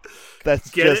 That's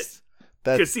Get just it?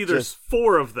 that's Because see, there's just,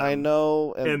 4 of them. I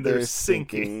know, and they're they're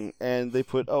sinking. and they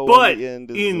put O But on the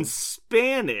end. in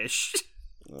Spanish,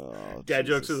 Oh, dad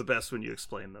jokes are Jesus. the best when you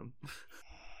explain them.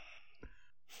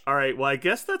 All right, well, I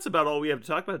guess that's about all we have to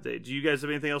talk about today. Do you guys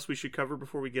have anything else we should cover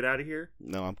before we get out of here?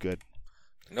 No, I'm good.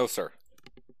 No, sir.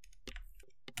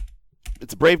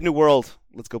 It's a brave new world.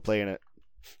 Let's go play in it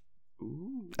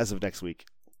Ooh. as of next week.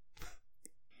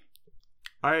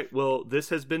 All right, well, this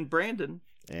has been Brandon.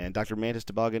 And Dr. Mantis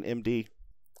Toboggan, MD.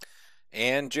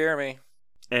 And Jeremy.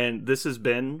 And this has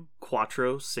been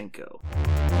Quattro Cinco.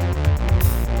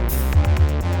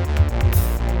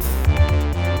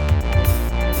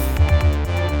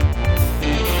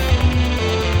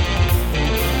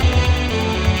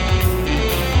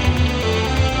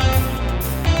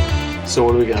 So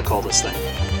what are we gonna call this thing?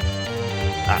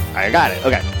 I got it.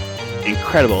 Okay.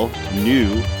 Incredible,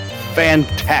 new,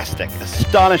 fantastic,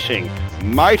 astonishing,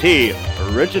 mighty,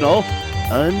 original,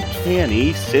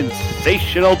 uncanny,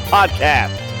 sensational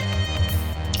podcast.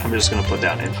 I'm just gonna put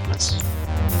down infamous.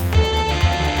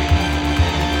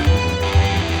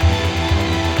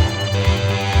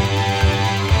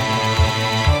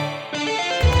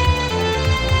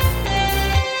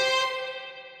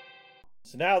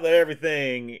 So now that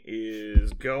everything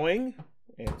is going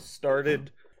and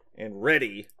started and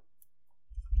ready,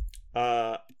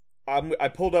 I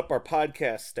pulled up our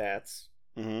podcast stats.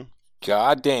 Mm-hmm.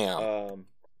 God damn.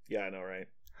 Yeah, I know, right?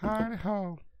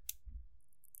 Hi-ho.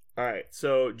 All right.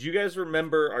 So, do you guys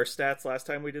remember our stats last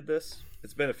time we did this?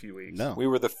 It's been a few weeks. No. We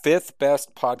were the 5th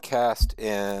best podcast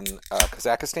in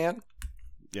Kazakhstan.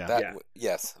 Yeah.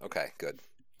 Yes. Okay. Good.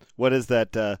 What is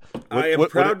that? I am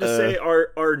proud to say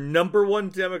our number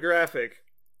one demographic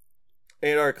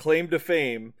and our claim to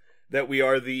fame that we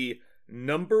are the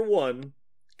number one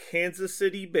Kansas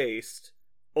City based,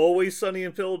 Always Sunny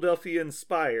in Philadelphia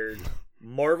inspired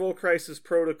Marvel Crisis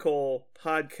Protocol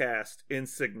podcast in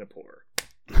Singapore.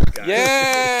 Guys,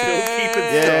 Yay!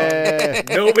 still keeping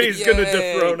strong. Nobody's gonna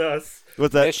dethrone us.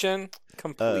 What's that? Mission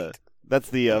complete. That's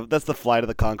the Flight of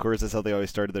the Conchords. That's how they always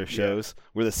started their shows. Yeah.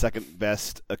 We're the second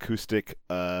best acoustic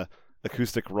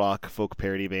rock folk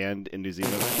parody band in New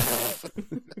Zealand.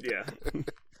 Yeah.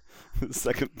 The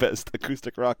second best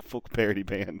acoustic rock folk parody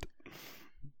band.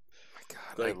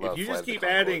 God, Like, I love if you Flight just of the keep Conchords.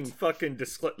 adding fucking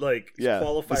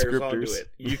qualifiers onto descriptors. it,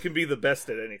 you can be the best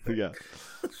at anything. Yeah.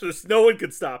 Just no one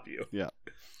can stop you. Yeah.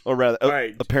 Or rather,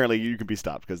 right. apparently you can be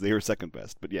stopped because they were second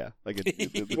best. But yeah, like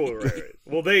Well, right.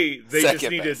 Well, they just Second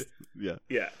needed. best.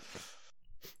 Yeah.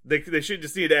 They should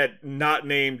just need to add not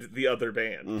named the other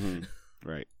band. Mm-hmm.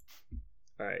 Right.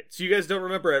 All right. So you guys don't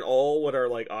remember at all what our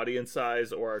audience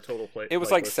size or our total play? It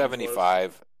was like listens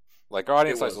 75. Like our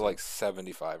audience It size was wasn't. like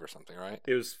 75 or something, right?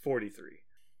 It was 43.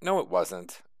 No, it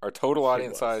wasn't. Our total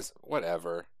audience was. size,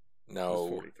 whatever. It was No,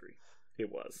 43.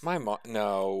 It was. my mom.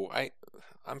 No,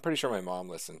 I'm pretty sure my mom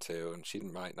listened too, and she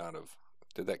might not have.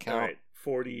 Did that All count? right.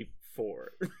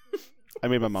 44. I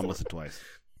made my mom listen twice.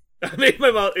 I made my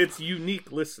mouth. It's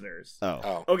unique listeners. Oh.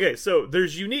 Oh, Okay, so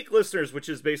there's unique listeners, which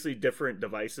is basically different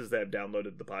devices that have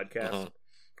downloaded the podcast Mhm.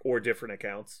 or different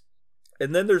accounts.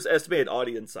 And then there's estimated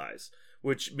audience size,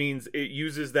 which means it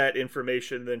uses that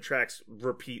information and then tracks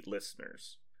repeat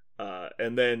listeners.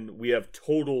 And then we have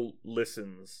total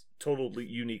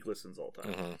unique listens all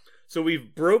time. Mhm. So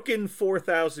we've broken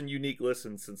 4,000 unique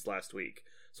listens since last week.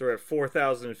 So we're at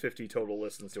 4,050 total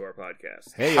listens to our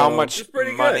podcast. Hey, how yo. much It's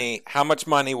pretty good. money? How much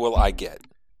money will I get?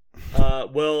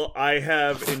 Well, I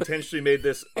have intentionally made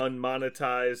this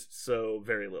unmonetized, so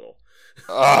very little.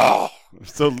 Oh,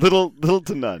 So little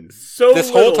to none. So This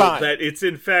whole little time. that it's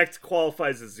in fact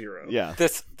qualifies as zero. Yeah.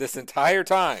 this entire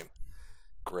time.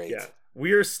 Great. Yeah.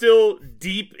 We are still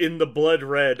deep in the blood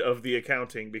red of the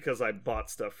accounting because I bought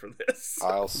stuff for this.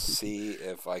 I'll see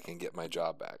if I can get my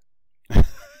job back.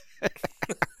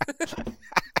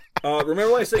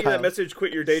 Remember when I sent you that message,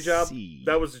 quit your day job? See.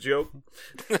 That was a joke.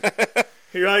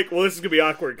 You're like, well, this is going to be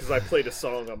awkward because I played a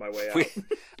song on my way out.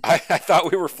 I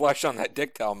thought we were flush on that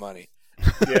dick towel money.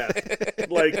 Yeah.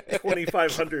 Like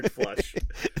 2,500 flush.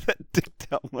 That dick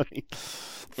down money.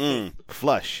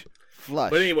 Flush.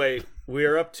 But anyway, we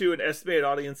are up to an estimated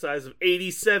audience size of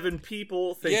 87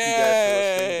 people. Thank you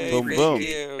guys for listening. We Boom,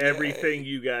 appreciate boom. You. everything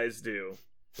you guys do.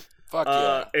 Fuck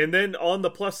yeah. And then on the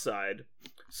plus side,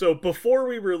 so before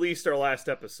we released our last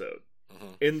episode,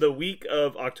 Mhm. in the week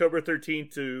of October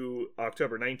 13th to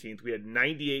October 19th, we had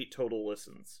 98 total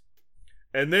listens.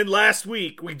 And then last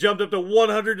week, we jumped up to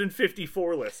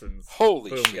 154 listens.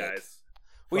 Holy Boom, shit. guys.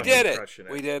 We Fucking did it. crushing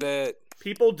it. We did it.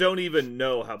 People don't even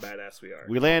know how badass we are.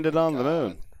 We landed on the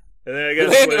moon. And then I We guess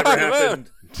landed whatever on the moon. happened,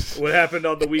 what happened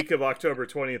on the week of October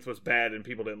 20th was bad, and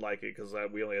people didn't like it because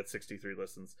we only had 63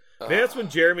 listens. Maybe that's when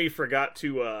Jeremy forgot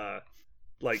to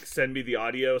send me the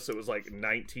audio, so it was like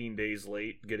 19 days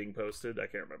late getting posted. I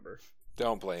can't remember.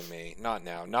 Don't blame me. Not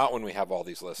now. Not when we have all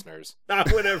these listeners.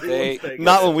 Not when everyone's saying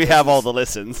Not it. when we have all the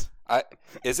listens.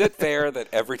 Is it fair that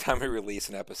every time we release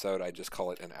an episode, I just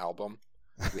call it an album?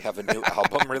 We have a new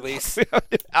album release, and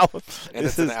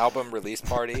it's an album release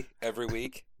party every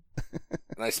week,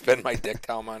 and I spend my dick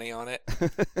towel money on it.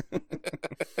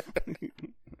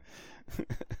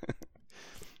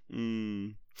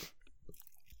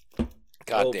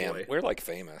 God Oh, damn, boy. we're like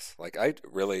famous. Like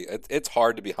it's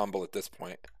hard to be humble at this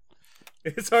point.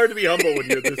 It's hard to be humble when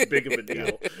you're this big of a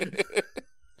deal.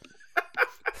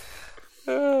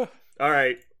 All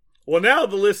right. Well, now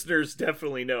the listeners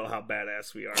definitely know how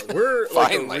badass we are. We're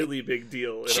like a really big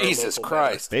deal. In Jesus our local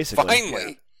Christ! Basically.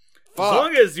 Finally, As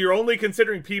long as you're only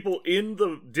considering people in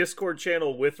the Discord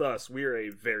channel with us, we're a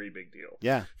very big deal.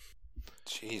 Yeah,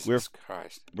 Jesus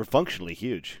Christ! we're functionally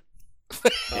huge.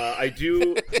 I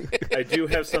do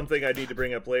have something I need to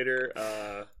bring up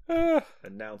later.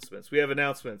 Announcements. We have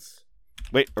announcements.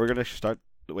 Wait, are we gonna start?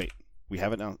 Wait, we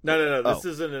haven't now. No. This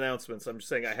isn't announcements. I'm just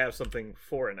saying I have something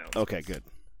for announcements. Okay, good.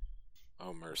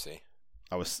 Oh mercy!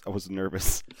 I was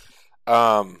nervous.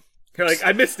 You're like,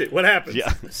 I missed it. What happened?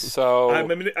 Yeah. So I'm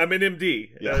an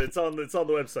MD. Yeah. It's on the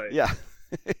website. Yeah.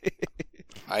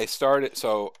 I started.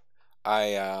 So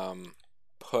I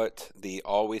put the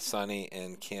Always Sunny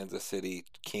in Kansas City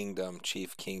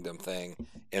Chief Kingdom thing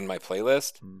in my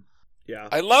playlist. Yeah.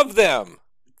 I love them.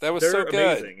 That was They're so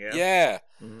good. amazing, yeah. Yeah.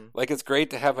 Mm-hmm. Like, it's great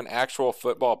to have an actual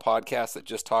football podcast that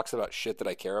just talks about shit that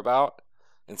I care about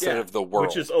instead of the world.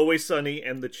 Which is Always Sunny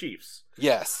and the Chiefs.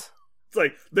 Yes. It's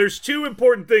like, there's two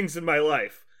important things in my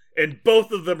life, and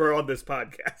both of them are on this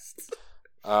podcast.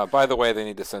 By the way, they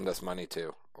need to send us money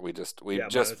too. We just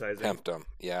monetizing. pimped them.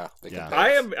 Yeah. They Yeah. can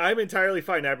pay us. I'm entirely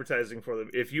fine advertising for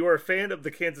them. If you are a fan of the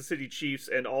Kansas City Chiefs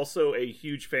and also a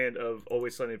huge fan of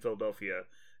Always Sunny in Philadelphia,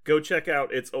 go check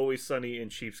out It's Always Sunny in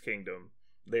Chiefs Kingdom.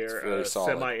 They're very a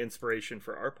solid. semi-inspiration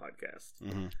for our podcast.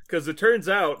 Mm-hmm. Because it turns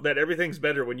out that everything's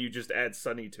better when you just add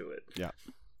Sunny to it. Yeah.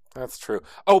 That's true.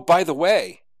 Oh, by the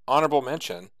way, honorable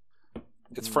mention.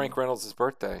 It's Frank Reynolds'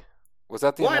 birthday. Was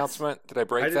that the What? announcement? Did I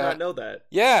break I did that? not know that.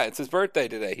 Yeah, it's his birthday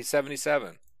today. He's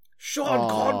 77. Sean Aw.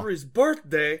 Connery's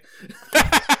birthday.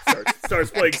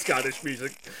 starts playing Scottish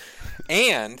music.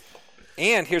 And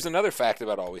here's another fact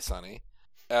about Always Sunny.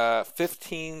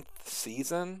 15th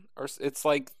season, or it's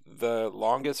like the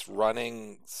longest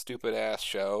running stupid ass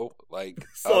show. Like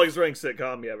It's the longest running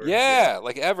sitcom ever. yeah,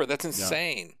 like ever. That's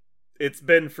insane. It's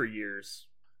been for years.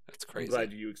 That's I'm crazy.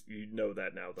 glad you know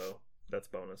that now, though. That's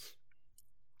bonus.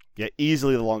 Yeah,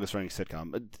 easily the longest running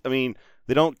sitcom. I mean,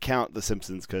 they don't count The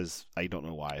Simpsons because I don't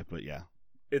know why, but yeah.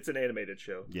 It's an animated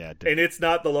show. Yeah. And it's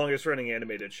not the longest running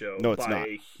animated show No, it's by not.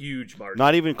 a huge margin.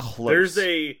 Not even close.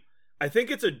 I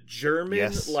think it's a German,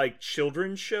 Yes. like,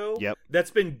 children's show Yep. that's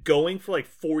been going for, like,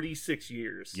 46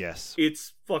 years. Yes.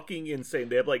 It's fucking insane.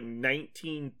 They have, like,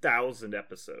 19,000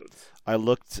 episodes. I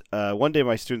looked one day.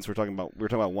 My students we were talking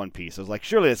about One Piece. I was like,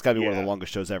 surely it's got to be one of the Yeah.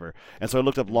 longest shows ever. And so I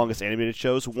looked up longest animated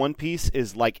shows. One Piece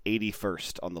is like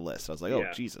 81st on the list. I was like, oh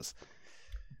Yeah. Jesus.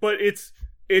 But it's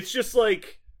just,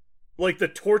 like the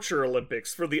torture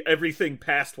Olympics for the everything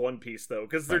past One Piece, though,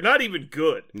 because they're not even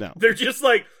good. No. They're just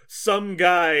like some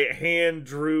guy hand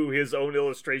drew his own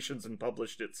illustrations and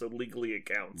published it, so legally it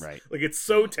counts. Right. Like, it's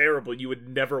so terrible, you would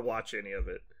never watch any of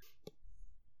it.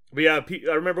 But yeah,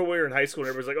 I remember when we were in high school and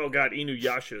everybody's like, oh god,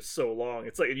 Inuyasha is so long.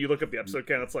 It's like, you look up the episode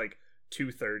count, it's like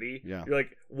 2:30. Yeah. You're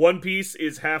like, One Piece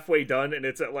is halfway done and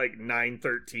it's at like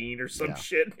 9:13 or some Yeah.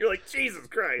 shit. You're like, Jesus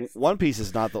Christ. One Piece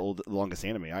is not the longest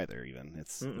anime either. Even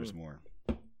there's more.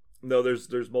 No,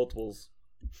 there's multiples.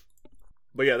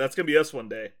 But yeah, that's gonna be us one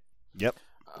day. Yep.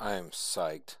 I'm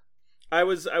psyched. I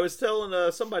was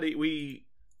telling somebody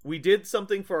we did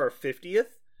something for our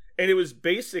 50th, and it was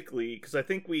basically because I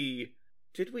think the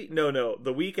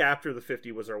week after the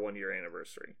 50 was our 1 year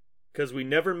anniversary, because we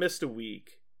never missed a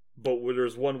week, but there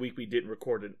was 1 week we didn't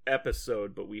record an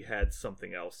episode, but we had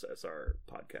something else as our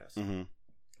podcast.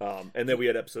 Mm-hmm. And then we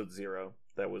had episode 0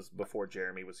 that was before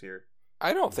Jeremy was here.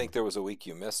 I don't think there was a week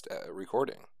you missed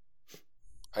recording.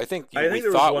 I think I think we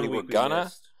there was thought one we were week we gonna,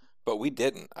 missed. but we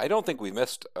didn't. I don't think we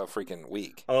missed a freaking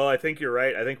week. Oh, I think you're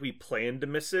right. I think we planned to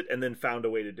miss it and then found a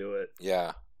way to do it.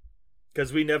 Yeah.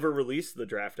 Because we never released the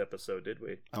draft episode, did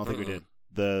we? I don't think we did.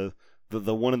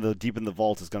 The one in the deep in the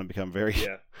vault is going to become very.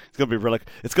 Yeah. It's going to be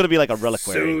It's going to be like a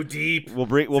reliquary. So deep. We'll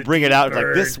bring it out. It's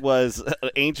like this was an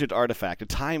ancient artifact, a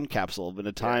time capsule, in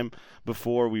a time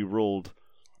before we rolled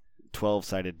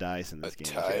 12-sided dice in this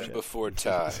game. Time before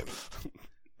time.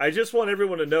 I just want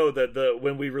everyone to know that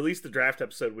when we release the draft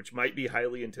episode, which might be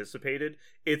highly anticipated,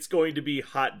 it's going to be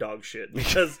hot dog shit,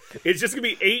 because it's just going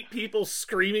to be 8 people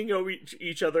screaming over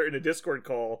each other in a Discord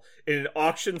call in an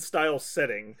auction style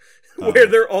setting where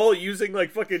they're all using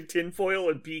like fucking tinfoil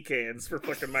and pecans for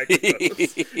fucking microphones.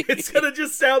 It's going to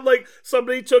just sound like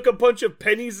somebody took a bunch of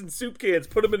pennies and soup cans,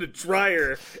 put them in a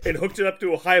dryer, and hooked it up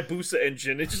to a Hayabusa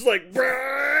engine. It's just like,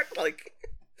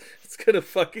 it's gonna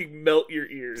fucking melt your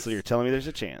ears. So you're telling me there's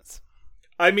a chance?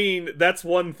 I mean, that's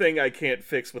one thing I can't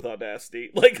fix with Audacity.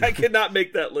 Like, I cannot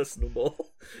make that listenable.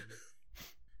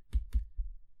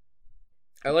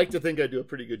 I like to think I do a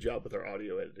pretty good job with our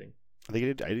audio editing. I think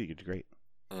you did great.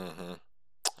 Mm-hmm.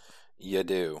 You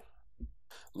do.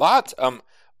 Lots.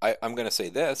 I'm going to say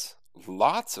this.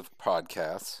 Lots of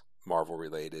podcasts, Marvel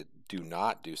related, do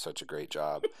not do such a great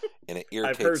job, and it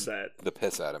irritates the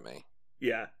piss out of me.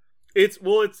 Yeah.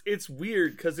 It's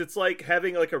weird because it's like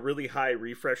having like a really high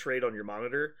refresh rate on your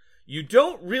monitor. You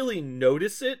don't really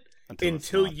notice it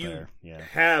until you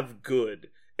have good,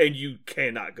 and you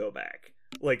cannot go back.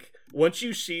 Like, once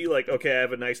you see, like, okay, I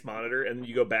have a nice monitor, and then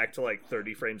you go back to, like,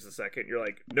 30 frames a second, you're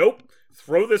like, nope,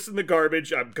 throw this in the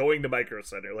garbage, I'm going to Micro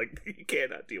Center. Like, you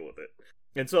cannot deal with it.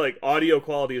 And so, like, audio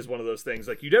quality is one of those things.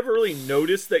 Like, you never really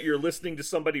notice that you're listening to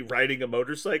somebody riding a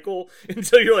motorcycle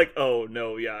until you're like, oh,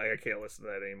 no, yeah, I can't listen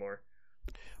to that anymore.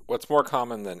 What's more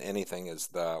common than anything is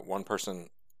the one person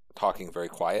talking very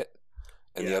quiet,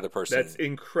 and the other person... That's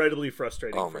incredibly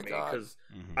frustrating for me, because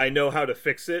I know how to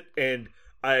fix it, and...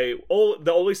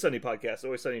 the Always Sunny podcast,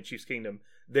 Always Sunny in Chiefs Kingdom,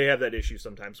 they have that issue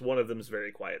sometimes. One of them is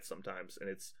very quiet sometimes, and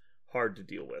it's hard to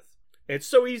deal with. And it's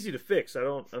so easy to fix. I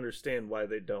don't understand why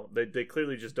they don't. They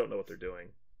clearly just don't know what they're doing.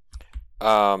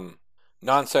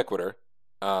 Non sequitur.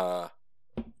 Deadpool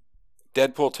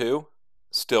 2,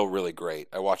 still really great.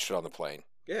 I watched it on the plane.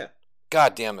 Yeah.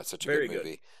 God damn, that's such a Very good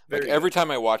movie. Very every time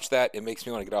I watch that, it makes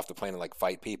me want to get off the plane and like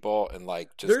fight people and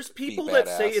like just. There's people that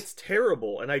say it's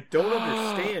terrible, and I don't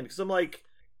understand because I'm like,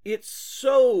 it's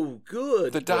so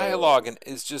good. The dialogue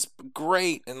is just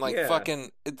great, and like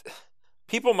fucking.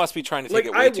 People must be trying to take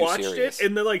it way too serious. I watched it,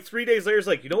 and then like 3 days later, it's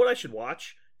like, you know what I should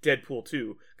watch? Deadpool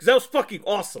 2, because that was fucking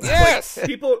awesome. Yes,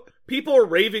 like, people are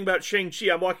raving about Shang-Chi.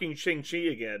 I'm watching Shang-Chi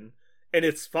again, and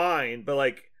it's fine, but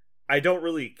like, I don't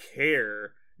really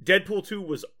care. Deadpool 2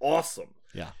 was awesome.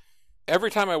 Yeah.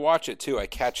 Every time I watch it too, I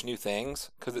catch new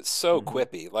things because it's so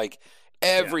quippy. Like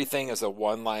everything is a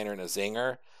one-liner and a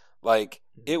zinger. Like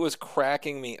it was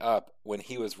cracking me up when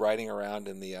he was riding around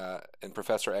in the in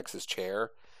Professor X's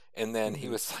chair, and then he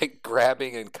was like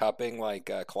grabbing and cupping like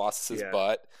Colossus's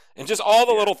butt, and just all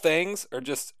the little things are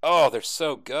just they're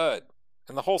so good.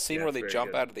 And the whole scene where they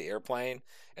jump out of the airplane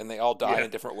and they all die in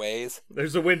different ways.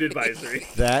 There's a wind advisory.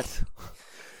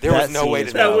 There was no way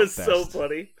to know. That was so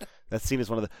funny. That scene is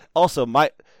one of the. Also,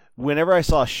 whenever I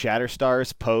saw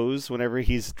Shatterstar's pose, whenever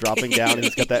he's dropping down, and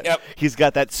he's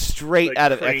got that straight like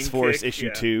out of X-Force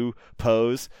issue 2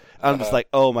 pose. I'm just like,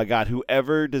 oh my god!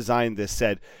 Whoever designed this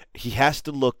said he has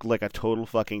to look like a total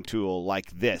fucking tool, like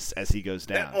this as he goes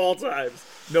down at all times,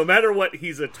 no matter what.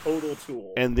 He's a total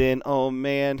tool. And then, oh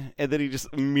man, and then he just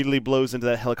immediately blows into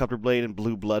that helicopter blade, and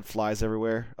blue blood flies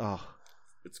everywhere. Oh,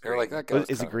 it's green. Like, that guy's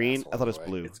is it green? I thought it was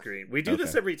blue. It's green. We do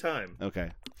this every time.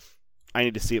 Okay. I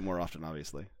need to see it more often,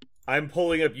 obviously. I'm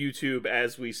pulling up YouTube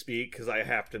as we speak because I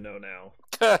have to know now.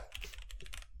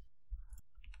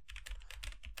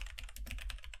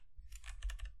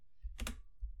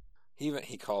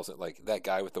 He calls it like that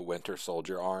guy with the Winter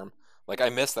Soldier arm. Like I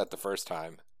missed that the first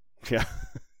time. Yeah.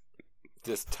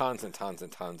 Just tons and tons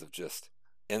and tons of just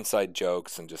inside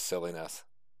jokes and just silliness.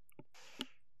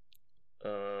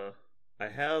 I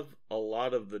have a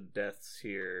lot of the deaths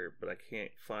here, but I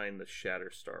can't find the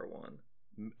Shatterstar one.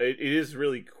 It is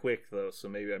really quick, though, so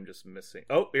maybe I'm just missing...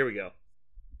 Oh, here we go.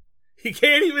 He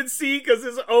can't even see because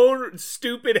his own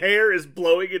stupid hair is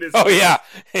blowing in his... Oh, yeah.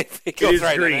 It is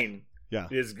green. Yeah.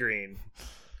 It is green.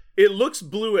 It looks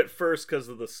blue at first because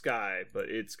of the sky, but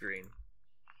it's green.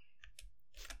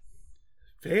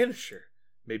 Vanisher.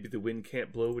 Maybe the wind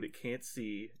can't blow what it can't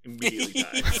see. Immediately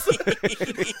dies.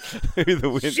 Maybe the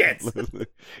wind Shit. can't blow.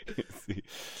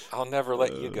 I'll never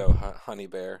let you go, honey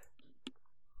bear.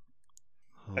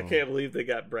 I can't believe they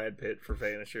got Brad Pitt for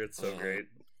Vanisher. It's so great.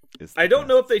 I don't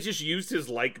know if they just used his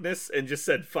likeness and just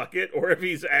said fuck it, or if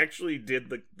he's actually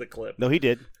did the clip. No, he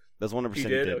did. That's 100% he he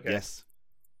did. did. Okay. Yes.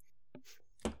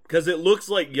 Because it looks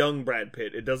like young Brad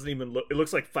Pitt. It doesn't even look... It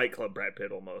looks like Fight Club Brad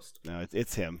Pitt almost. No,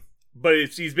 it's him. But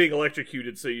he's being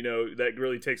electrocuted, so you know that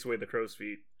really takes away the crow's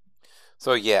feet.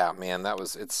 So yeah, man,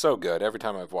 it's so good. Every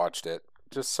time I've watched it,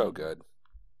 just so good.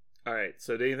 All right,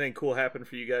 so did anything cool happen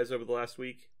for you guys over the last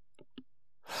week?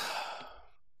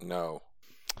 No.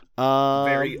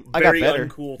 Very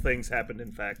uncool things happened,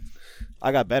 in fact.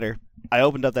 I got better. I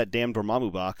opened up that damn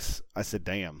Dormammu box. I said,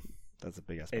 damn, that's a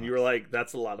big ass box. And you were like,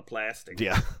 that's a lot of plastic.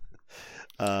 Yeah.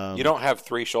 You don't have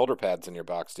 3 shoulder pads in your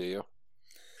box, do you?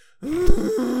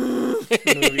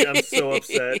 I'm so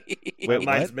upset. Wait,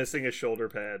 mine's missing a shoulder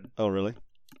pad. Oh, really?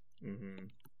 Mm-hmm.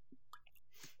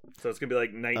 So it's gonna be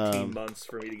like 19 months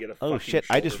for me to get a fucking Oh shit,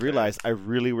 I just shoulder realized I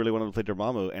really, really wanted to play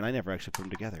Dormammu, and I never actually put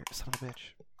them together. Son of a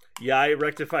bitch. Yeah, I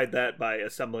rectified that by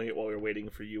assembling it while we were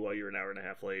waiting for you while you were an hour and a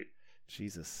half late.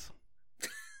 Jesus.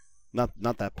 Not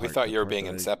that part. We thought you were being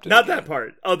incepted. Not again. that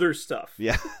part. Other stuff.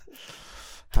 Yeah.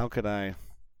 How am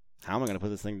I going to put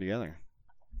this thing together?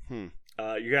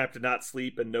 You're gonna have to not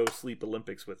sleep and no sleep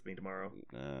Olympics with me tomorrow.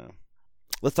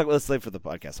 Let's play for the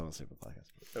podcast. I want to say for the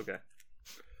podcast. Okay.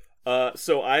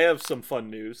 So I have some fun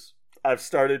news. I've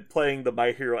started playing the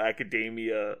My Hero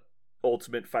Academia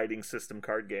Ultimate Fighting System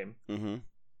card game. Mm-hmm.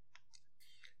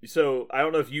 So I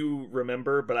don't know if you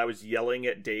remember, but I was yelling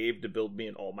at Dave to build me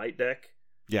an All Might deck.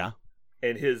 Yeah.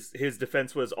 And his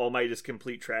defense was All Might is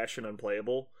complete trash and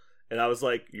unplayable. And I was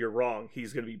like, you're wrong.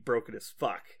 He's going to be broken as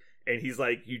fuck. And he's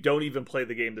like, you don't even play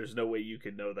the game. There's no way you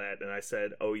can know that. And I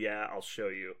said, oh yeah, I'll show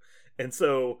you. And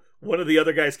so one of the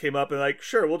other guys came up and like,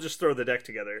 sure, we'll just throw the deck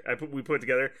together. We put it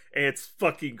together, and it's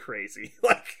fucking crazy.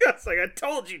 Like, I was like, I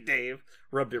told you, Dave.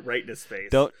 Rubbed it right in his face.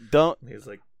 Don't. He's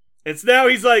like, it's now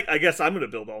he's like, I guess I'm going to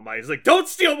build All Might. He's like, don't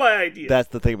steal my idea. That's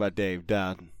the thing about Dave.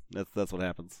 Down. That's what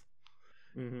happens.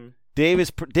 Mm-hmm. Dave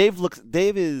is.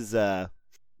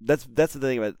 That's the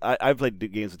thing about. I've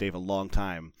played games with Dave a long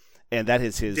time, and that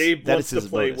is his. Dave that wants is his to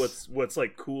play bonus. what's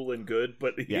like cool and good,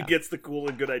 but he gets the cool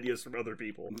and good ideas from other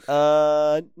people.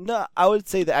 No, I would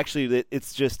say that actually that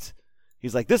it's just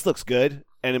he's like, this looks good,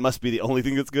 and it must be the only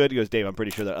thing that's good. He goes, Dave, I'm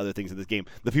pretty sure there are other things in this game.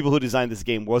 The people who designed this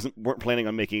game weren't planning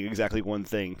on making exactly one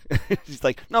thing. He's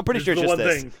like, no, I'm pretty sure it's just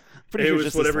this. Thing. Pretty it sure was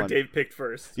it's just whatever this one. Dave picked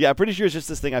first. Yeah, pretty sure it's just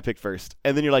this thing I picked first.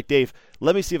 And then you're like, Dave,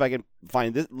 let me see if I can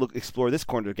find this. Explore this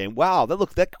corner of the game. Wow,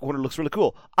 that corner looks really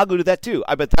cool. I'll go do that too.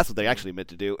 I bet that's what they actually meant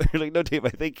to do. You're like, no, Dave, I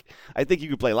think you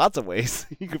could play lots of ways.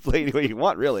 You could play any way you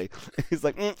want, really. He's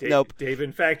like, Dave, nope. Dave,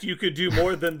 in fact, you could do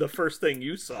more than the first thing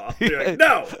you saw. You're like,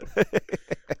 no,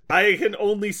 I can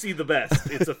only see the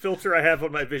best. It's a filter I have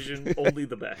on my vision. Only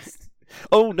the best.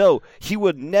 Oh no, he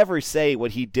would never say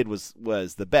what he did was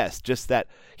the best. Just that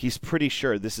he's pretty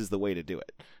sure this is the way to do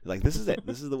it. Like, this is it.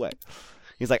 This is the way.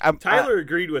 He's like, Tyler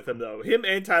agreed with him though. Him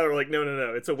and Tyler were like,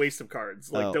 no, it's a waste of cards.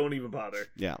 Like, don't even bother.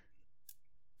 Yeah.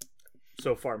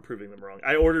 So far, I'm proving them wrong.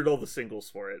 I ordered all the singles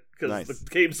for it because the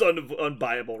game's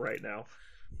unbuyable right now.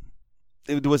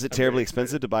 Was it terribly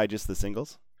expensive to buy just the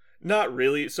singles? Not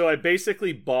really. So I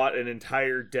basically bought an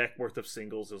entire deck worth of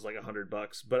singles. It was like $100.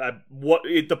 But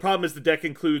the problem is the deck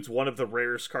includes one of the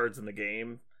rarest cards in the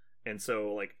game, and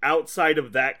so like outside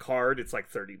of that card, it's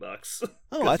like $30.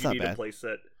 Oh, that's you not need bad.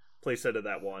 A playset of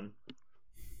that one.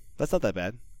 That's not that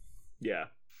bad. Yeah,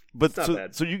 but not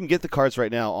bad. So you can get the cards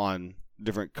right now on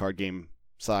different card game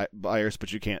buyers,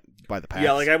 but you can't buy the packs.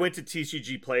 Yeah, like I went to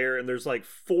TCG Player, and there's like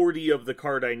 40 of the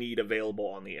card I need available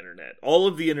on the internet. All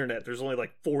of the internet, there's only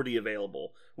like 40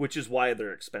 available, which is why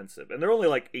they're expensive. And they're only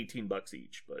like $18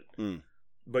 each, but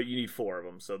you need 4 of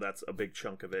them, so that's a big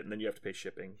chunk of it, and then you have to pay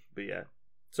shipping. But yeah,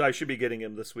 so I should be getting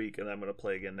him this week, and I'm going to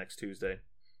play again next Tuesday.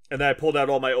 And then I pulled out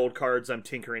all my old cards. I'm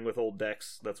tinkering with old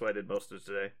decks. That's what I did most of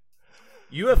today.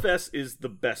 UFS is the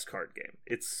best card game.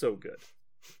 It's so good.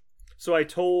 So I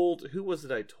told, who was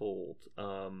it I told?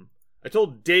 I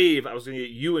told Dave I was going to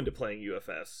get you into playing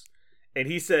UFS. And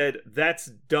he said, that's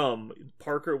dumb.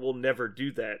 Parker will never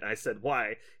do that. And I said,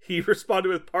 why? He responded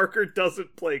with, Parker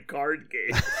doesn't play card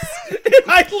games. And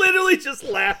I literally just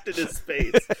laughed in his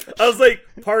face. I was like,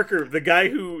 Parker, the guy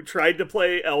who tried to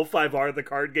play L5R, the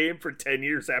card game, for 10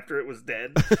 years after it was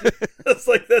dead. I was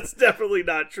like, that's definitely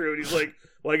not true. And he's like,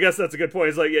 well, I guess that's a good point.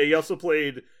 He's like, yeah, he also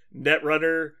played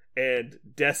Netrunner and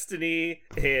Destiny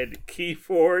and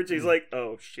Keyforge. He's like,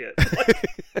 oh shit.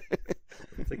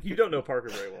 It's like, you don't know Parker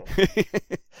very well.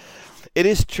 It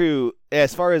is true.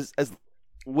 As far as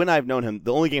when I've known him,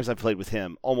 the only games I've played with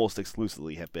him almost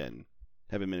exclusively have been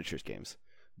miniatures games.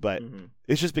 But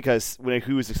it's just because when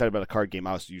he was excited about a card game,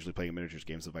 I was usually playing miniatures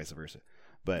games and vice versa.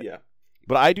 But yeah.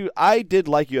 But I did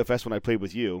like UFS when I played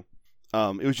with you.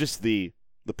 It was just the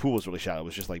pool was really shallow. It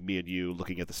was just like me and you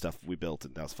looking at the stuff we built,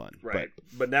 and that was fun. Right.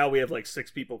 But now we have like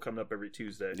 6 people coming up every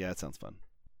Tuesday. Yeah, that sounds fun.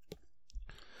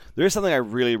 There is something I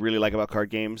really, really like about card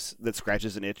games that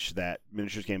scratches an itch that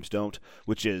miniatures games don't,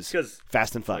 which is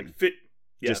fast and fun. Like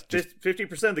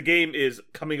 50% of the game is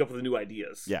coming up with new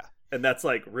ideas. Yeah. And that's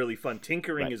like really fun.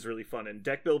 Tinkering is really fun. And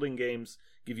deck building games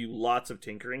give you lots of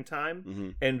tinkering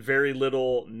time and very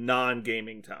little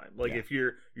non-gaming time. Like if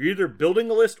you're either building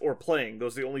a list or playing,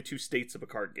 those are the only 2 states of a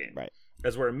card game. Right.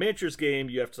 As where a miniatures game,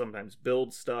 you have to sometimes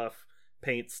build stuff,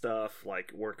 paint stuff,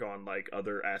 like work on like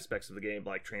other aspects of the game,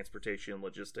 like transportation,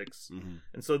 logistics.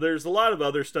 And so there's a lot of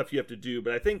other stuff you have to do,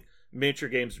 but I think miniature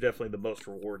games are definitely the most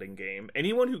rewarding game.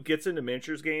 Anyone who gets into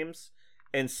miniatures games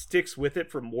and sticks with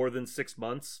it for more than 6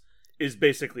 months is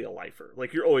basically a lifer.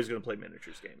 Like, you're always going to play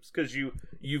miniatures games because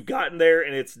you've gotten there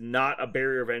and it's not a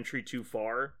barrier of entry too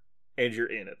far, and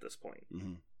you're in at this point.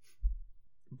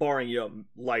 Barring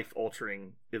life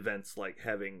altering events like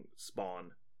having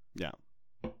Spawn. Yeah.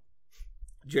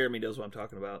 Jeremy knows what I'm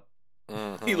talking about.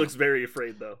 He looks very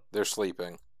afraid though. They're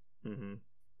sleeping.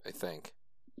 I think.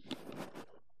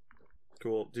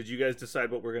 Cool. Did you guys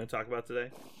decide what we're going to talk about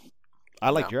today? I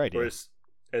like No. your idea. Or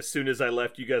as soon as I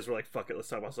left, you guys were like, fuck it, let's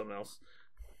talk about something else?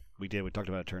 We did. We talked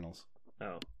about Eternals.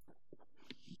 Oh.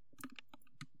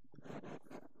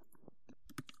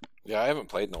 Yeah, I haven't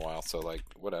played in a while, so like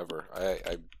whatever.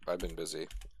 I've been busy.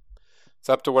 It's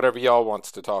up to whatever y'all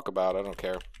wants to talk about. I don't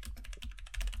care.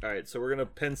 All right, so we're going to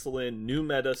pencil in new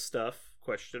meta stuff, ?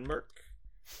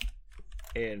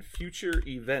 And future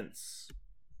events.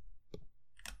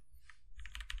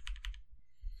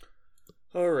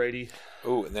 Alrighty.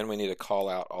 Ooh, and then we need to call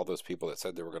out all those people that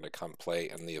said they were going to come play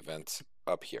in the events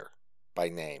up here by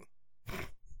name.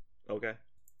 Okay.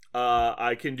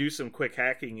 I can do some quick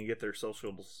hacking and get their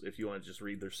socials if you want to just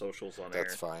read their socials on air.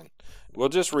 That's fine. We'll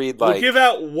just read We'll like give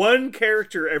out one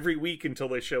character every week until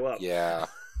they show up. yeah.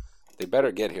 They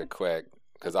better get here quick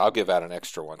because I'll give out an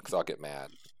extra one because I'll get mad.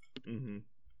 Mm-hmm.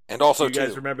 And also, You guys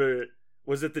too, remember?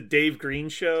 Was it the Dave Green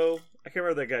show? I can't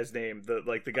remember that guy's name.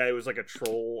 The guy who was like a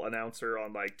troll announcer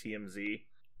on like TMZ.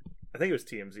 I think it was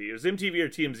TMZ. It was MTV or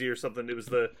TMZ or something. It was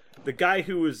the guy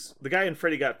who was the guy in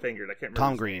Freddy Got Fingered. I can't remember.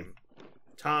 Tom his Green. name.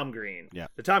 Tom Green. Yeah.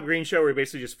 The Tom Green show where he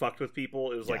basically just fucked with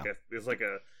people. It was Yeah. like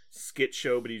a skit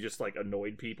show, but he just like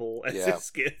annoyed people as Yeah. his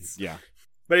skits. Yeah.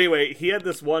 But anyway, he had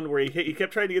this one where he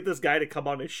kept trying to get this guy to come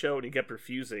on his show, and he kept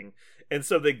refusing. And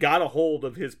so they got a hold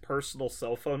of his personal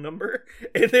cell phone number,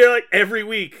 and they're like, every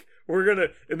week and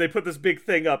they put this big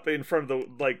thing up in front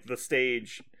of the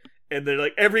stage, and they're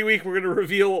like, every week we're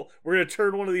gonna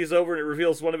turn one of these over, and it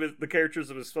reveals one of the characters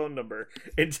of his phone number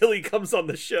until he comes on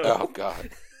the show. oh god,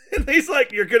 And he's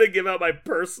like, you're gonna give out my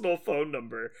personal phone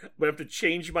number, but I have to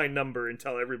change my number and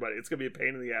tell everybody. It's gonna be a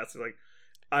pain in the ass. He's like,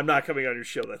 I'm not coming on your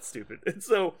show. That's stupid. And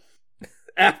so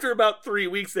after about 3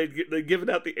 weeks, they'd given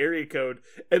out the area code,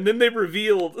 and then they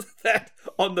revealed that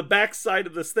on the back side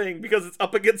of this thing, because it's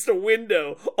up against a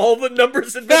window, all the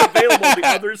numbers had been available on the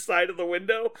other side of the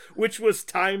window, which was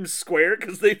Times Square,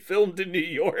 because they filmed in New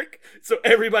York. So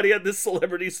everybody had this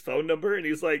celebrity's phone number, and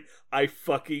he's like, I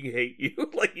fucking hate you.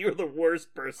 Like, you're the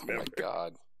worst person oh my ever.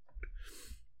 god.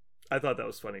 I thought that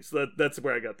was funny. So that's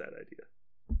where I got that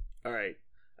idea. All right.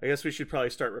 I guess we should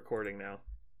probably start recording now.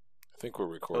 I think we're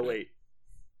recording. Oh,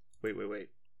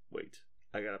 wait.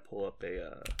 I gotta pull up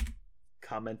a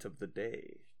comment of the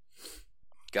day.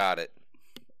 Got it.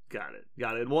 Got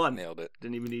it. One. Nailed it.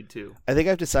 Didn't even need two. I think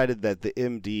I've decided that the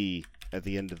MD at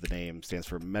the end of the name stands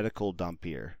for Medical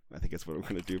Dompier. I think that's what we're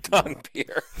going to do. Don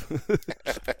Pierre.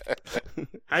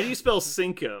 How do you spell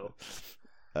Cinco?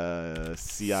 Cinco.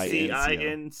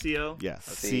 Cinco? Yeah,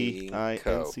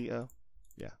 Cinco. Cinco.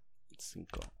 Yeah,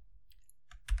 Cinco.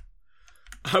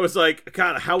 I was like,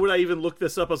 God, how would I even look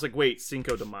this up? I was like, wait,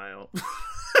 Cinco de Mayo.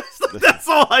 That's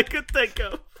all I could think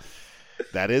of.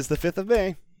 That is the 5th of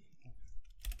May.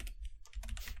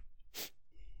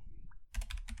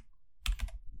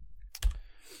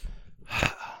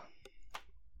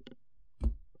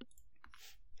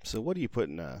 So what do you put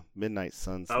in a Midnight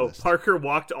Suns list? Parker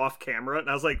walked off camera, and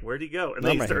I was like, where'd he go? And No,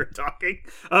 then I'm he right started talking.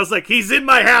 I was like, he's in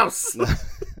my house!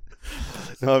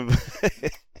 No,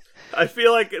 I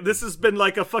feel like this has been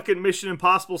like a fucking Mission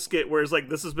Impossible skit, where it's like,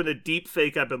 this has been a deep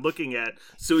fake I've been looking at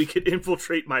so he could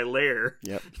infiltrate my lair.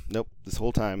 Yep. Nope. This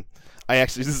whole time,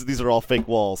 these are all fake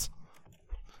walls.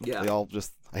 Yeah. They all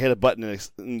just. I hit a button and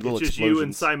little It's just explosions. you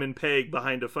and Simon Pegg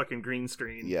behind a fucking green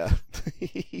screen. Yeah.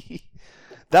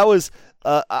 That was.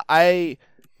 I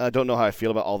don't know how I feel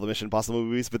about all the Mission Impossible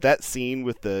movies, but that scene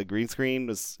with the green screen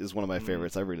is one of my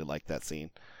favorites. I really like that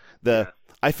scene.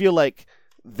 I feel like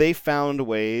they found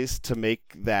ways to make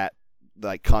that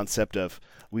like concept of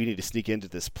we need to sneak into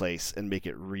this place and make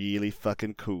it really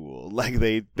fucking cool. Like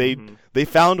they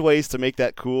found ways to make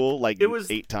that cool like It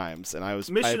was 8 times, and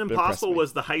Mission it impressed Impossible me.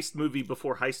 was the heist movie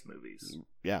before heist movies.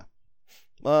 Yeah.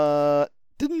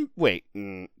 Didn't wait.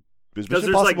 Was Because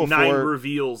Mission there's like Impossible 9 4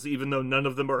 reveals, even though none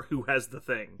of them are who has the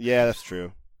thing. Yeah, that's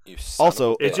true. You son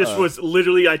Also, of a It just bitch. was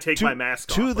literally I take to- my mask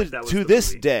to off. the like that was to the this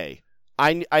movie. day,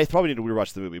 I probably need to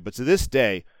rewatch the movie, but to this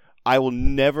day, I will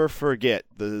never forget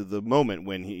the moment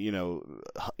when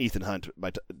Ethan Hunt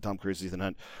by Tom Cruise's Ethan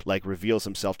Hunt like reveals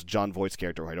himself to John Voight's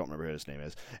character, who I don't remember what his name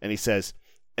is, and he says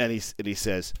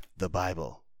the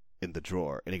Bible in the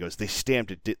drawer, and he goes, they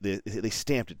stamped it,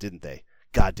 didn't they?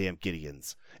 Goddamn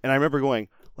Gideons. And I remember going,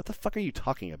 what the fuck are you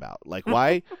talking about? Like,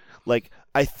 why? Like,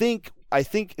 I think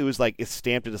it was like it's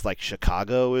stamped as like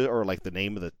Chicago or like the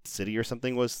name of the city or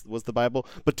something was the Bible.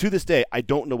 But to this day, I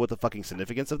don't know what the fucking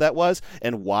significance of that was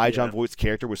and why John Voight's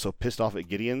character was so pissed off at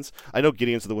Gideons. I know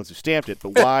Gideons are the ones who stamped it,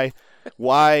 but why?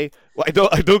 I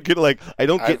don't get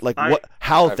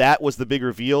how that was the big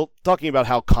reveal. Talking about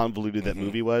how convoluted that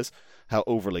movie was. how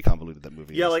overly convoluted that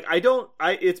movie Yeah, is.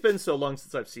 like it's been so long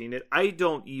since I've seen it. I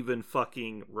don't even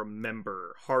fucking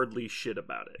remember hardly shit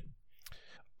about it.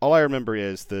 All I remember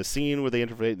is the scene where they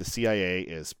infiltrate the CIA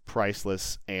is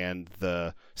priceless, and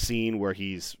the scene where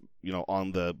he's,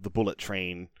 on the bullet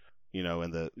train,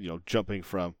 and the jumping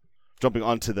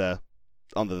onto the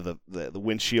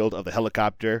windshield of the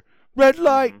helicopter. Red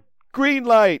light, green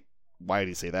light. Why did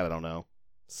he say that? I don't know.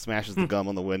 Smashes the gum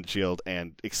on the windshield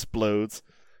and explodes.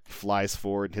 Flies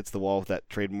forward and hits the wall with that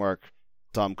trademark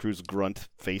Tom Cruise grunt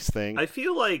face thing. I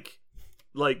feel like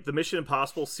the Mission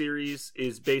Impossible series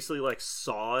is basically like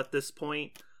Saw at this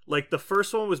point. Like the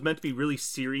first one was meant to be really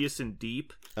serious and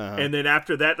deep, and then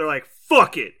after that they're like,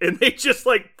 fuck it, and they just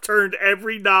like turned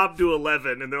every knob to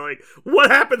 11, and they're like, what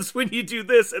happens when you do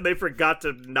this? And they forgot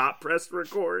to not press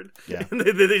record, and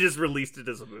then they just released it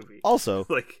as a movie. Also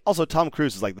Tom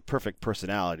Cruise is like the perfect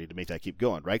personality to make that keep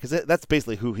going, right? Because that's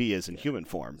basically who he is in human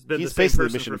form. He's basically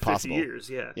the Mission for 50 Impossible. years,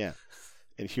 yeah,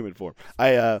 in human form.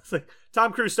 It's like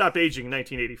Tom Cruise stopped aging in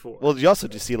 1984. Well, you also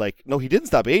just see no, he didn't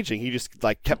stop aging. He just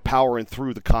like kept powering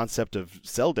through the concept of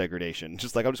cell degradation.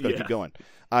 Just like, I'm just going to keep going.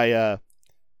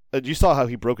 You saw how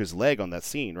he broke his leg on that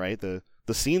scene, right? The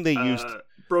scene they used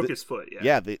broke his foot.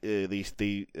 Yeah,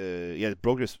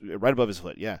 broke his right above his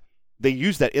foot. Yeah, they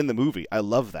used that in the movie. I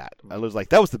love that. I was like,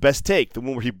 that was the best take. The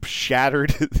one where he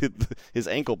shattered his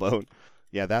ankle bone.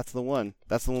 Yeah, that's the one.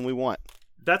 That's the one we want.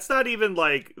 That's not even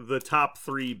like the top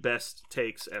 3 best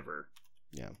takes ever.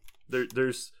 Yeah.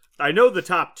 There's I know the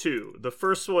top 2. The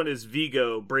first one is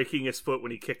Vigo breaking his foot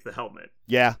when he kicked the helmet.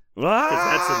 Yeah.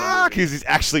 That's in the movie. Because he's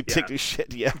actually taking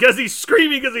shit. Yeah. Because he's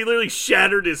screaming because he literally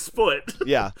shattered his foot.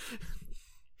 Yeah.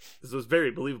 This was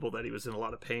very believable that he was in a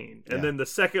lot of pain. And then the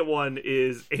second one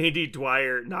is Andy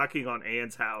Dwyer knocking on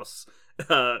Anne's house.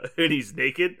 And he's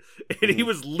naked, and he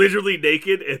was literally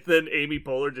naked, and then Amy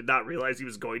Poehler did not realize he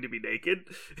was going to be naked,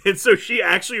 and so she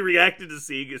actually reacted to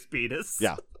seeing his penis.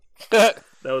 Yeah. That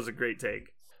was a great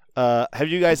take. Have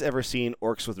you guys ever seen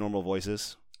Orcs with Normal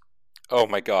Voices? Oh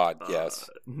my god, yes.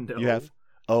 No. You have?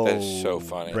 Oh, that is so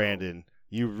funny. Brandon,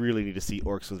 you really need to see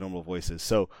Orcs with Normal Voices.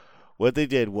 So what they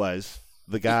did was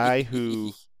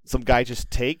some guy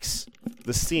just takes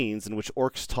the scenes in which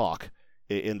orcs talk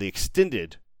in the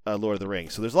extended Lord of the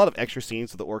Rings. So there's a lot of extra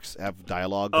scenes where the orcs have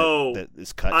dialogue that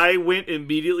is cut. I went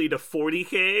immediately to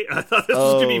 40K. I thought this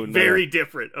was going to be very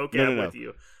different. Okay, I'm with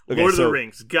you. Okay, Lord of the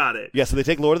Rings, got it. Yeah, so they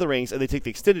take Lord of the Rings and they take the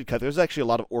extended cut. There's actually a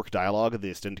lot of orc dialogue in the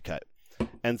extended cut.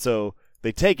 And so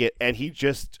they take it and he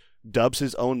just dubs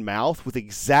his own mouth with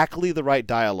exactly the right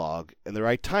dialogue and the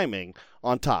right timing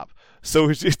on top. So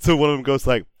one of them goes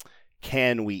like,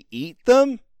 "Can we eat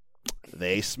them?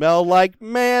 They smell like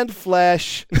man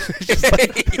flesh."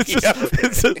 It's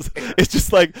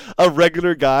just like a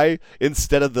regular guy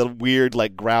instead of the weird,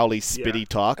 like growly, spitty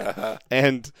talk,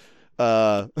 and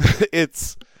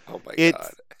it's oh my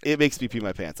god, it makes me pee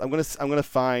my pants. I'm gonna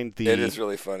find the. It is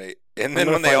really funny, and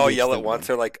then when they all yell at once,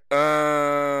 they're like,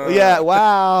 Yeah,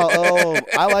 wow. Oh,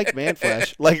 I like man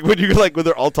flesh. Like when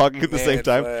they're all talking at the same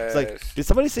time. It's like, did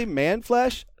somebody say man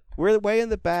flesh? We're way in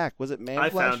the back. Was it man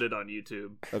flesh? I found it on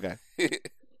YouTube. Okay.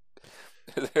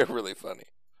 They're really funny.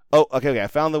 Oh, okay. I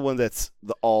found the one that's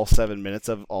all 7 minutes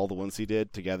of all the ones he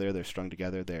did together. They're strung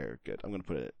together. They're good. I'm going to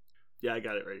put it. Yeah, I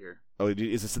got it right here. Oh,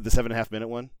 is this the 7.5 minute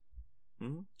one?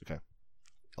 Mm-hmm. Okay.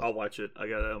 I'll watch it. I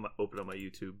got to open on my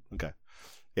YouTube. Okay.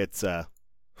 It's, All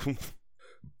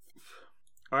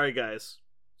right, guys.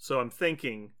 So I'm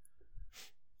thinking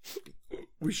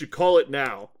we should call it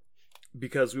now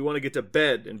because we want to get to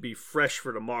bed and be fresh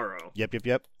for tomorrow. Yep.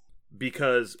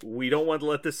 Because we don't want to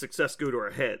let this success go to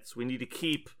our heads. We need to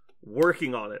keep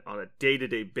working on it on a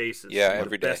day-to-day basis. Yeah, every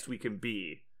every day. day. Best we can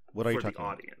be what are you for talking the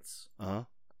about? audience. Uh-huh.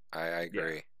 I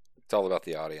agree. Yeah. It's all about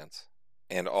the audience.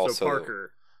 And also so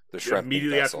Parker, the shrimping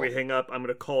immediately vessel. After we hang up, I'm going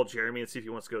to call Jeremy and see if he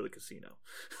wants to go to the casino.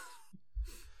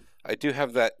 I do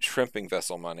have that shrimping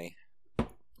vessel money.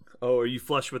 Oh, are you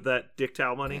flush with that dick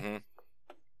towel money? Mm-hmm.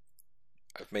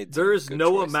 I've made there is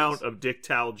no choices. amount of dick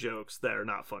towel jokes that are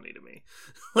not funny to me.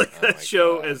 Like that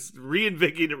show has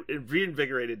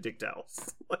reinvigorated dick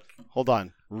towels. Hold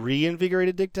on,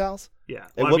 reinvigorated dick towels? Yeah,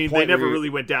 well, I mean they never really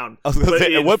went down. I was going to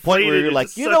say, at what point were you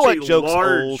like, you know what jokes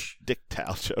old dick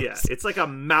towel jokes? Yeah, it's like a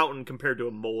mountain compared to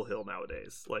a molehill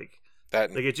nowadays. Like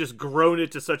that, like it just grown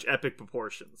it to such epic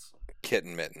proportions.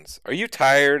 Kitten mittens. Are you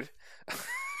tired?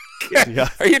 Yeah.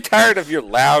 Are you tired of your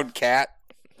loud cat?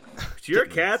 Do your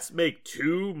cats make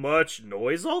too much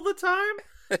noise all the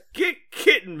time? Get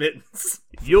kitten mittens.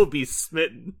 You'll be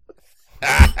smitten.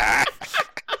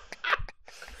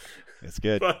 It's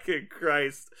good. Fucking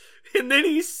Christ. And then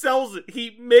he sells it.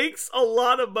 He makes a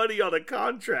lot of money on a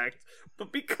contract,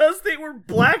 But because they were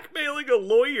blackmailing a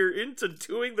lawyer into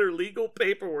doing their legal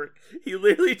paperwork, he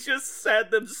literally just had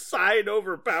them sign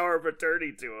over power of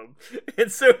attorney to him.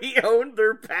 And so he owned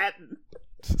their patent.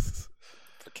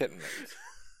 For kitten mittens.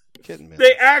 Kitten mittens.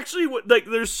 They actually would, like,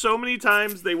 there's so many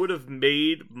times they would have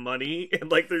made money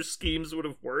and, like, their schemes would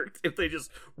have worked if they just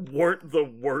weren't the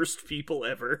worst people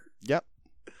ever. Yep.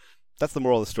 That's the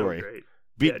moral of the story. So great.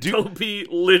 Don't be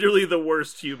literally the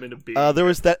worst human being. There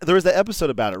was that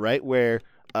episode about it, right, where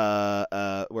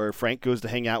Frank goes to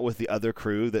hang out with the other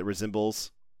crew that resembles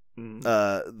and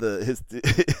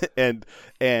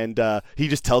he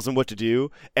just tells them what to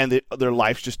do, and their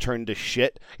lives just turned to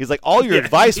shit. He's like, all your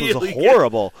advice was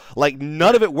horrible. Like,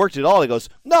 none of it worked at all. He goes,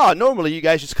 no, normally you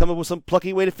guys just come up with some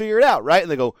plucky way to figure it out, right? And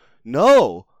they go,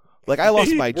 no. Like, I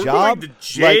lost my job. Going to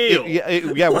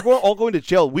jail. We're all going to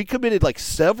jail. We committed like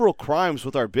several crimes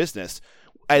with our business.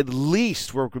 At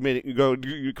least we're committing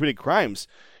crimes.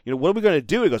 You know, what are we going to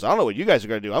do? He goes, I don't know what you guys are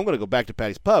going to do. I'm going to go back to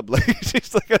Patty's Pub. Like,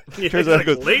 just like, turns out,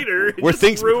 goes, later, where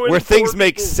things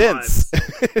make sense.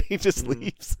 He just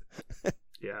leaves.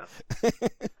 Yeah.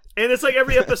 And it's like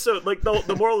every episode, like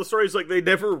the moral of the story is like they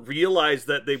never realized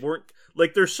that they weren't,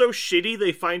 like, they're so shitty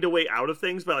they find a way out of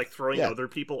things by like throwing other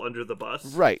people under the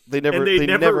bus. Right. They never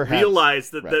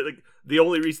realize that like, the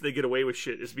only reason they get away with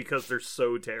shit is because they're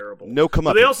so terrible. No comeuppance.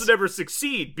 But they also never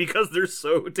succeed because they're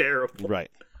so terrible.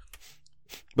 Right.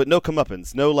 But no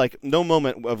comeuppance. No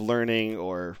moment of learning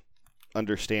or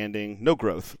understanding. No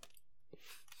growth.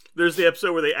 There's the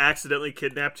episode where they accidentally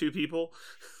kidnap 2 people.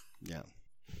 Yeah.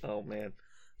 Oh man.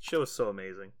 The show is so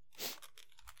amazing.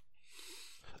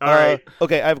 All right.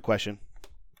 Okay, I have a question.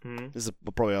 Mm-hmm. This is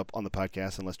probably up on the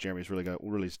podcast unless Jeremy's really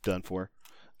done for.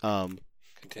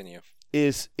 Continue.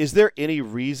 Is there any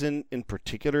reason in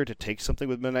particular to take something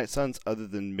with Midnight Suns other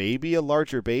than maybe a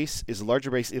larger base? Is a larger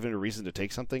base even a reason to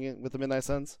take something with the Midnight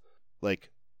Suns?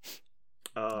 Like,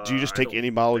 do you just take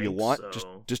any model you want?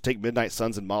 So. Just take Midnight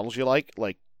Suns and models you like?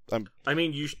 Like, I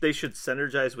mean, they should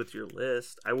synergize with your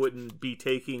list. I wouldn't be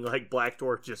taking like Black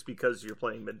Dwarf just because you're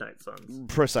playing Midnight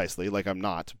Suns. Precisely, like I'm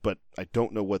not, but I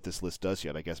don't know what this list does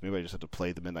yet. I guess maybe I just have to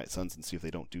play the Midnight Suns and see if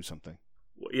they don't do something.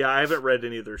 Yeah, I haven't read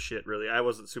any of their shit really. I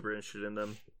wasn't super interested in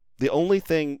them. The only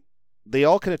thing they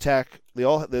all can attack.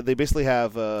 They basically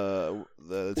have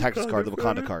the tactics card, the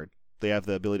Wakanda card. They have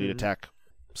the ability to attack.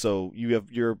 So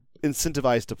you're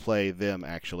incentivized to play them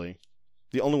actually.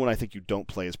 The only one I think you don't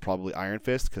play is probably Iron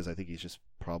Fist, because I think he's just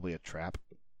probably a trap.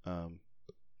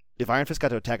 If Iron Fist got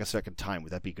to attack a second time,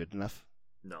 would that be good enough?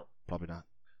 No. Probably not.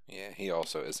 Yeah, he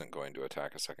also isn't going to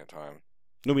attack a second time.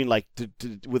 No, I mean, like,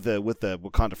 with the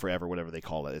Wakanda Forever, whatever they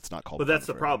call it, it's not called But Wakanda that's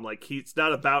the Forever. problem. Like, it's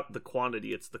not about the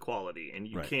quantity, it's the quality. And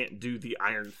you can't do the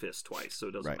Iron Fist twice, so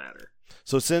it doesn't matter.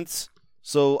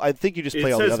 So I think you just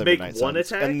play all the other Midnight Suns.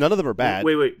 Attack? And none of them are bad.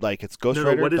 Wait. Like, it's Ghost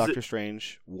Rider, Doctor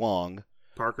Strange, Wong,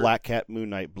 Parker? Black Cat, Moon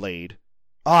Knight, Blade.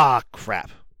 Ah,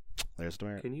 crap. There's the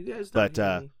merit. Can you guys not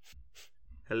hear me?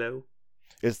 Hello?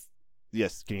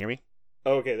 Yes, can you hear me?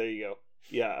 Oh, okay, there you go.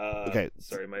 Yeah, okay.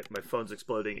 Sorry, my phone's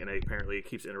exploding, and apparently it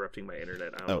keeps interrupting my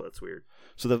internet. I don't know, that's weird.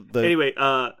 So the Anyway,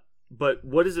 but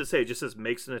what does it say? It just says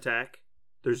makes an attack?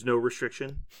 There's no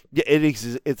restriction? Yeah,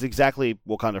 it's exactly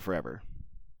Wakanda Forever.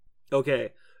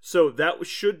 Okay, so that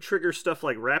should trigger stuff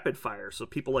like rapid fire, so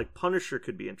people like Punisher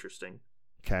could be interesting.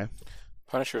 Okay.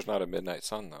 Punisher's not a Midnight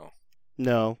Sun, though.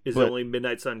 No. Is it only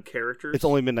Midnight Sun characters? It's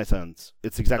only Midnight Suns.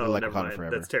 It's exactly like never Wakanda mind.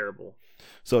 Forever. That's terrible.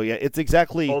 So yeah, it's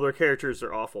exactly... All their characters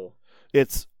are awful.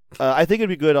 It's... I think it'd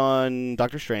be good on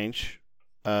Doctor Strange.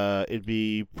 It'd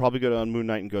be probably good on Moon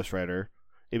Knight and Ghost Rider.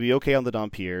 It'd be okay on the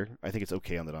Dhampir. I think it's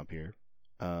okay on the Dhampir.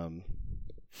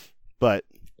 But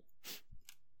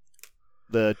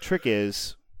the trick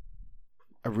is,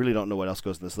 I really don't know what else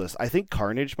goes in this list. I think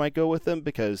Carnage might go with them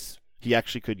because he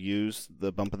actually could use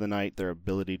the Bump of the Night, their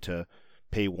ability to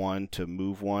pay 1 to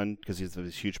move 1 because he has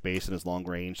this huge base and his long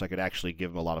range. I could actually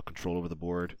give him a lot of control over the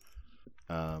board.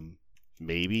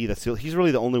 Maybe he's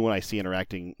really the only one I see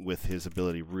interacting with his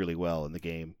ability really well in the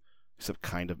game. Except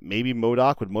kind of maybe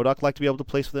MODOK. Would MODOK like to be able to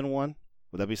place within 1?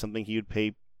 Would that be something he would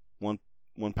pay one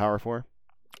power for?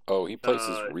 Oh, he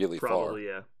places really probably,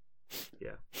 far.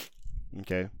 Yeah.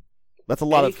 Okay, that's a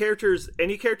lot of characters.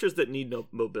 Any characters that need no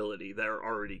mobility that are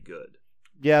already good.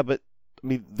 Yeah, but I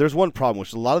mean, there's one problem,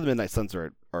 which a lot of the Midnight Suns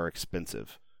are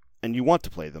expensive, and you want to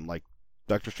play them. Like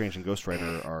Doctor Strange and Ghost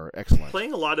Rider are excellent.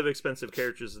 Playing a lot of expensive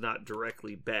characters is not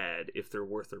directly bad if they're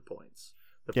worth their points.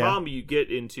 The problem you get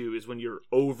into is when you're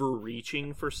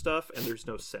overreaching for stuff and there's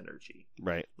no synergy.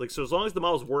 Right. Like, so as long as the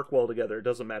models work well together, it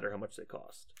doesn't matter how much they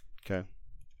cost. Okay.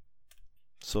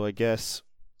 So I guess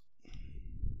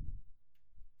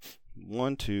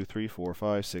 1, 2, 3, 4,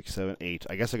 5, 6, 7, 8.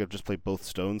 I guess I could just play both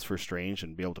stones for strange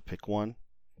and be able to pick one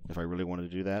if I really wanted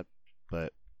to do that.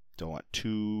 But do I want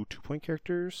 2 2-point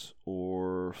characters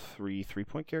or 3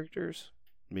 3-point characters?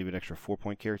 Maybe an extra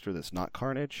 4-point character that's not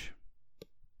Carnage.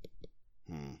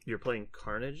 You're playing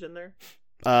Carnage in there?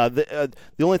 The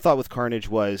only thought with Carnage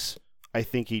was I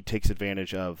think he takes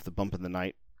advantage of the Bump in the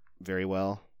Night very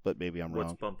well, but maybe I'm wrong.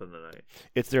 What's Bump in the Night?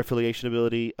 It's their affiliation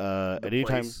ability. At any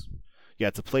time, Place? yeah,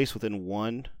 it's a place within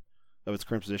 1 of its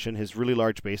current position. His really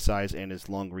large base size and his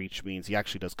long reach means he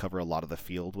actually does cover a lot of the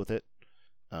field with it.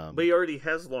 But he already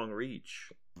has long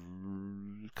reach.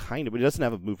 Kind of, but he doesn't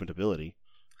have a movement ability.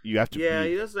 You have to. Yeah,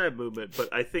 he doesn't have movement,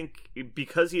 but I think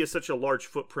because he has such a large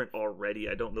footprint already,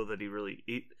 I don't know that he really.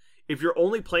 If you're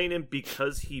only playing him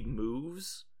because he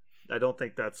moves, I don't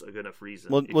think that's a good enough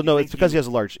reason. Well, no, it's because he has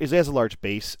a large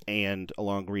base and a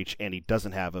long reach, and he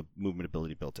doesn't have a movement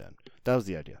ability built in. That was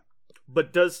the idea.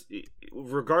 But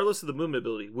regardless of the movement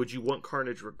ability, would you want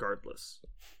Carnage regardless?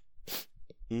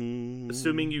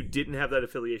 Assuming you didn't have that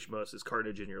affiliation bonus, is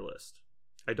Carnage in your list?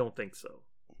 I don't think so.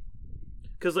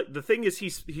 Because like the thing is,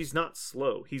 he's not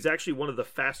slow. He's actually one of the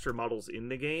faster models in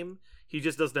the game. He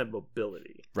just doesn't have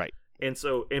mobility. Right.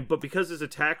 But because his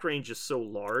attack range is so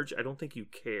large, I don't think you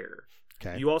care.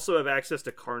 Okay. You also have access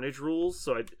to Carnage rules,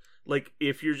 so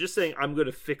if you're just saying I'm going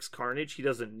to fix Carnage, he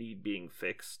doesn't need being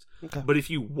fixed. Okay. But if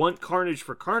you want Carnage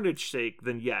for Carnage's sake,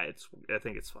 then yeah, I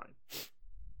think it's fine.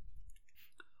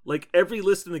 Like every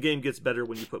list in the game gets better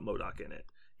when you put MODOK in it.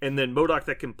 And then MODOK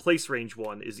that can place range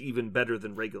 1 is even better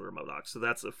than regular MODOK, so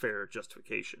that's a fair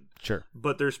justification. Sure.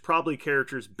 But there's probably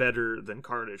characters better than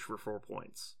Carnage for 4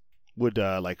 points. Would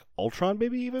like Ultron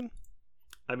maybe even?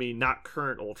 I mean, not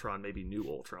current Ultron, maybe new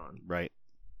Ultron. Right.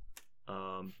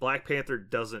 Black Panther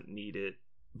doesn't need it,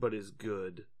 but is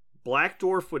good. Black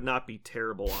Dwarf would not be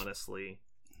terrible, honestly.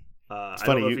 I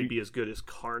don't know if he'd be as good as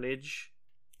Carnage,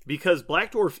 because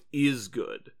Black Dwarf is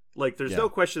good. Like, there's no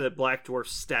question that Black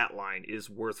Dwarf's stat line is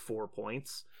worth 4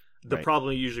 points. The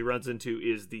problem he usually runs into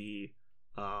is the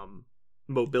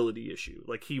mobility issue.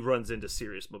 Like, he runs into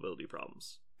serious mobility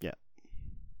problems. Yeah.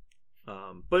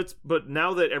 But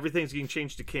now that everything's getting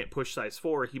changed to can't push size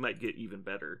 4, he might get even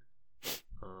better.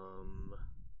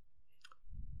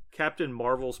 Captain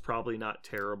Marvel's probably not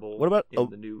terrible. What about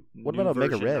the new what about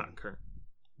Omega Red?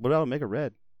 What about Omega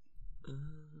Red?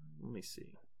 Let me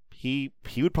see. He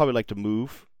would probably like to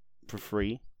move for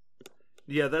free.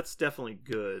 Yeah, that's definitely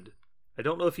good. I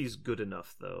don't know if he's good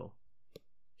enough though.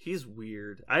 He's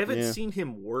weird. I haven't seen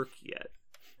him work yet.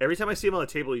 Every time I see him on the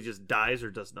table, he just dies or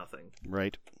does nothing.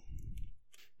 Right.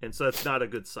 And so that's not a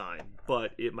good sign,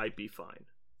 but it might be fine.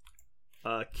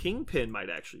 Kingpin might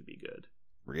actually be good.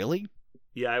 Really?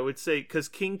 Yeah, I would say, because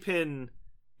Kingpin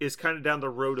is kind of down the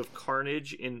road of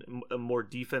Carnage in a more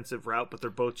defensive route, but they're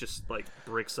both just like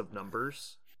bricks of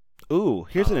numbers. Ooh,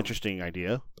 here's an interesting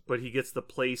idea. But he gets the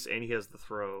place and he has the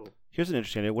throw. Here's an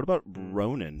interesting idea. What about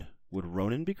Ronin? Would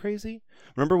Ronin be crazy?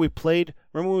 Remember we played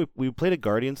a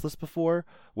Guardians list before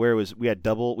where we had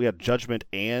Judgment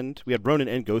and we had Ronin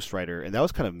and Ghost Rider, and that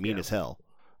was kind of mean as hell.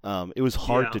 It was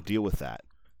hard to deal with that.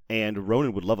 And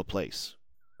Ronin would love a place.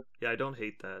 Yeah, I don't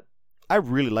hate that. I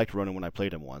really liked Ronin when I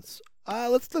played him once.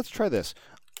 Let's try this.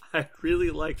 I really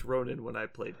liked Ronin when I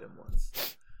played him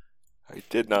once. I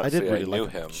did not say I knew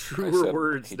him. Truer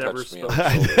words never spoken.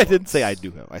 I didn't say I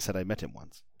knew him. I said I met him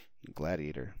once.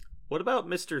 Gladiator. What about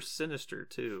Mr. Sinister,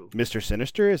 too? Mr.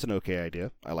 Sinister is an okay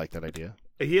idea. I like that idea.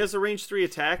 He has a range 3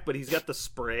 attack, but he's got the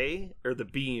spray, or the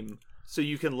beam, so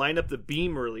you can line up the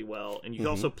beam really well, and you can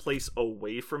also place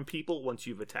away from people once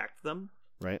you've attacked them.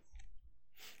 Right.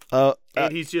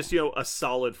 And he's just, a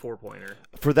solid 4-pointer.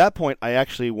 For that point, I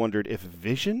actually wondered if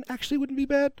Vision actually wouldn't be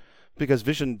bad, because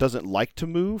Vision doesn't like to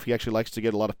move. He actually likes to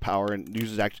get a lot of power and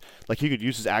uses he could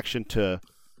use his action to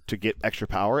get extra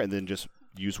power and then just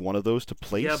use one of those to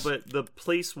place. Yeah, but the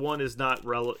place one is not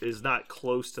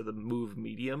close to the move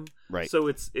medium. Right. So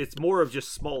it's more of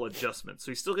just small adjustments.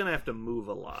 So he's still gonna have to move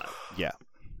a lot. Yeah.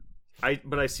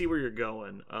 But I see where you're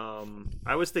going.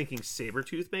 I was thinking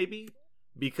Sabretooth maybe,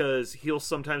 because he'll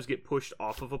sometimes get pushed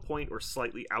off of a point or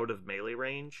slightly out of melee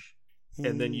range,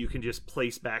 and then you can just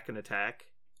place back an attack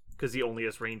because he only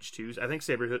has range 2s. I think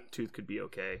Sabretooth could be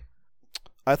okay.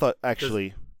 I thought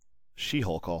actually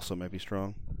She-Hulk also might be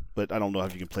strong, but I don't know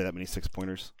if you can play that many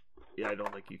 6-pointers. Yeah, I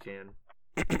don't think you can.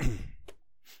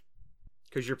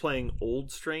 Because you're playing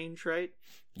Old Strange, right?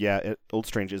 Yeah, Old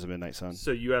Strange is a Midnight Sun. So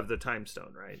you have the Time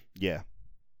Stone, right? Yeah.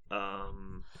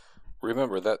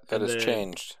 Remember, that has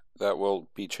changed. That will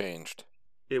be changed.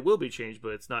 It will be changed,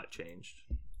 but it's not changed.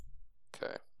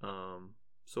 Okay.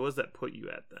 So what does that put you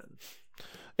at then?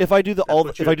 If I do the That all,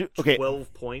 puts if you I at do okay,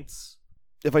 12 points.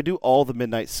 if I do all the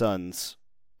Midnight Suns,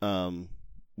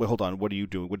 wait, hold on. What are you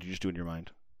doing? What did you just do in your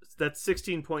mind? That's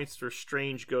 16 points for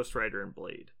Strange, Ghost Rider, and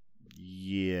Blade.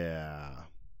 Yeah.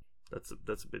 That's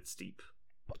a bit steep.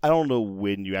 I don't know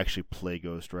when you actually play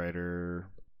Ghost Rider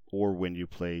or when you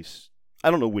play.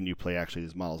 I don't know when you play actually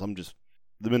these models. I'm just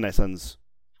the Midnight Suns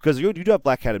because you do have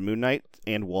Black Cat and Moon Knight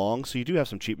and Wong, so you do have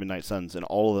some cheap Midnight Suns, and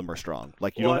all of them are strong.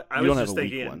 Like you don't I you was don't have just a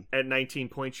weak thinking one. at 19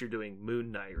 points you're doing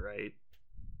Moon Knight, right?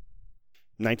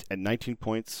 At 19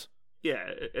 points,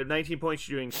 Yeah, at 19 points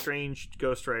you're doing Strange,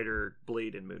 Ghost Rider,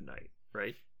 Blade, and Moon Knight,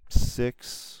 right?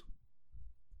 6,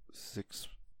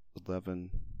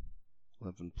 11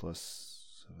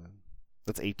 plus 7.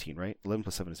 That's 18, right? 11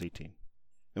 plus 7 is 18.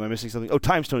 Am I missing something? Oh,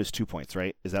 Time Stone is 2 points,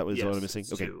 right? Is that what Yes, I'm missing?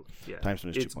 it's Okay, 2. Yeah. Time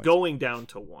Stone is 2 It's points. going down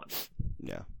to 1.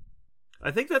 Yeah.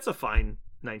 I think that's a fine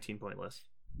 19-point list.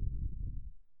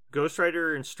 Ghost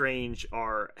Rider and Strange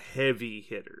are heavy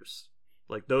hitters.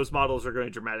 Like, those models are going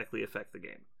to dramatically affect the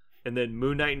game. And then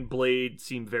Moon Knight and Blade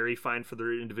seem very fine for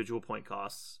their individual point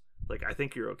costs. Like, I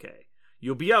think you're okay.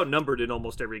 You'll be outnumbered in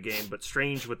almost every game, but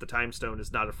Strange with the Time Stone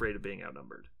is not afraid of being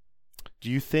outnumbered. Do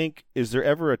you think, is there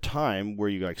ever a time where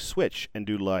you like switch and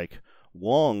do like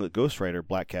Wong, Ghost Rider,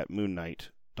 Black Cat, Moon Knight,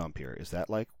 Dhampir? Is that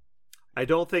like I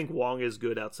don't think Wong is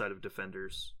good outside of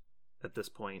Defenders at this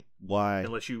point, why?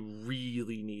 unless you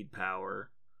really need power.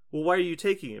 Well, why are you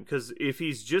taking him? Because if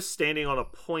he's just standing on a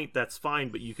point, that's fine,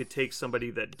 but you could take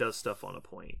somebody that does stuff on a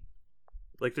point.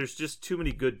 Like, there's just too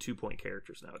many good 2-point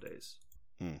characters nowadays.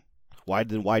 Why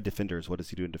Defenders? What does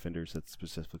he do in Defenders that's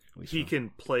specifically He strong? can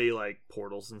play, like,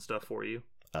 portals and stuff for you,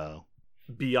 Oh.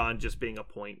 beyond just being a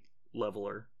point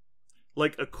leveler.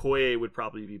 Like, Okoye would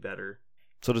probably be better.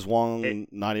 So does Wong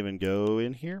It- not even go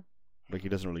in here? Like he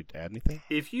doesn't really add anything?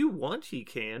 If you want, he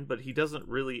can, but he doesn't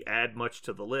really add much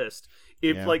to the list.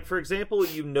 If, Yeah. like, for example,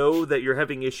 you know that you're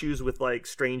having issues with, like,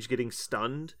 Strange getting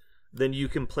stunned, then you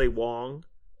can play Wong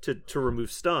to remove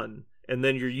stun, and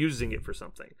then you're using it for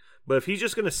something. But if he's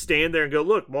just going to stand there and go,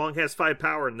 look, Wong has 5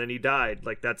 power, and then he died,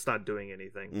 like, that's not doing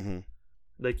anything. Mm-hmm.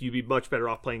 Like, you'd be much better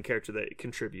off playing a character that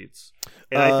contributes.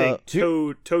 And I think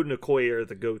Toad and Okoye are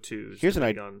the go-tos. Here's an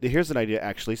depending idea. on- Here's an idea.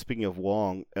 Actually, speaking of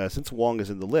Wong, since Wong is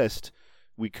in the list,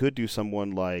 we could do someone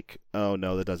like. Oh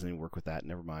no, that doesn't even work with that.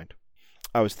 Never mind.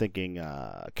 I was thinking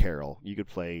Carol. You could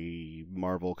play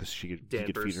Marvel because she could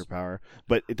feed Danvers. her power,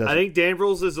 but it doesn't. I think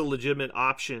Danvers is a legitimate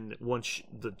option once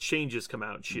the changes come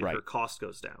out and Right. her cost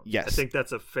goes down. Yes. I think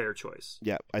that's a fair choice.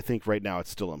 Yeah, I think right now it's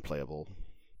still unplayable.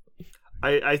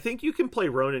 I think you can play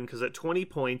Ronin because at 20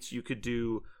 points you could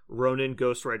do Ronin,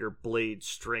 Ghost Rider, Blade,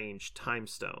 Strange, Time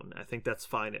Stone. I think that's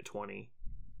fine at 20.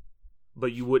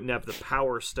 But you wouldn't have the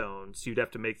Power Stone, so you'd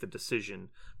have to make the decision.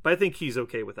 But I think he's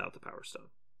okay without the Power Stone.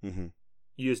 Mm-hmm.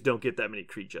 You just don't get that many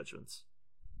Creed Judgments.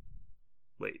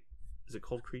 Wait, is it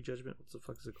called Creed Judgment? What the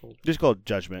fuck is it called? Just called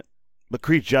Judgment, but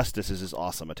Creed Justice is his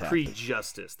awesome attack. Creed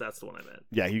Justice, that's the one I meant.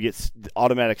 Yeah, you get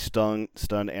automatic stun,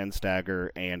 and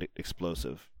stagger, and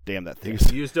explosive. Damn, that thing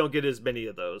is. You just don't get as many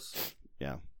of those.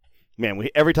 Yeah, man.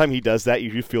 Every time he does that,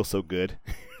 you feel so good.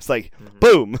 It's like, Mhm.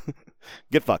 boom,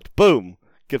 get fucked. Boom,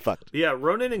 get fucked. Yeah,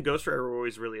 Ronin and Ghost Rider are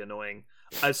always really annoying.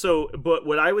 But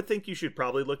what I would think you should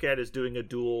probably look at is doing a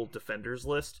dual defenders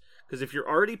list. Because if you're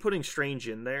already putting Strange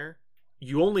in there,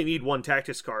 you only need one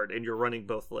tactics card and you're running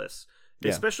both lists. Yeah.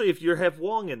 Especially if you have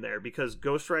Wong in there, because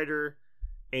Ghost Rider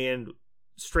and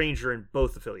Strange are in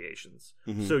both affiliations.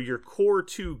 Mhm. So your core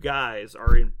 2 guys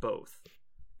are in both.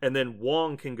 And then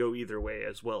Wong can go either way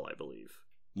as well, I believe.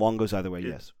 Wong goes either way. Yeah.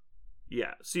 Yes.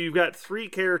 Yeah, so you've got 3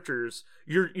 characters.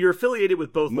 You're affiliated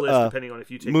with both lists depending on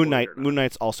if you take Moon Blade Knight. or not. Moon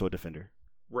Knight's also a defender.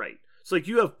 Right. So like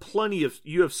you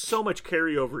have so much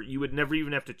carryover you would never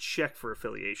even have to check for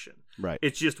affiliation. Right.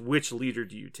 It's just which leader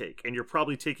do you take, and you're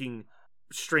probably taking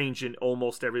Strange in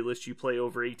almost every list you play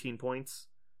over 18 points.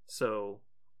 So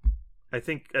I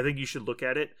think you should look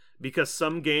at it because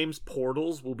some games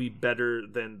portals will be better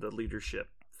than the leadership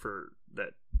for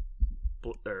that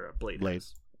Blade.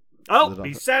 has. Oh,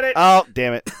 he said it. Oh,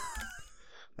 damn it!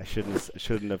 I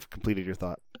shouldn't have completed your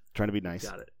thought. Trying to be nice.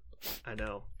 Got it. I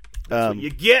know. That's what you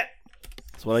get.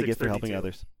 That's what I get for helping 632.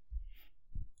 others.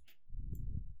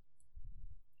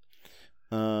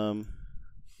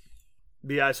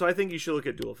 But yeah, so I think you should look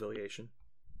at dual affiliation.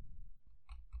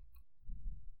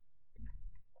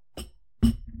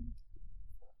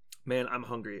 Man, I'm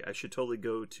hungry. I should totally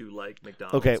go to like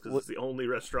McDonald's Okay, because it's the only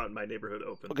restaurant in my neighborhood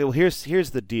open. Okay, well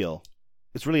here's the deal.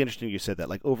 It's really interesting you said that.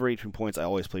 Like over 18 points, I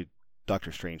always play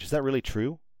Doctor Strange. Is that really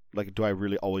true? Like, do I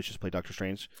really always just play Doctor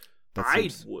Strange? That I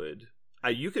seems- would.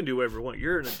 You can do whatever you want.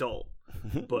 You're an adult,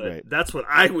 but Right. that's what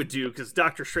I would do because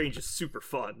Doctor Strange is super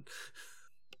fun.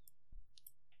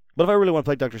 But if I really want to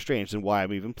play Doctor Strange, then why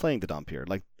am I even playing the Dhampir?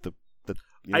 Like the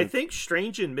I think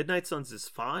Strange in Midnight Suns is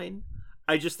fine.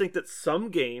 I just think that some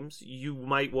games you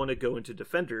might want to go into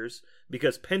Defenders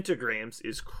because Pentagrams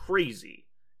is crazy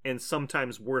and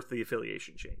sometimes worth the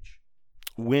affiliation change.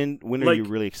 When are you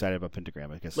really excited about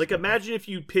Pentagram? I guess. Like, imagine if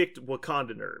you picked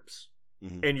Wakandan Herbs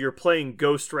and you're playing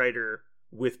Ghost Rider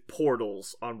with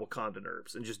portals on Wakandan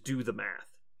Herbs and just do the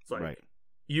math. It's like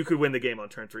you could win the game on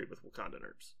turn 3 with Wakandan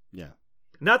Herbs. Yeah.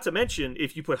 Not to mention,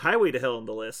 if you put Highway to Hell on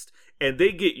the list and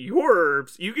they get your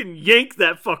herbs, you can yank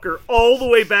that fucker all the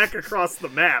way back across the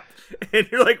map. And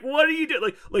you're like, what are you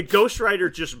doing? Like Ghost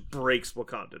Rider just breaks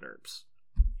Wakandan Herbs.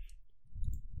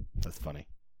 That's funny.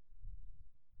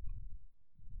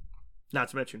 Not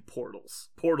to mention Portals.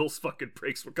 Portals fucking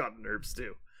breaks Wakandan Herbs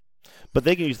too. But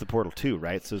they can use the portal too,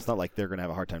 right? So it's not like they're going to have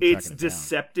a hard time tracking it down. It's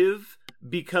deceptive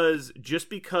because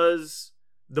just because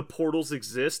the portals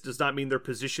exist does not mean they're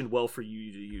positioned well for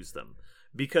you to use them.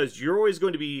 Because you're always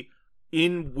going to be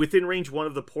within range 1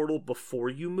 of the portal before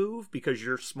you move because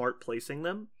you're smart placing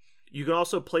them. You can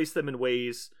also place them in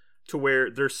ways to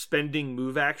where they're spending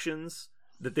move actions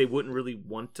that they wouldn't really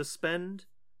want to spend.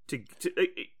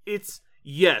 It's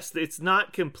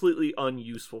not completely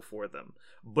unuseful for them,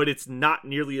 but it's not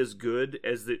nearly as good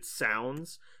as it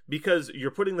sounds because you're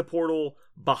putting the portal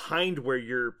behind where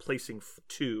you're placing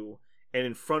to and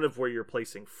in front of where you're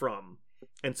placing from.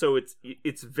 And so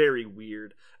it's very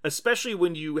weird, especially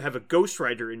when you have a Ghost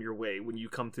Rider in your way when you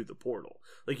come through the portal.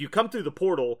 Like, you come through the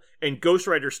portal and Ghost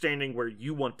Rider's standing where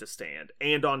you want to stand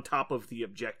and on top of the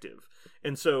objective.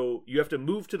 And so you have to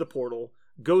move to the portal,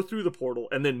 go through the portal,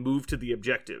 and then move to the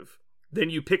objective. Then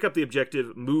you pick up the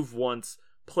objective, move once,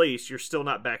 place, you're still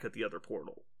not back at the other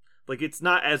portal. Like, it's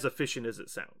not as efficient as it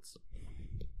sounds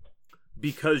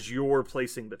because you're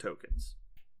placing the tokens.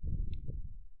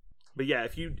 But yeah,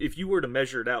 if you were to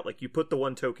measure it out, like, you put the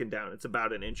 1 token down, it's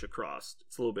about an inch across.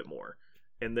 It's a little bit more.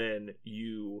 And then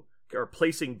you are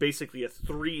placing basically a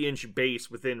 3-inch base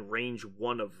within range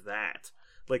 1 of that.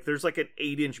 Like, there's like an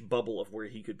 8-inch bubble of where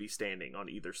he could be standing on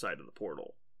either side of the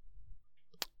portal.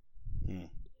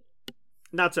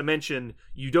 Not to mention,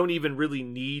 you don't even really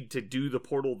need to do the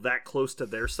portal that close to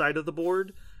their side of the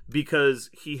board because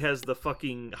he has the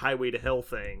fucking Highway to Hell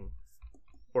thing,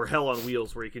 or Hell on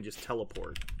Wheels, where he can just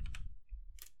teleport.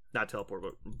 Not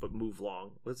teleport, but move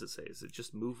long. What does it say? Is it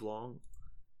just move long?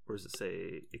 Or does it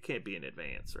say... It can't be an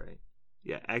advance, right?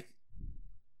 Yeah,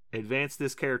 advance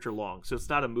this character long. So it's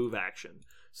not a move action.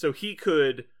 So he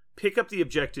could pick up the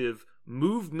objective,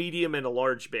 move medium and a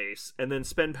large base, and then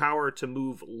spend power to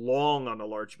move long on a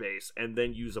large base, and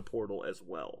then use a portal as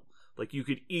well. Like, you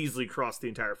could easily cross the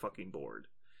entire fucking board.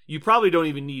 You probably don't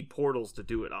even need portals to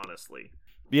do it, honestly.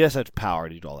 Yes, that's power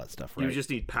to do all that stuff, right? You just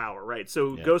need power, right?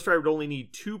 So Ghost Rider would only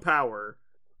need 2 power.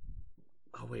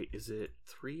 Oh, wait, is it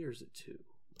 3 or is it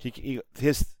 2?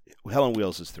 His Hell on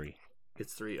Wheels is 3.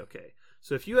 It's 3, okay.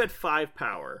 So if you had 5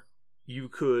 power, you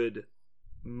could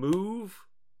move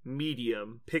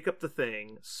medium, pick up the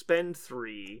thing, spend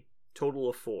 3, total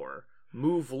of 4,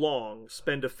 move long,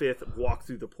 spend a 5th, walk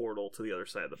through the portal to the other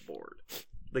side of the board.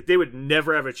 Like, they would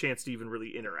never have a chance to even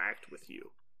really interact with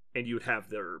you, and you would have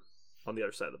their on the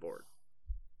other side of the board.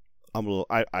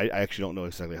 I actually don't know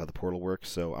exactly how the portal works,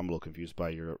 so I'm a little confused by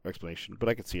your explanation, but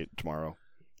I can see it tomorrow.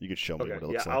 You could show me what it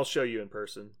looks like. I'll show you in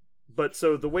person. But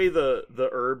so the way the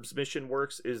herbs mission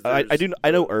works is I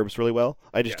know herbs really well.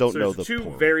 I just don't know the two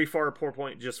portal. Very far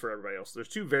point just for everybody else. There's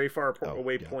 2 very far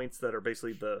away points that are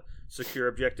basically the secure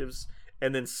objectives,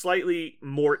 and then slightly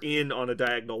more in on a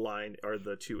diagonal line are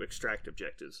the 2 extract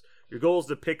objectives. Your goal is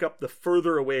to pick up the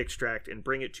further away extract and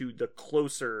bring it to the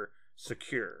closer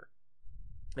secure.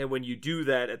 And when you do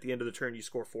that, at the end of the turn, you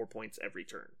score 4 points every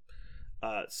turn.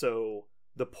 So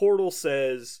the portal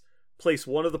says, place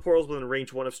one of the portals within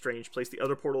range 1 of Strange, place the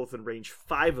other portal within range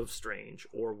 5 of Strange,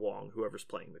 or Wong, whoever's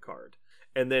playing the card.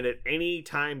 And then at any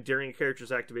time during a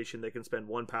character's activation, they can spend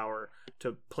 1 power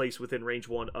to place within range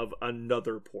 1 of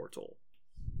another portal.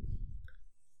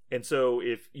 And so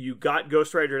if you got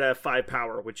Ghost Rider to have 5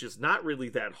 power, which is not really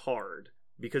that hard,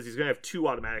 because he's going to have 2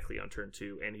 automatically on turn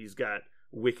 2, and he's got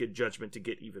Wicked Judgment to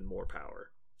get even more power.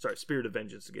 Sorry, Spirit of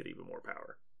Vengeance to get even more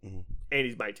power. Mm-hmm. And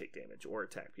he might take damage or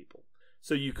attack people.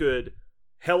 So you could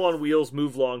Hell on Wheels,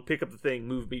 move long, pick up the thing,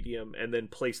 move medium, and then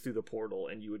place through the portal,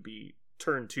 and you would be,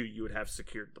 turn 2, you would have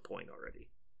secured the point already.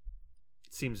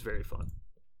 It seems very fun.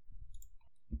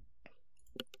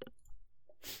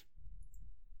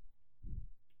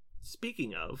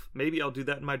 Speaking of, maybe I'll do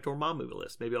that in my Dormammu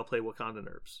list. Maybe I'll play Wakandan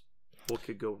Herbs. What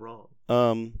could go wrong?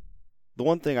 The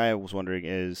one thing I was wondering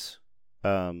is,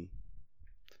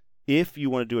 if you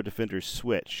want to do a Defender's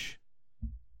switch,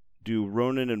 do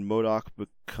Ronan and MODOK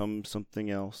become something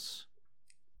else?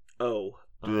 Oh.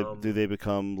 Do they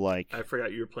become like? I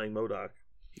forgot you were playing MODOK.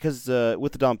 Because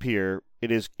with the Dhampir,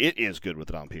 it is good with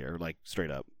the Dhampir, like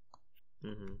straight up.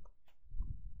 Mm-hmm.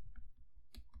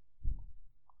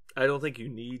 I don't think you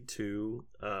need to.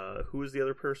 Who was the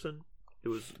other person? It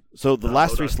was so the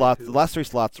last MODOK 3 slots. too. The last 3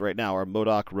 slots right now are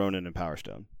MODOK, Ronan, and Power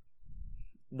Stone.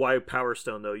 Why Power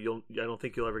Stone though? I don't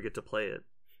think you'll ever get to play it.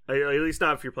 At least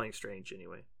not if you're playing Strange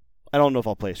anyway. I don't know if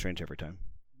I'll play Strange every time.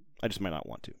 I just might not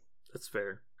want to. That's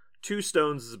fair. 2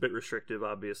 stones is a bit restrictive,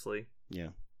 obviously. Yeah.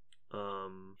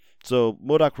 So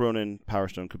MODOK, Ronan, Power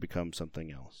Stone could become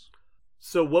something else.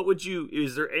 So what would you?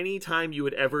 Is there any time you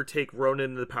would ever take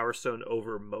Ronan and the Power Stone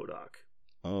over MODOK?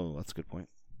 Oh, that's a good point.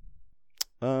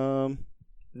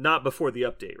 Not before the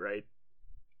update, right?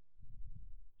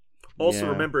 Also,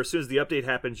 Yeah. remember, as soon as the update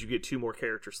happens, you get 2 more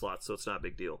character slots, so it's not a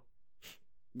big deal.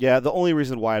 Yeah, the only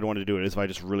reason why I'd want to do it is if I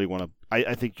just really want to.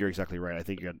 I think you're exactly right. I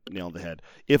think you got nailed on the head.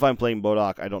 If I'm playing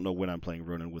MODOK, I don't know when I'm playing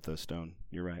Ronan with a stone.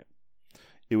 You're right.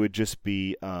 It would just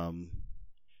be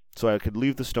so I could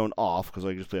leave the stone off because I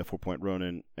could just play a 4-point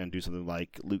Ronan and do something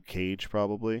like Luke Cage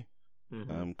probably,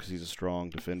 because he's a strong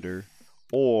defender,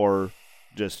 or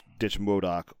just ditch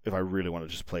MODOK if I really want to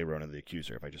just play Ronan the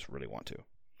Accuser. If I just really want to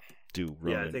do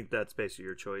Ronan. Yeah, I think that's basically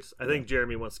your choice. I think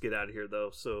Jeremy wants to get out of here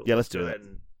though, so yeah, let's do go that. ahead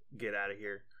and get out of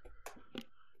here.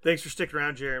 Thanks for sticking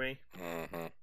around, Jeremy.